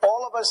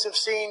 All of us have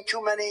seen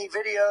too many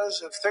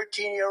videos of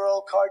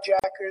 13-year-old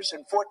carjackers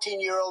and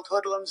 14-year-old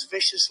hoodlums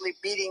viciously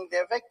beating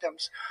their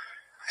victims.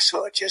 I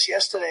saw it just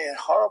yesterday,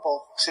 a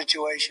horrible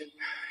situation.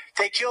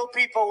 They kill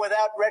people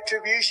without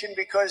retribution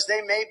because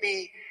they may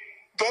be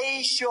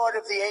days short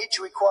of the age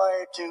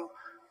required to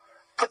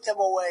put them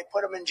away,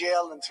 put them in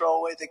jail, and throw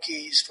away the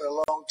keys for a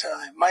long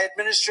time. My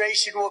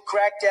administration will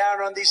crack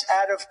down on these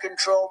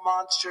out-of-control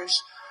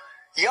monsters,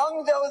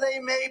 young though they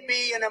may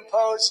be, and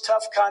impose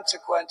tough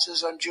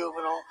consequences on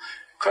juvenile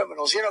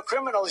criminals. You know,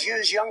 criminals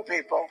use young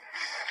people.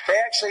 They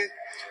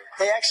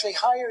actually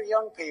hire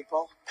young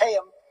people, pay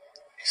them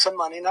some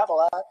money, not a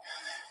lot,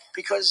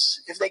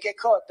 because if they get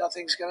caught,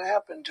 nothing's going to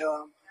happen to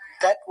them.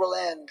 That will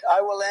end.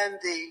 I will end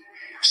the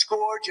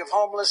scourge of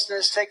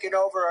homelessness taking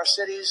over our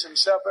cities and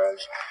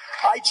suburbs.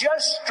 I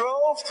just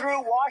drove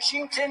through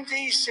Washington,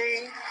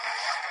 D.C.,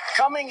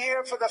 coming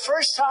here for the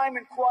first time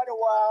in quite a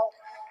while,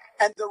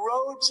 and the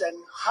roads and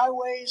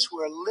highways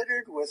were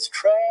littered with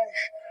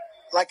trash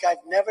like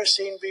I've never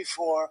seen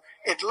before.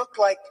 It looked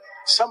like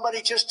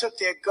somebody just took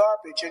their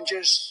garbage and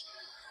just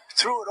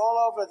threw it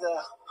all over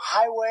the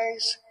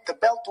highways, the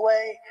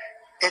Beltway.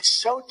 It's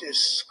so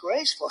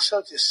disgraceful,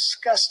 so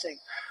disgusting.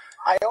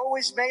 I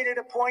always made it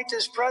a point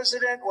as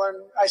president when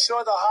I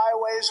saw the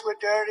highways were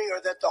dirty or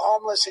that the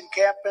homeless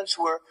encampments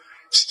were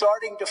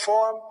starting to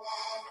form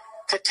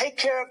to take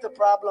care of the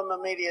problem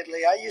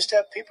immediately. I used to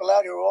have people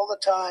out here all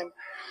the time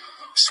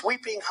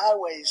sweeping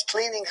highways,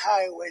 cleaning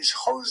highways,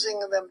 hosing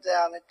them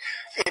down.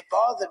 It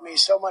bothered me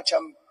so much.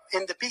 I'm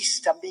in the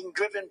beast. I'm being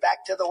driven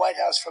back to the White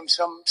House from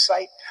some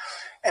site,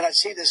 and I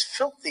see this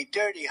filthy,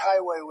 dirty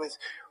highway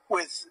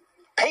with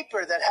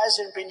paper that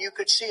hasn't been, you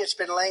could see it's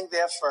been laying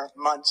there for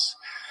months.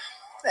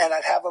 And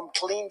I'd have them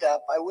cleaned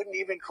up. I wouldn't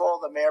even call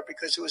the mayor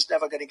because it was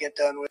never going to get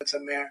done with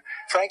the mayor.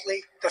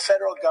 Frankly, the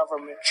federal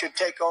government should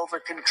take over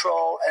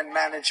control and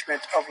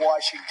management of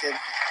Washington,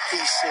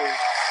 D.C.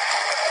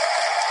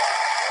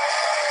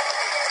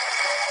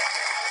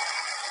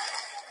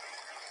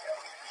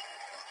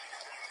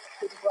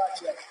 Good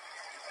project,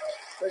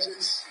 because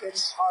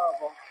it's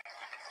horrible.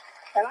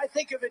 And I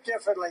think of it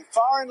differently.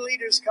 Foreign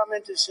leaders come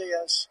in to see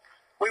us.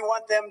 We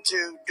want them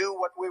to do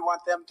what we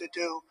want them to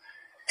do.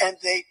 And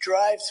they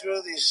drive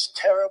through these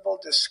terrible,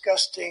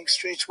 disgusting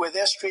streets where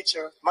their streets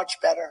are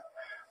much better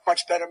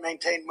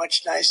maintained,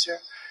 much nicer.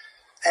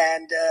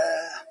 And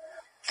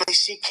they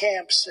see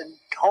camps and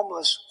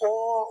homeless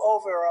all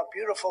over our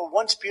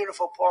once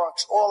beautiful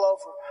parks, all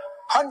over.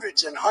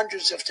 Hundreds and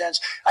hundreds of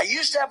tents. I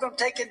used to have them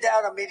taken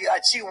down immediately.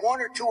 I'd see 1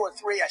 or 2 or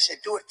 3. I said,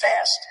 do it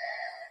fast,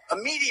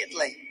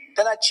 immediately.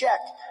 Then I'd check,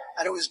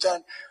 and it was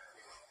done.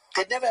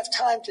 They'd never have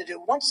time to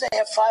do. Once they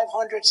have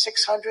 500,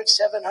 600,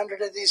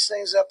 700 of these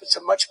things up, it's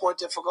a much more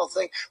difficult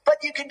thing.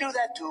 But you can do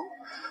that too.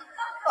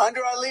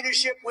 Under our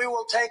leadership, we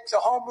will take the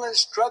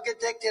homeless, drug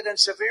addicted, and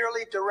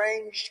severely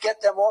deranged,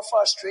 get them off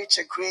our streets,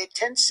 and create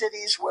 10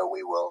 cities where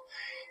we will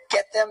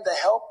get them the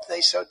help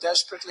they so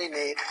desperately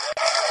need.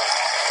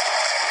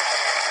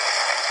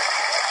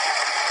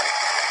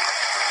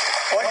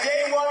 On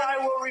day one, I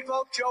will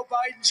revoke Joe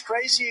Biden's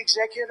crazy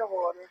executive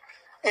order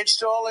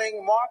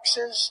installing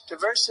Marxist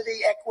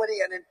diversity,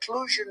 equity, and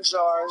inclusion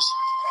czars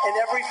in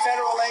every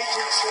federal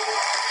agency.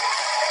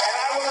 And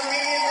I will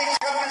immediately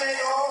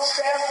terminate all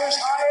staffers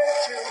hired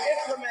to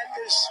implement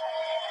this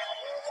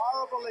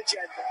horrible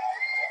agenda.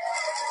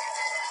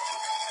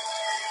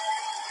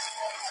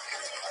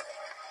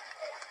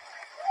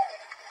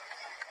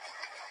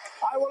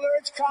 I will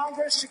urge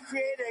Congress to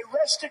create a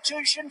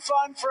restitution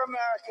fund for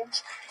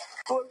Americans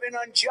who have been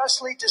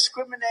unjustly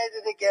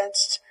discriminated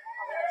against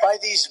by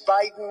these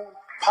Biden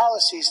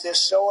policies. They're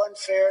so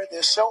unfair.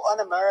 They're so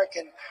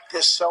un-American.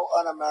 They're so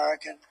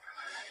un-American.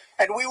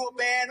 And we will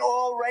ban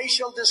all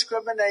racial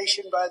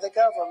discrimination by the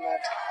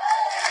government.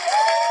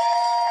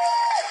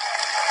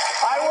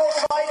 I will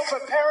fight for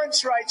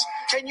parents' rights.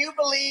 Can you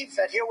believe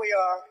that here we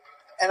are,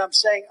 and I'm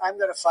saying I'm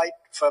going to fight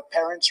for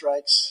parents'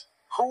 rights?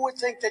 Who would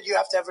think that you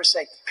have to ever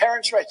say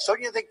parents' rights?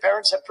 Don't you think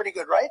parents have pretty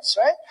good rights,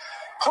 right?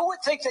 Who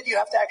would think that you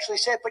have to actually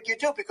say it? But you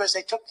do, because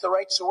they took the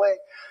rights away,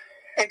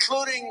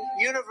 including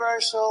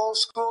universal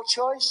school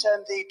choice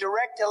and the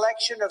direct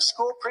election of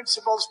school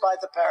principals by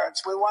the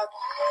parents. We want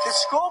the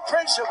school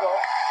principal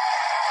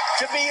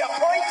to be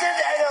appointed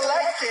and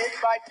elected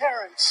by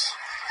parents.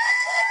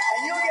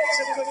 And you'll get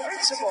some good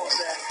principals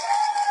then.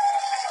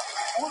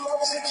 Who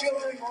loves the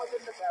children more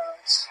than the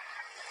parents?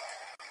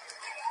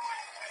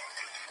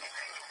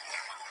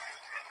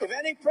 If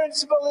any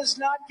principal is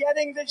not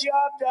getting the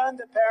job done,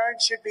 the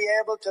parents should be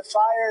able to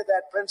fire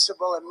that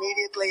principal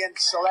immediately and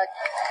select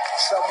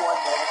someone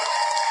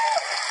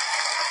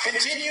new.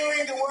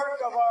 Continuing the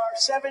work of our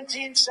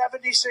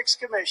 1776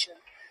 Commission,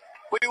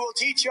 we will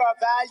teach our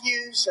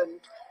values and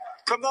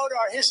promote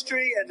our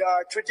history and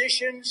our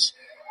traditions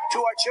to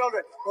our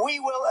children. We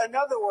will, in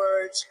other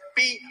words,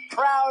 be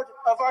proud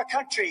of our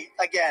country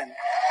again.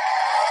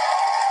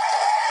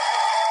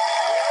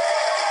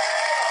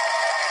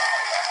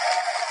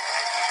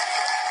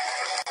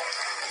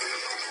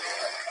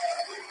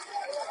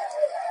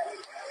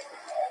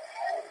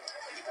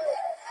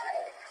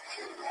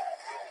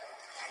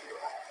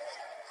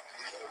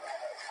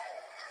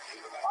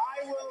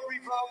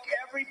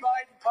 Every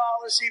Biden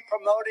policy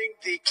promoting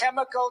the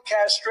chemical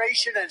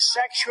castration and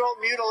sexual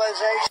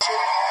mutilation of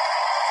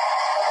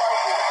our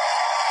youth.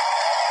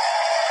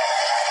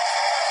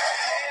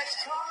 I ask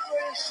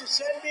Congress to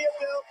send me a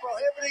bill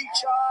prohibiting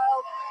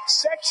child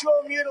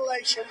sexual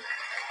mutilation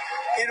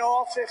in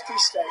all 50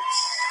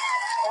 states.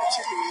 That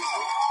should be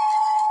easy.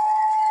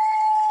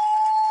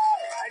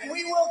 And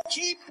we will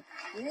keep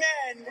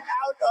men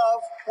out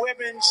of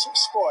women's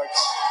sports.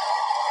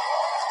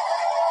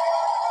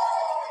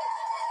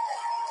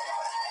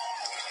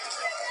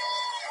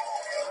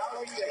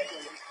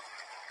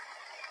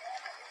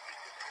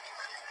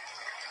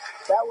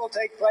 That will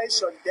take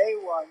place on day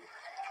one.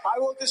 I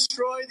will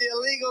destroy the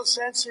illegal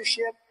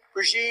censorship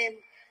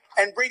regime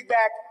and bring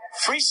back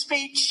free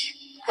speech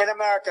in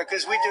America,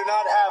 because we do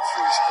not have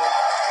free speech.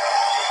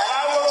 And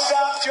I will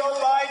stop Joe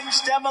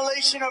Biden's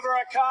demolition of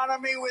our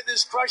economy with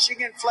his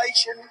crushing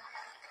inflation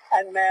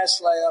and mass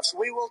layoffs.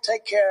 We will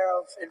take care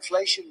of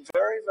inflation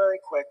very, very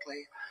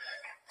quickly.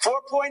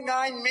 4.9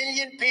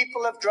 million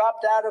people have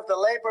dropped out of the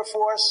labor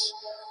force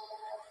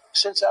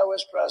since I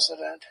was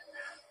president.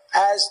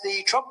 As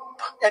the Trump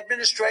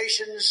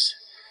administration's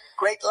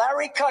great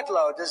Larry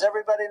Kudlow, does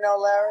everybody know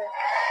Larry?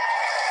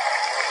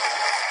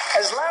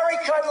 As Larry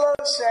Kudlow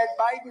said,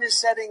 Biden is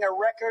setting a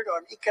record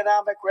on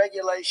economic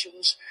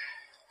regulations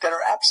that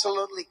are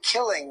absolutely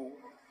killing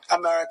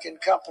American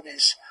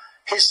companies.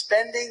 His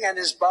spending and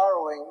his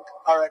borrowing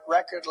are at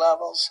record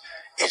levels.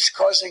 It's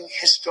causing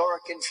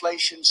historic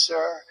inflation,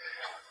 sir,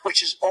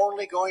 which is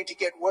only going to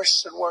get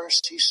worse and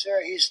worse. He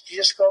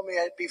just called me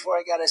before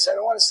I got. I said, I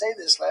don't want to say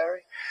this,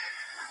 Larry.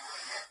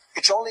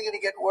 It's only going to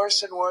get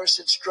worse and worse.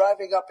 It's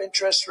driving up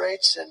interest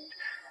rates, and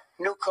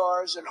new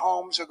cars and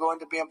homes are going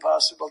to be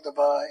impossible to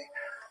buy.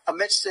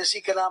 Amidst this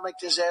economic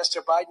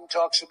disaster, Biden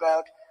talks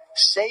about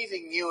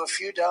saving you a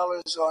few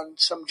dollars on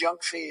some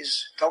junk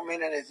fees. Don't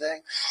mean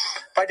anything.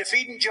 By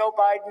defeating Joe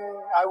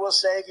Biden, I will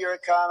save your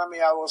economy.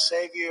 I will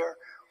save your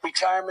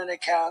retirement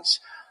accounts.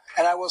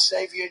 And I will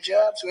save your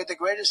jobs. We had the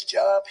greatest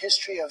job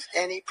history of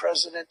any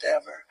president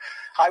ever.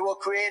 I will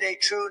create a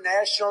true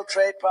national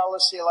trade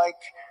policy like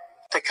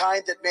the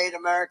kind that made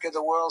America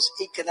the world's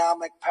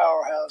economic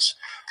powerhouse.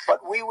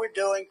 What we were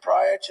doing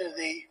prior to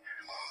the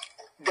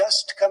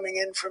dust coming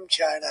in from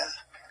China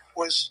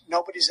was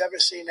nobody's ever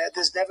seen that.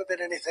 There's never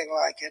been anything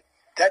like it.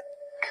 That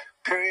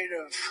period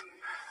of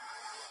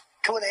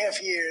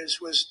 2.5 years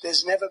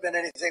there's never been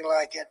anything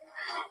like it.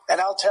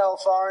 And I'll tell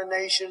foreign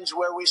nations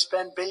where we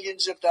spend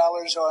billions of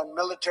dollars on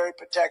military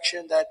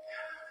protection that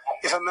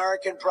if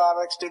American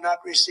products do not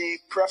receive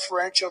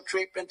preferential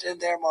treatment in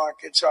their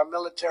markets, our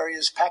military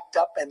is packed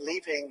up and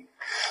leaving.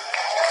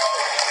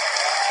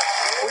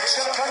 With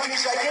some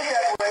countries I did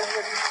that with,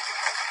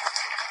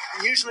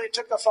 and usually it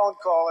took a phone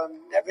call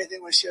and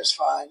everything was just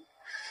fine.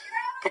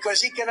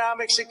 Because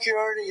economic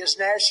security is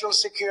national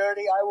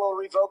security, I will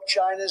revoke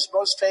China's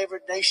most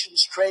favored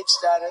nation's trade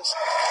status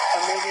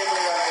immediately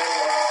on day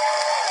one.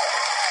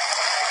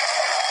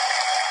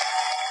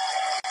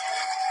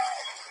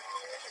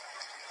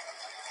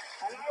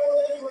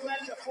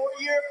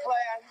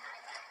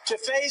 to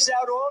phase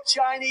out all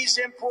Chinese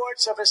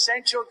imports of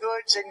essential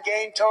goods and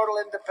gain total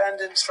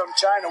independence from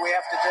China. We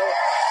have to do it.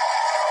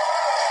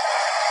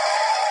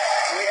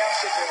 We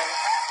have to do it.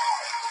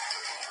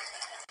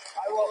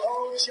 I will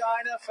hold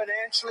China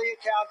financially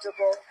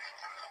accountable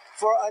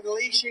for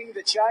unleashing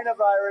the China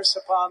virus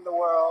upon the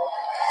world.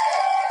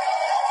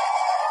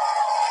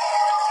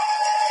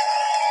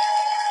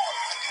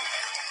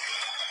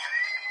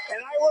 And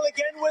I will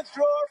again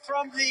withdraw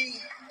from the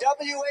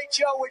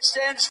WHO, which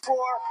stands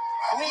for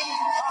We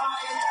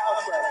Hide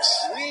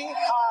Outbreaks. We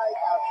Hide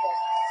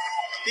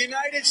Outbreaks. The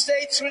United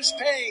States was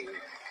paying.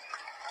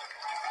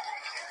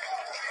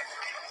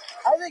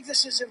 I think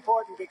this is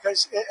important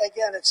because,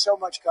 again, it's so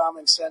much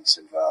common sense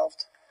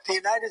involved. The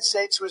United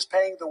States was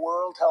paying the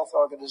World Health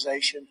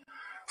Organization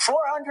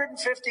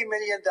 $450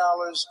 million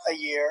a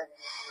year.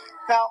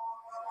 Now,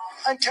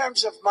 in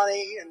terms of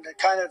money and the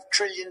kind of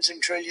trillions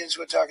and trillions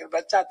we're talking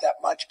about, it's not that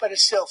much, but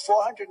it's still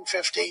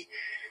 $450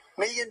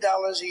 million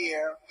a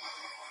year.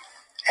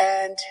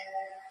 And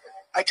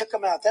I took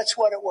them out. That's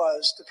what it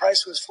was. The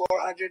price was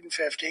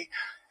 $450,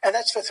 and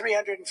that's for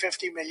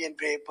 350 million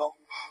people.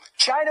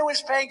 China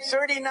was paying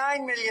 $39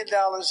 million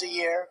a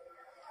year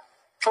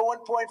for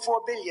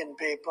 1.4 billion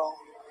people.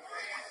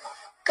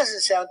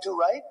 Doesn't sound too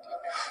right.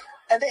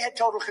 And they had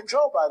total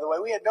control, by the way.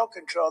 We had no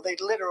control. They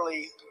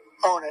literally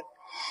own it.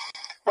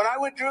 When I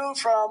withdrew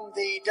from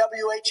the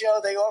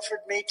WHO, they offered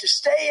me to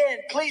stay in.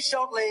 Please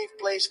don't leave.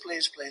 Please,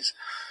 please, please.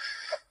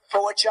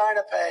 For what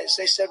China pays.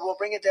 They said, we'll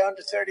bring it down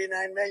to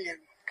 39 million.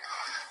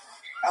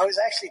 I was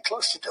actually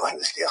close to doing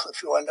this deal,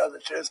 if you want to know the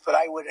truth, but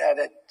I would have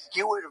had it.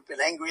 You would have been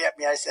angry at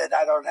me. I said,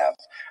 I don't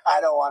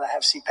want to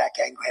have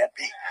CPAC angry at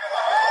me.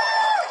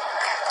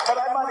 But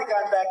I might have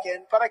gone back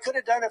in. But I could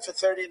have done it for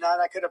 39.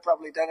 I could have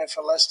probably done it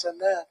for less than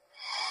that.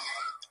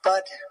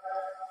 But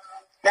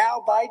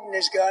now Biden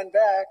has gone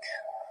back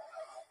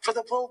for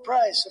the full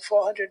price of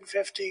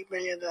 $450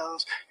 million.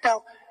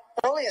 Now,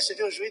 all he has to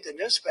do is read the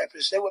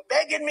newspapers. They were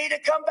begging me to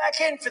come back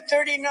in for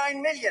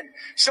 $39 million.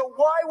 So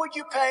why would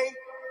you pay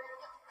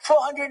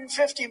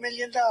 $450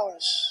 million?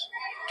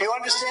 Do you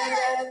understand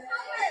that?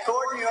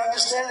 Gordon, you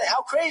understand that?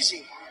 How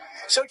crazy.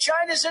 So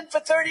China's in for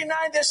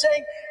 39. They're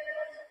saying,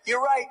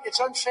 you're right, it's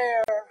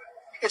unfair.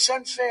 It's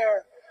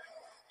unfair.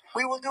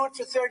 We will do it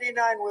for 39.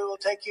 We will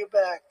take you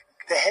back.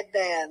 The head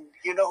man,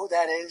 you know who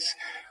that is.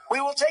 We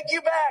will take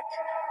you back.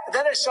 And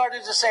then I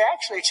started to say,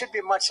 actually, it should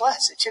be much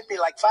less. It should be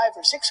like 5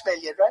 or 6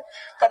 million, right?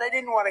 But I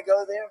didn't want to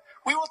go there.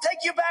 We will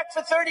take you back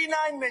for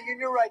 39 million.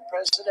 You're right,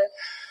 President.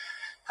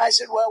 I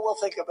said, well, we'll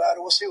think about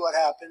it. We'll see what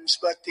happens.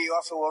 But the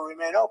offer will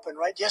remain open,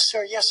 right? Yes,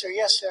 sir. Yes, sir.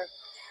 Yes, sir.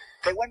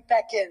 They went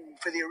back in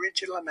for the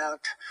original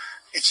amount.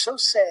 It's so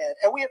sad.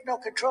 And we have no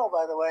control,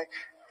 by the way.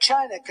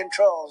 China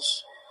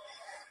controls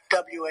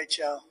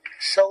WHO.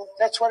 So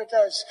that's what it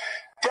does.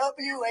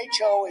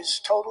 WHO is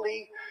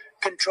totally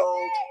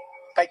controlled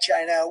by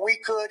China. We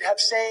could have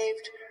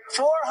saved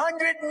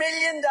 $400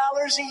 million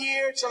a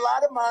year. It's a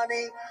lot of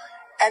money.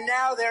 And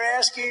now they're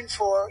asking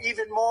for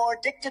even more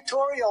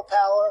dictatorial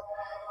power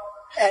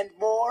and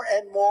more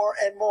and more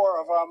and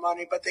more of our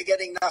money, but they're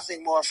getting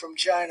nothing more from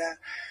China.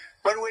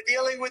 When we're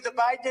dealing with the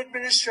Biden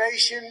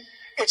administration,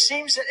 it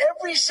seems that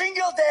every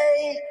single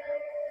day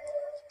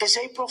is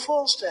April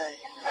Fool's Day.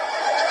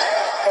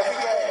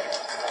 Every day.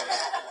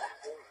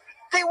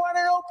 They want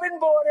an open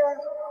border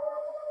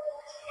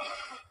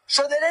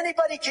so that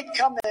anybody can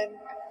come in,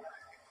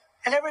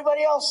 and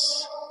everybody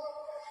else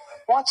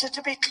wants it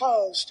to be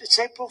closed. It's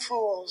April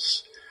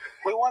Fool's.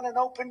 We want an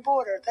open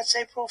border. That's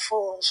April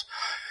Fool's.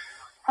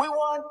 We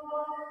want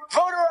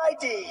voter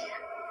ID.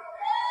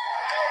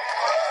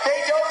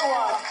 They don't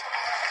want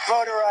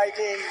voter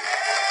ID.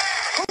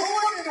 Who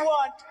wouldn't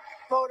want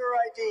voter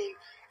ID?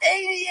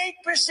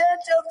 88%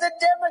 of the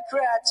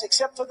Democrats,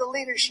 except for the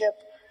leadership,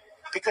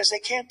 because they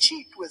can't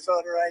cheat with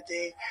voter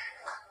ID.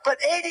 But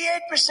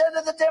 88%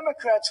 of the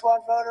Democrats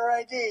want voter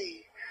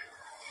ID.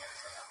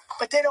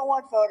 But they don't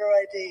want voter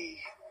ID.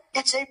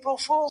 It's April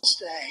Fool's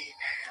Day.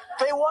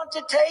 They want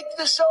to take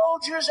the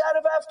soldiers out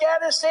of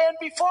Afghanistan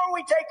before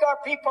we take our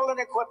people and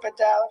equipment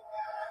out.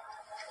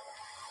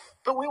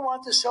 But we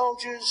want the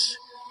soldiers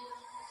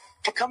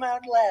to come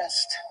out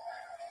last.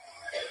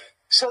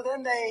 So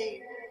then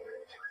they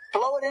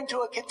blow it into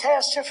a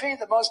catastrophe,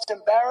 the most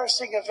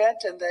embarrassing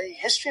event in the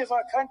history of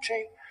our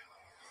country.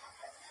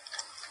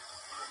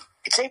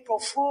 It's April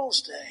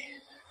Fool's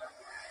Day.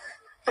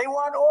 They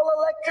want all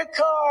electric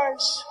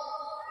cars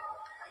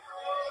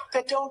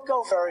that don't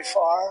go very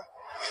far.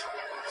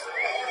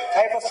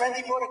 I have a friend,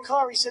 he bought a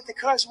car. He said, the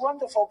car's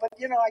wonderful, but,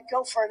 I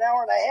go for an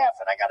hour and a half,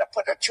 and I got to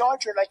put a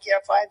charger, and I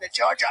can't find the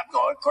charger. I'm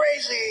going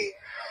crazy.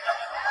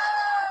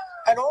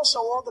 And also,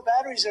 all the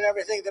batteries and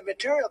everything, the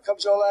material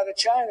comes all out of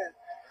China.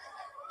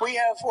 We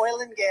have oil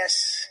and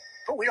gas,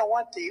 but we don't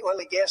want the oil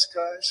and gas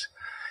cars.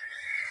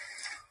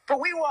 But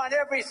we want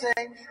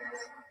everything,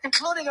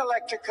 including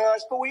electric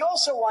cars, but we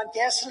also want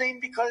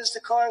gasoline because the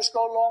cars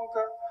go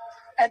longer,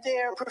 and they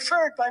are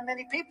preferred by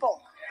many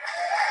people.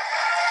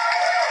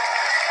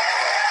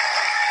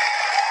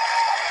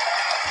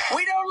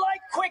 We don't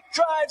like quick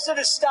drives that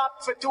are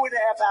stopped for 2.5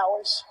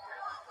 hours.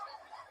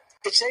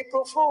 It's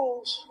April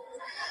Fools.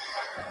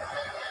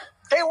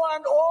 They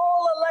want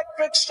all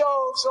electric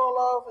stoves all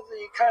over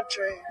the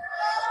country.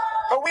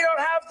 But we don't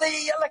have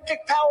the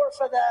electric power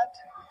for that.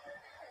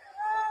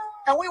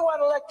 And we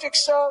want electric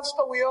stoves,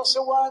 but we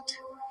also want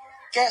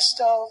gas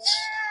stoves.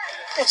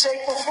 It's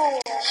April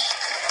Fools.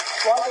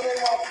 Why do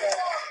they want that?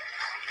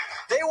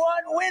 They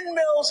want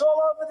windmills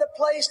all over the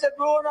place that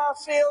ruin our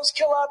fields,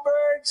 kill our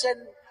birds,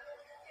 and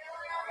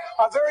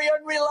are very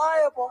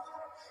unreliable,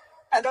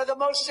 and are the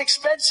most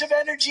expensive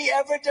energy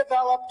ever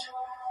developed.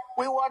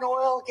 We want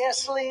oil,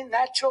 gasoline,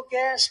 natural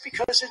gas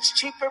because it's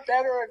cheaper,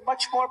 better, and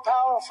much more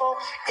powerful.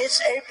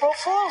 It's April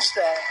Fool's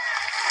Day.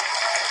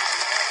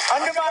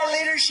 Under my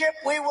leadership,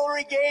 we will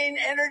regain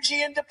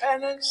energy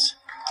independence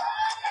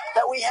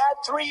that we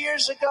had 3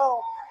 years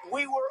ago.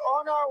 We were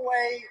on our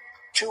way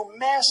to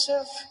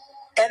massive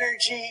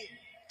energy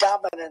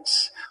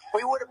dominance.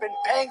 We would have been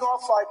paying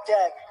off our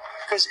debt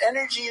because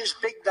energy is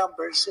big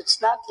numbers.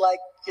 It's not like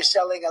you're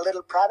selling a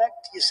little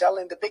product. You're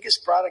selling the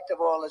biggest product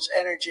of all is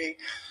energy.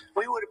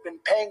 We would have been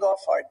paying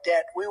off our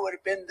debt. We would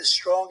have been the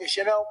strongest.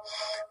 You know,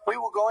 we're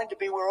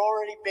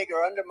already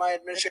bigger under my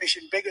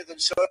administration, bigger than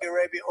Saudi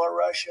Arabia or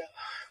Russia.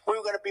 We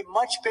were going to be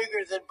much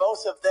bigger than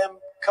both of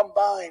them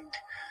combined.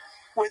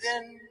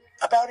 Within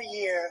about a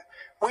year,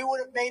 we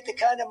would have made the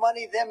kind of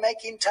money they're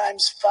making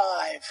times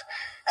 5.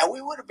 And we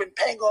would have been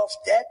paying off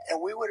debt, and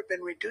we would have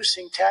been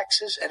reducing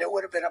taxes, and it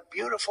would have been a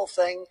beautiful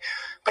thing.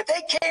 But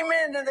they came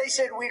in and they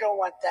said, we don't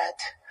want that.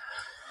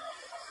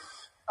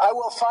 I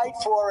will fight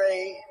for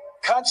a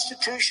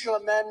constitutional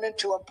amendment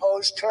to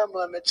impose term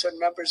limits on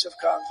members of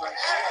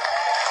Congress.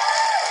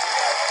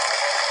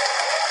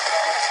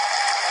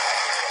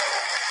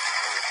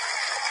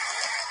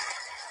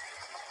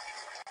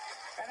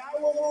 And I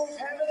will move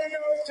heaven and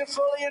earth to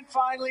fully and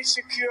finally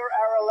secure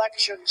our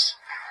elections.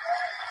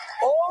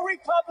 All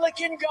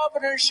Republican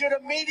governors should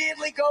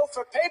immediately go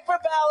for paper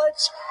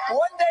ballots,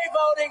 one-day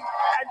voting,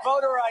 and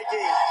voter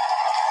ID.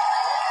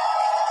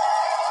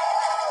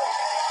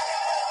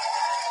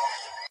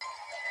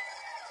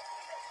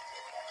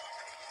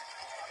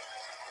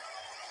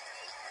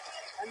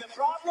 And the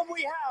problem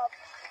we have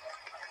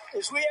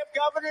is we have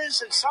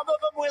governors, and some of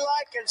them we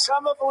like, and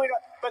some of them we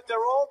don't, but they're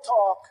all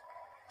talk.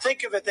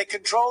 Think of it, they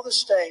control the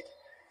state.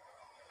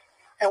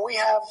 And we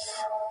have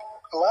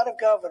a lot of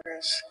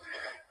governors.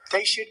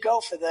 They should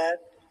go for that.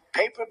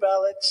 Paper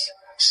ballots,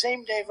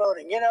 same-day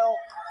voting. You know,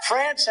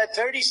 France had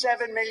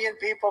 37 million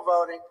people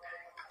voting.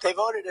 They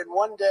voted in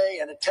one day,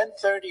 and at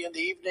 10:30 in the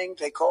evening,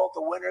 they called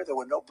the winner. There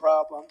were no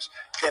problems.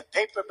 They have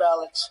paper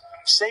ballots,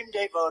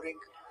 same-day voting,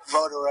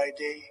 voter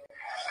ID.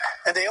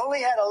 And they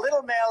only had a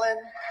little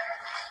mail-in,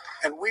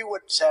 and we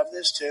would have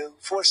this too,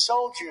 for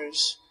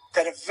soldiers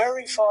that are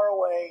very far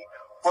away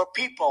or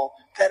people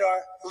that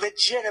are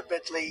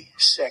legitimately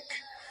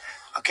sick.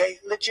 Okay,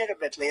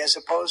 legitimately, as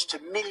opposed to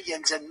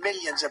millions and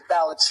millions of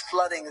ballots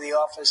flooding the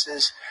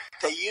offices.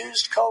 They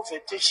used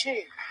COVID to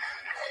cheat.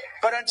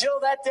 But until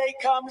that day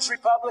comes,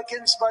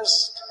 Republicans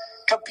must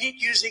compete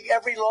using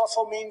every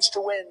lawful means to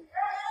win.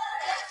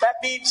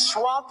 That means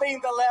swamping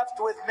the left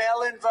with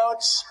mail-in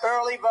votes,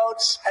 early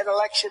votes, and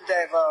election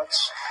day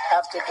votes.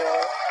 Have to do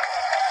it.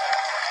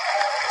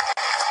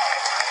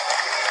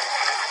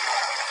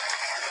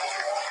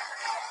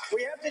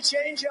 We have to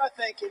change our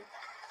thinking,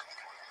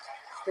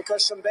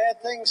 because some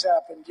bad things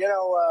happened. You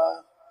know,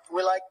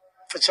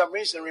 for some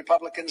reason,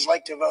 Republicans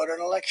like to vote on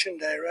election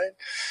day, right?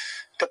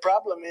 The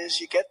problem is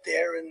you get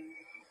there and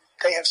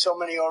they have so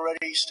many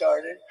already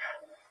started.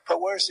 But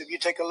worse, if you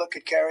take a look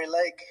at Kari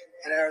Lake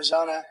in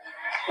Arizona,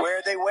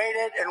 where they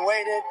waited and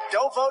waited,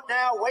 don't vote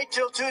now, wait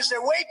till Tuesday,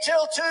 wait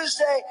till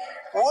Tuesday,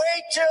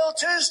 wait till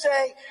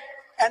Tuesday.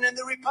 And in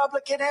the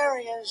Republican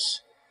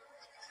areas,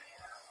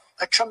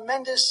 a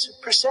tremendous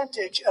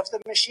percentage of the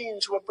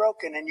machines were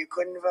broken and you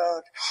couldn't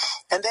vote.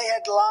 And they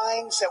had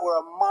lines that were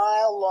a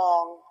mile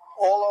long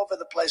all over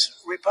the place,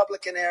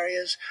 Republican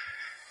areas,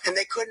 and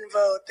they couldn't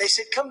vote. They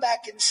said, come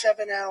back in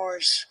 7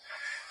 hours.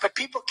 But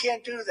people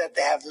can't do that.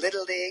 They have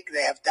Little League,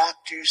 they have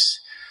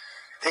doctors.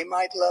 They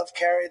might love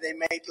Kerry, they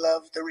might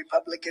love the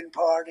Republican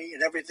Party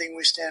and everything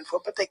we stand for,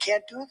 but they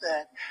can't do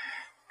that.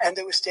 And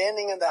they were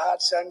standing in the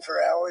hot sun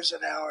for hours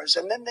and hours.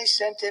 And then they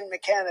sent in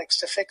mechanics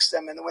to fix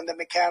them. And when the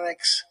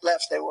mechanics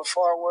left, they were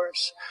far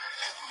worse.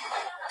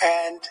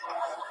 And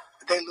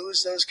they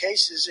lose those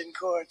cases in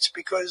courts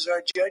because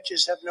our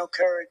judges have no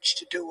courage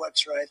to do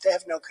what's right. They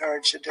have no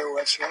courage to do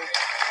what's right.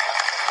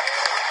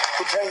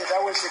 I tell you,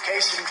 that was the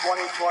case in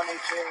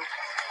 2022,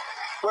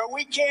 where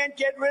we can't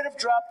get rid of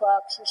drop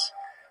boxes.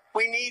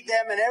 We need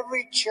them in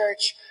every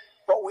church.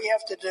 What we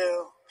have to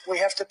do, we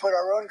have to put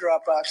our own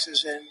drop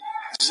boxes in.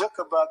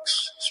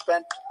 Zuckerbucks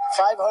spent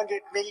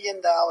 $500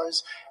 million.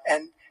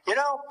 And, you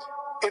know,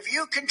 if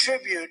you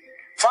contribute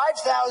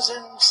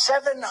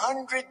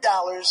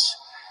 $5,700,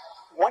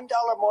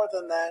 $1 more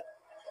than that,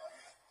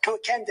 to a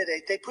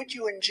candidate, they put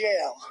you in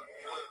jail.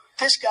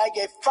 This guy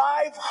gave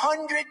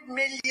 $500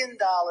 million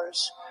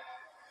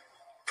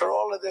for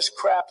all of this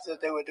crap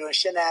that they were doing,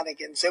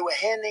 shenanigans. They were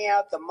handing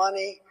out the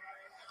money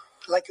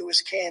like it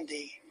was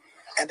candy,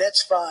 and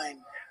that's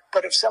fine.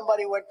 But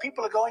when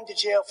people are going to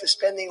jail for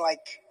spending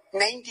like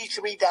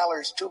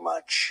 $93 too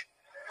much,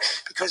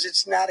 because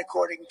it's not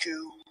according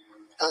to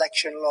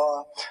election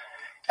law.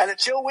 And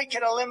until we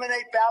can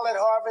eliminate ballot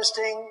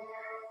harvesting,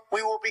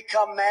 we will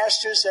become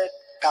masters at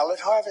ballot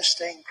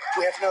harvesting.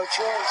 We have no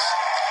choice.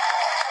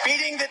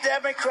 Beating the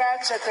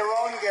Democrats at their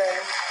own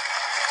game.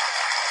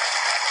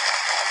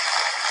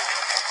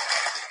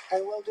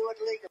 And we'll do it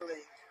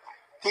legally.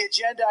 The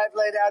agenda I've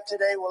laid out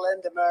today will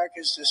end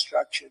America's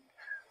destruction.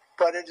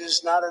 But it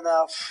is not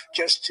enough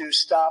just to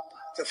stop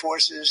the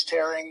forces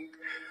tearing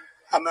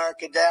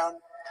America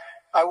down.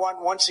 I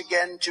want once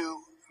again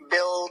to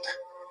build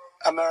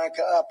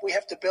America up. We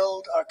have to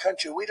build our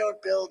country. We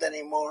don't build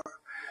anymore.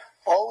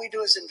 All we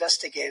do is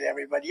investigate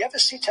everybody. You ever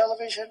see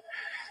television?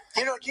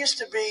 You know, it used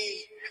to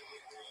be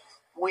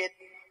we'd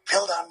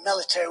build our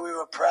military. We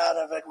were proud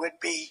of it. We'd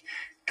be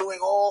doing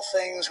all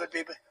things.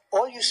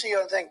 All you see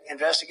on thing,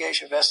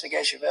 investigation,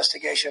 investigation,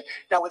 investigation.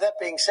 Now, with that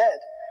being said,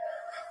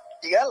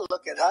 you got to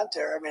look at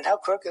Hunter. I mean, how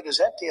crooked is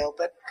that deal?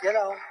 But, you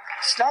know,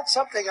 it's not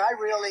something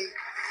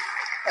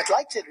I'd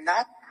like to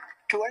not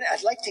do it.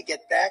 I'd like to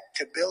get back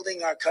to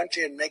building our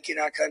country and making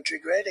our country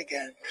great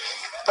again.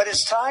 But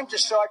it's time to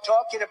start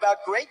talking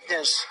about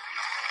greatness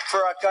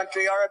for our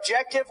country. Our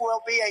objective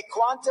will be a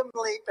quantum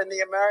leap in the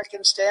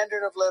American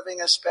standard of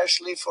living,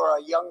 especially for our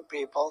young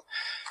people.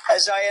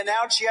 As I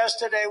announced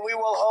yesterday, we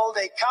will hold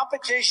a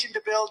competition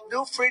to build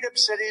new freedom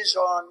cities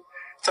on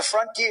the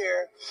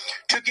frontier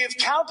to give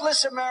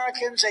countless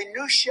Americans a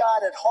new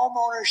shot at home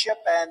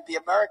ownership and the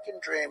American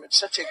dream. It's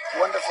such a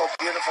wonderful,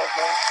 beautiful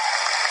thing.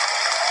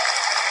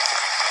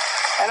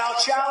 And I'll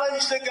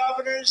challenge the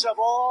governors of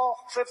all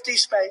 50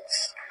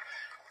 states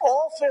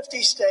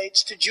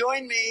to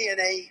join me in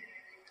a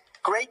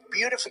great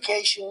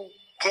beautification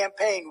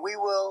campaign. We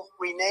will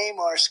rename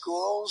our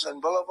schools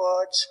and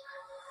boulevards,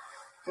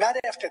 not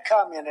after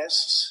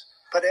communists,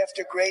 but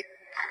after great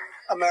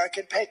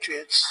American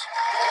patriots.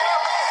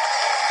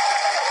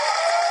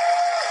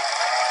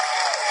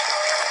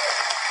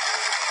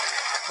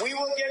 We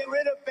will get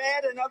rid of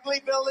bad and ugly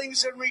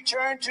buildings and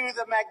return to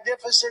the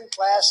magnificent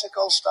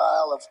classical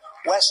style of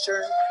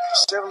Western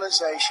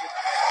civilization.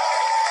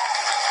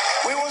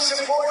 We will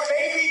support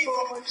baby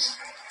boomers,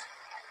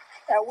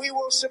 and we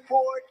will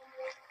support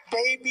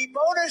baby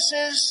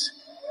bonuses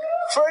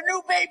for a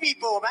new baby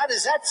boom. How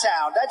does that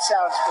sound? That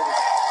sounds pretty.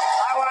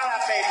 I want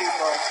a baby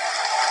boom.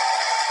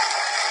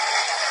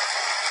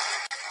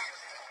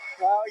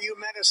 Oh, you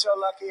men are so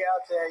lucky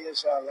out there, you're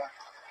so lucky.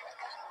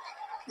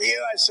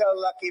 You are so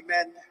lucky,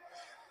 men.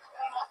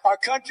 Our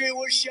country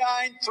will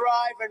shine,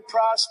 thrive, and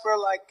prosper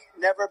like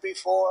never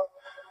before.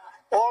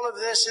 All of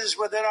this is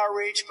within our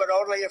reach, but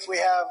only if we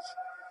have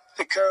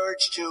the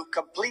courage to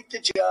complete the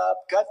job,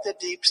 gut the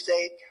deep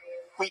state,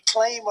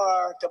 reclaim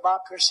our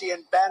democracy,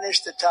 and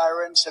banish the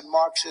tyrants and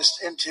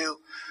Marxists into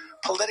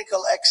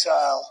political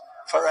exile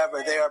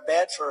forever. They are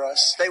bad for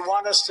us. They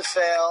want us to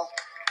fail.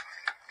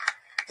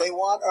 They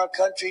want our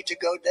country to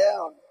go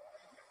down.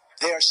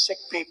 They are sick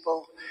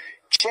people.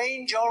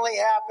 Change only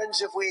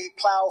happens if we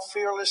plow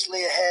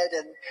fearlessly ahead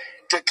and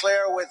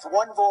declare with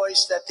one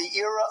voice that the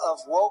era of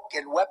woke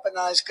and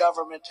weaponized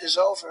government is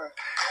over.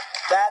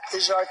 That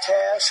is our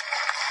task.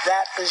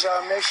 That is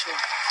our mission.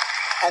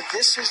 And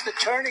this is the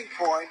turning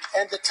point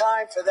and the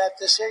time for that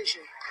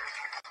decision.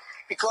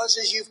 Because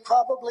as you've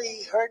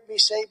probably heard me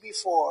say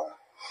before,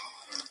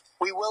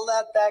 we will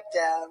not back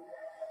down.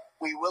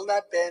 We will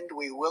not bend.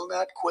 We will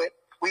not quit.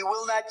 We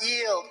will not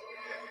yield.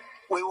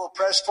 We will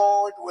press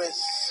forward with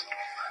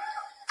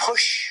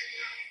push.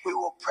 We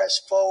will press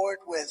forward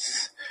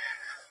with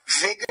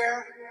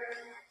vigor.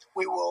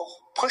 We will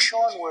push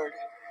onward,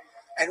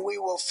 and we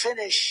will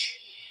finish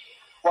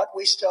what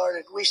we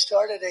started. We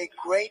started a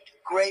great,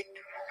 great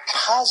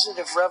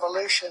positive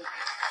revolution.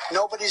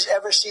 Nobody's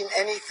ever seen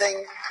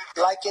anything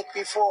like it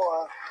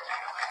before.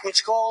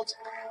 It's called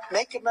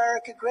Make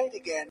America Great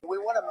Again. We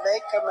want to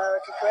make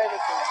America great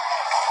again.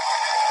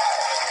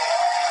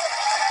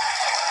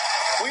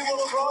 We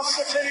will cross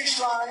the finish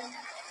line.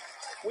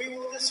 We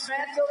will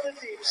dismantle the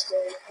deep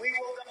state. We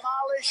will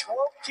demolish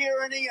woke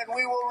tyranny, and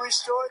we will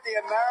restore the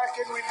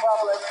American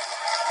Republic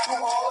to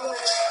all of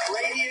its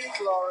radiant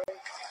glory.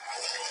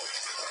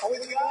 And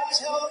with God's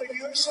help and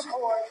your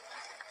support,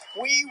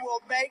 we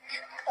will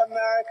make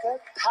America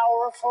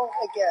powerful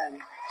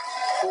again.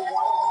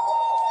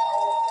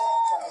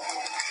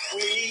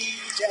 We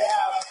need to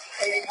have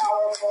a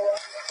powerful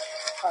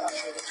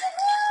country.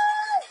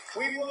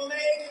 We will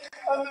make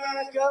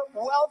America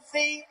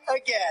wealthy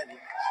again.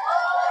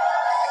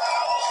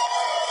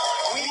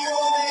 We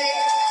will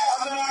make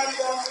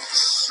America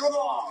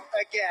strong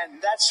again.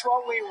 That's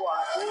what we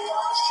want.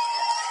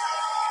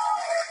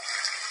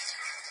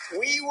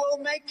 We will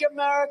make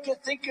America,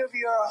 think of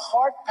your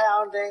heart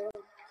pounding.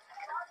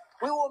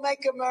 We will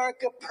make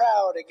America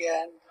proud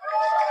again.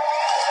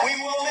 We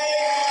will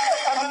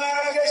make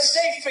America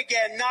safe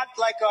again, not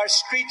like our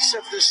streets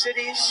of the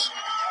cities,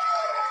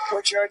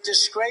 which are a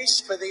disgrace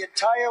for the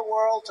entire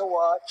world to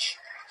watch.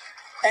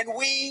 And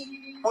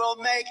we will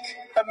make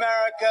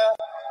America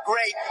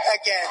great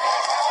again.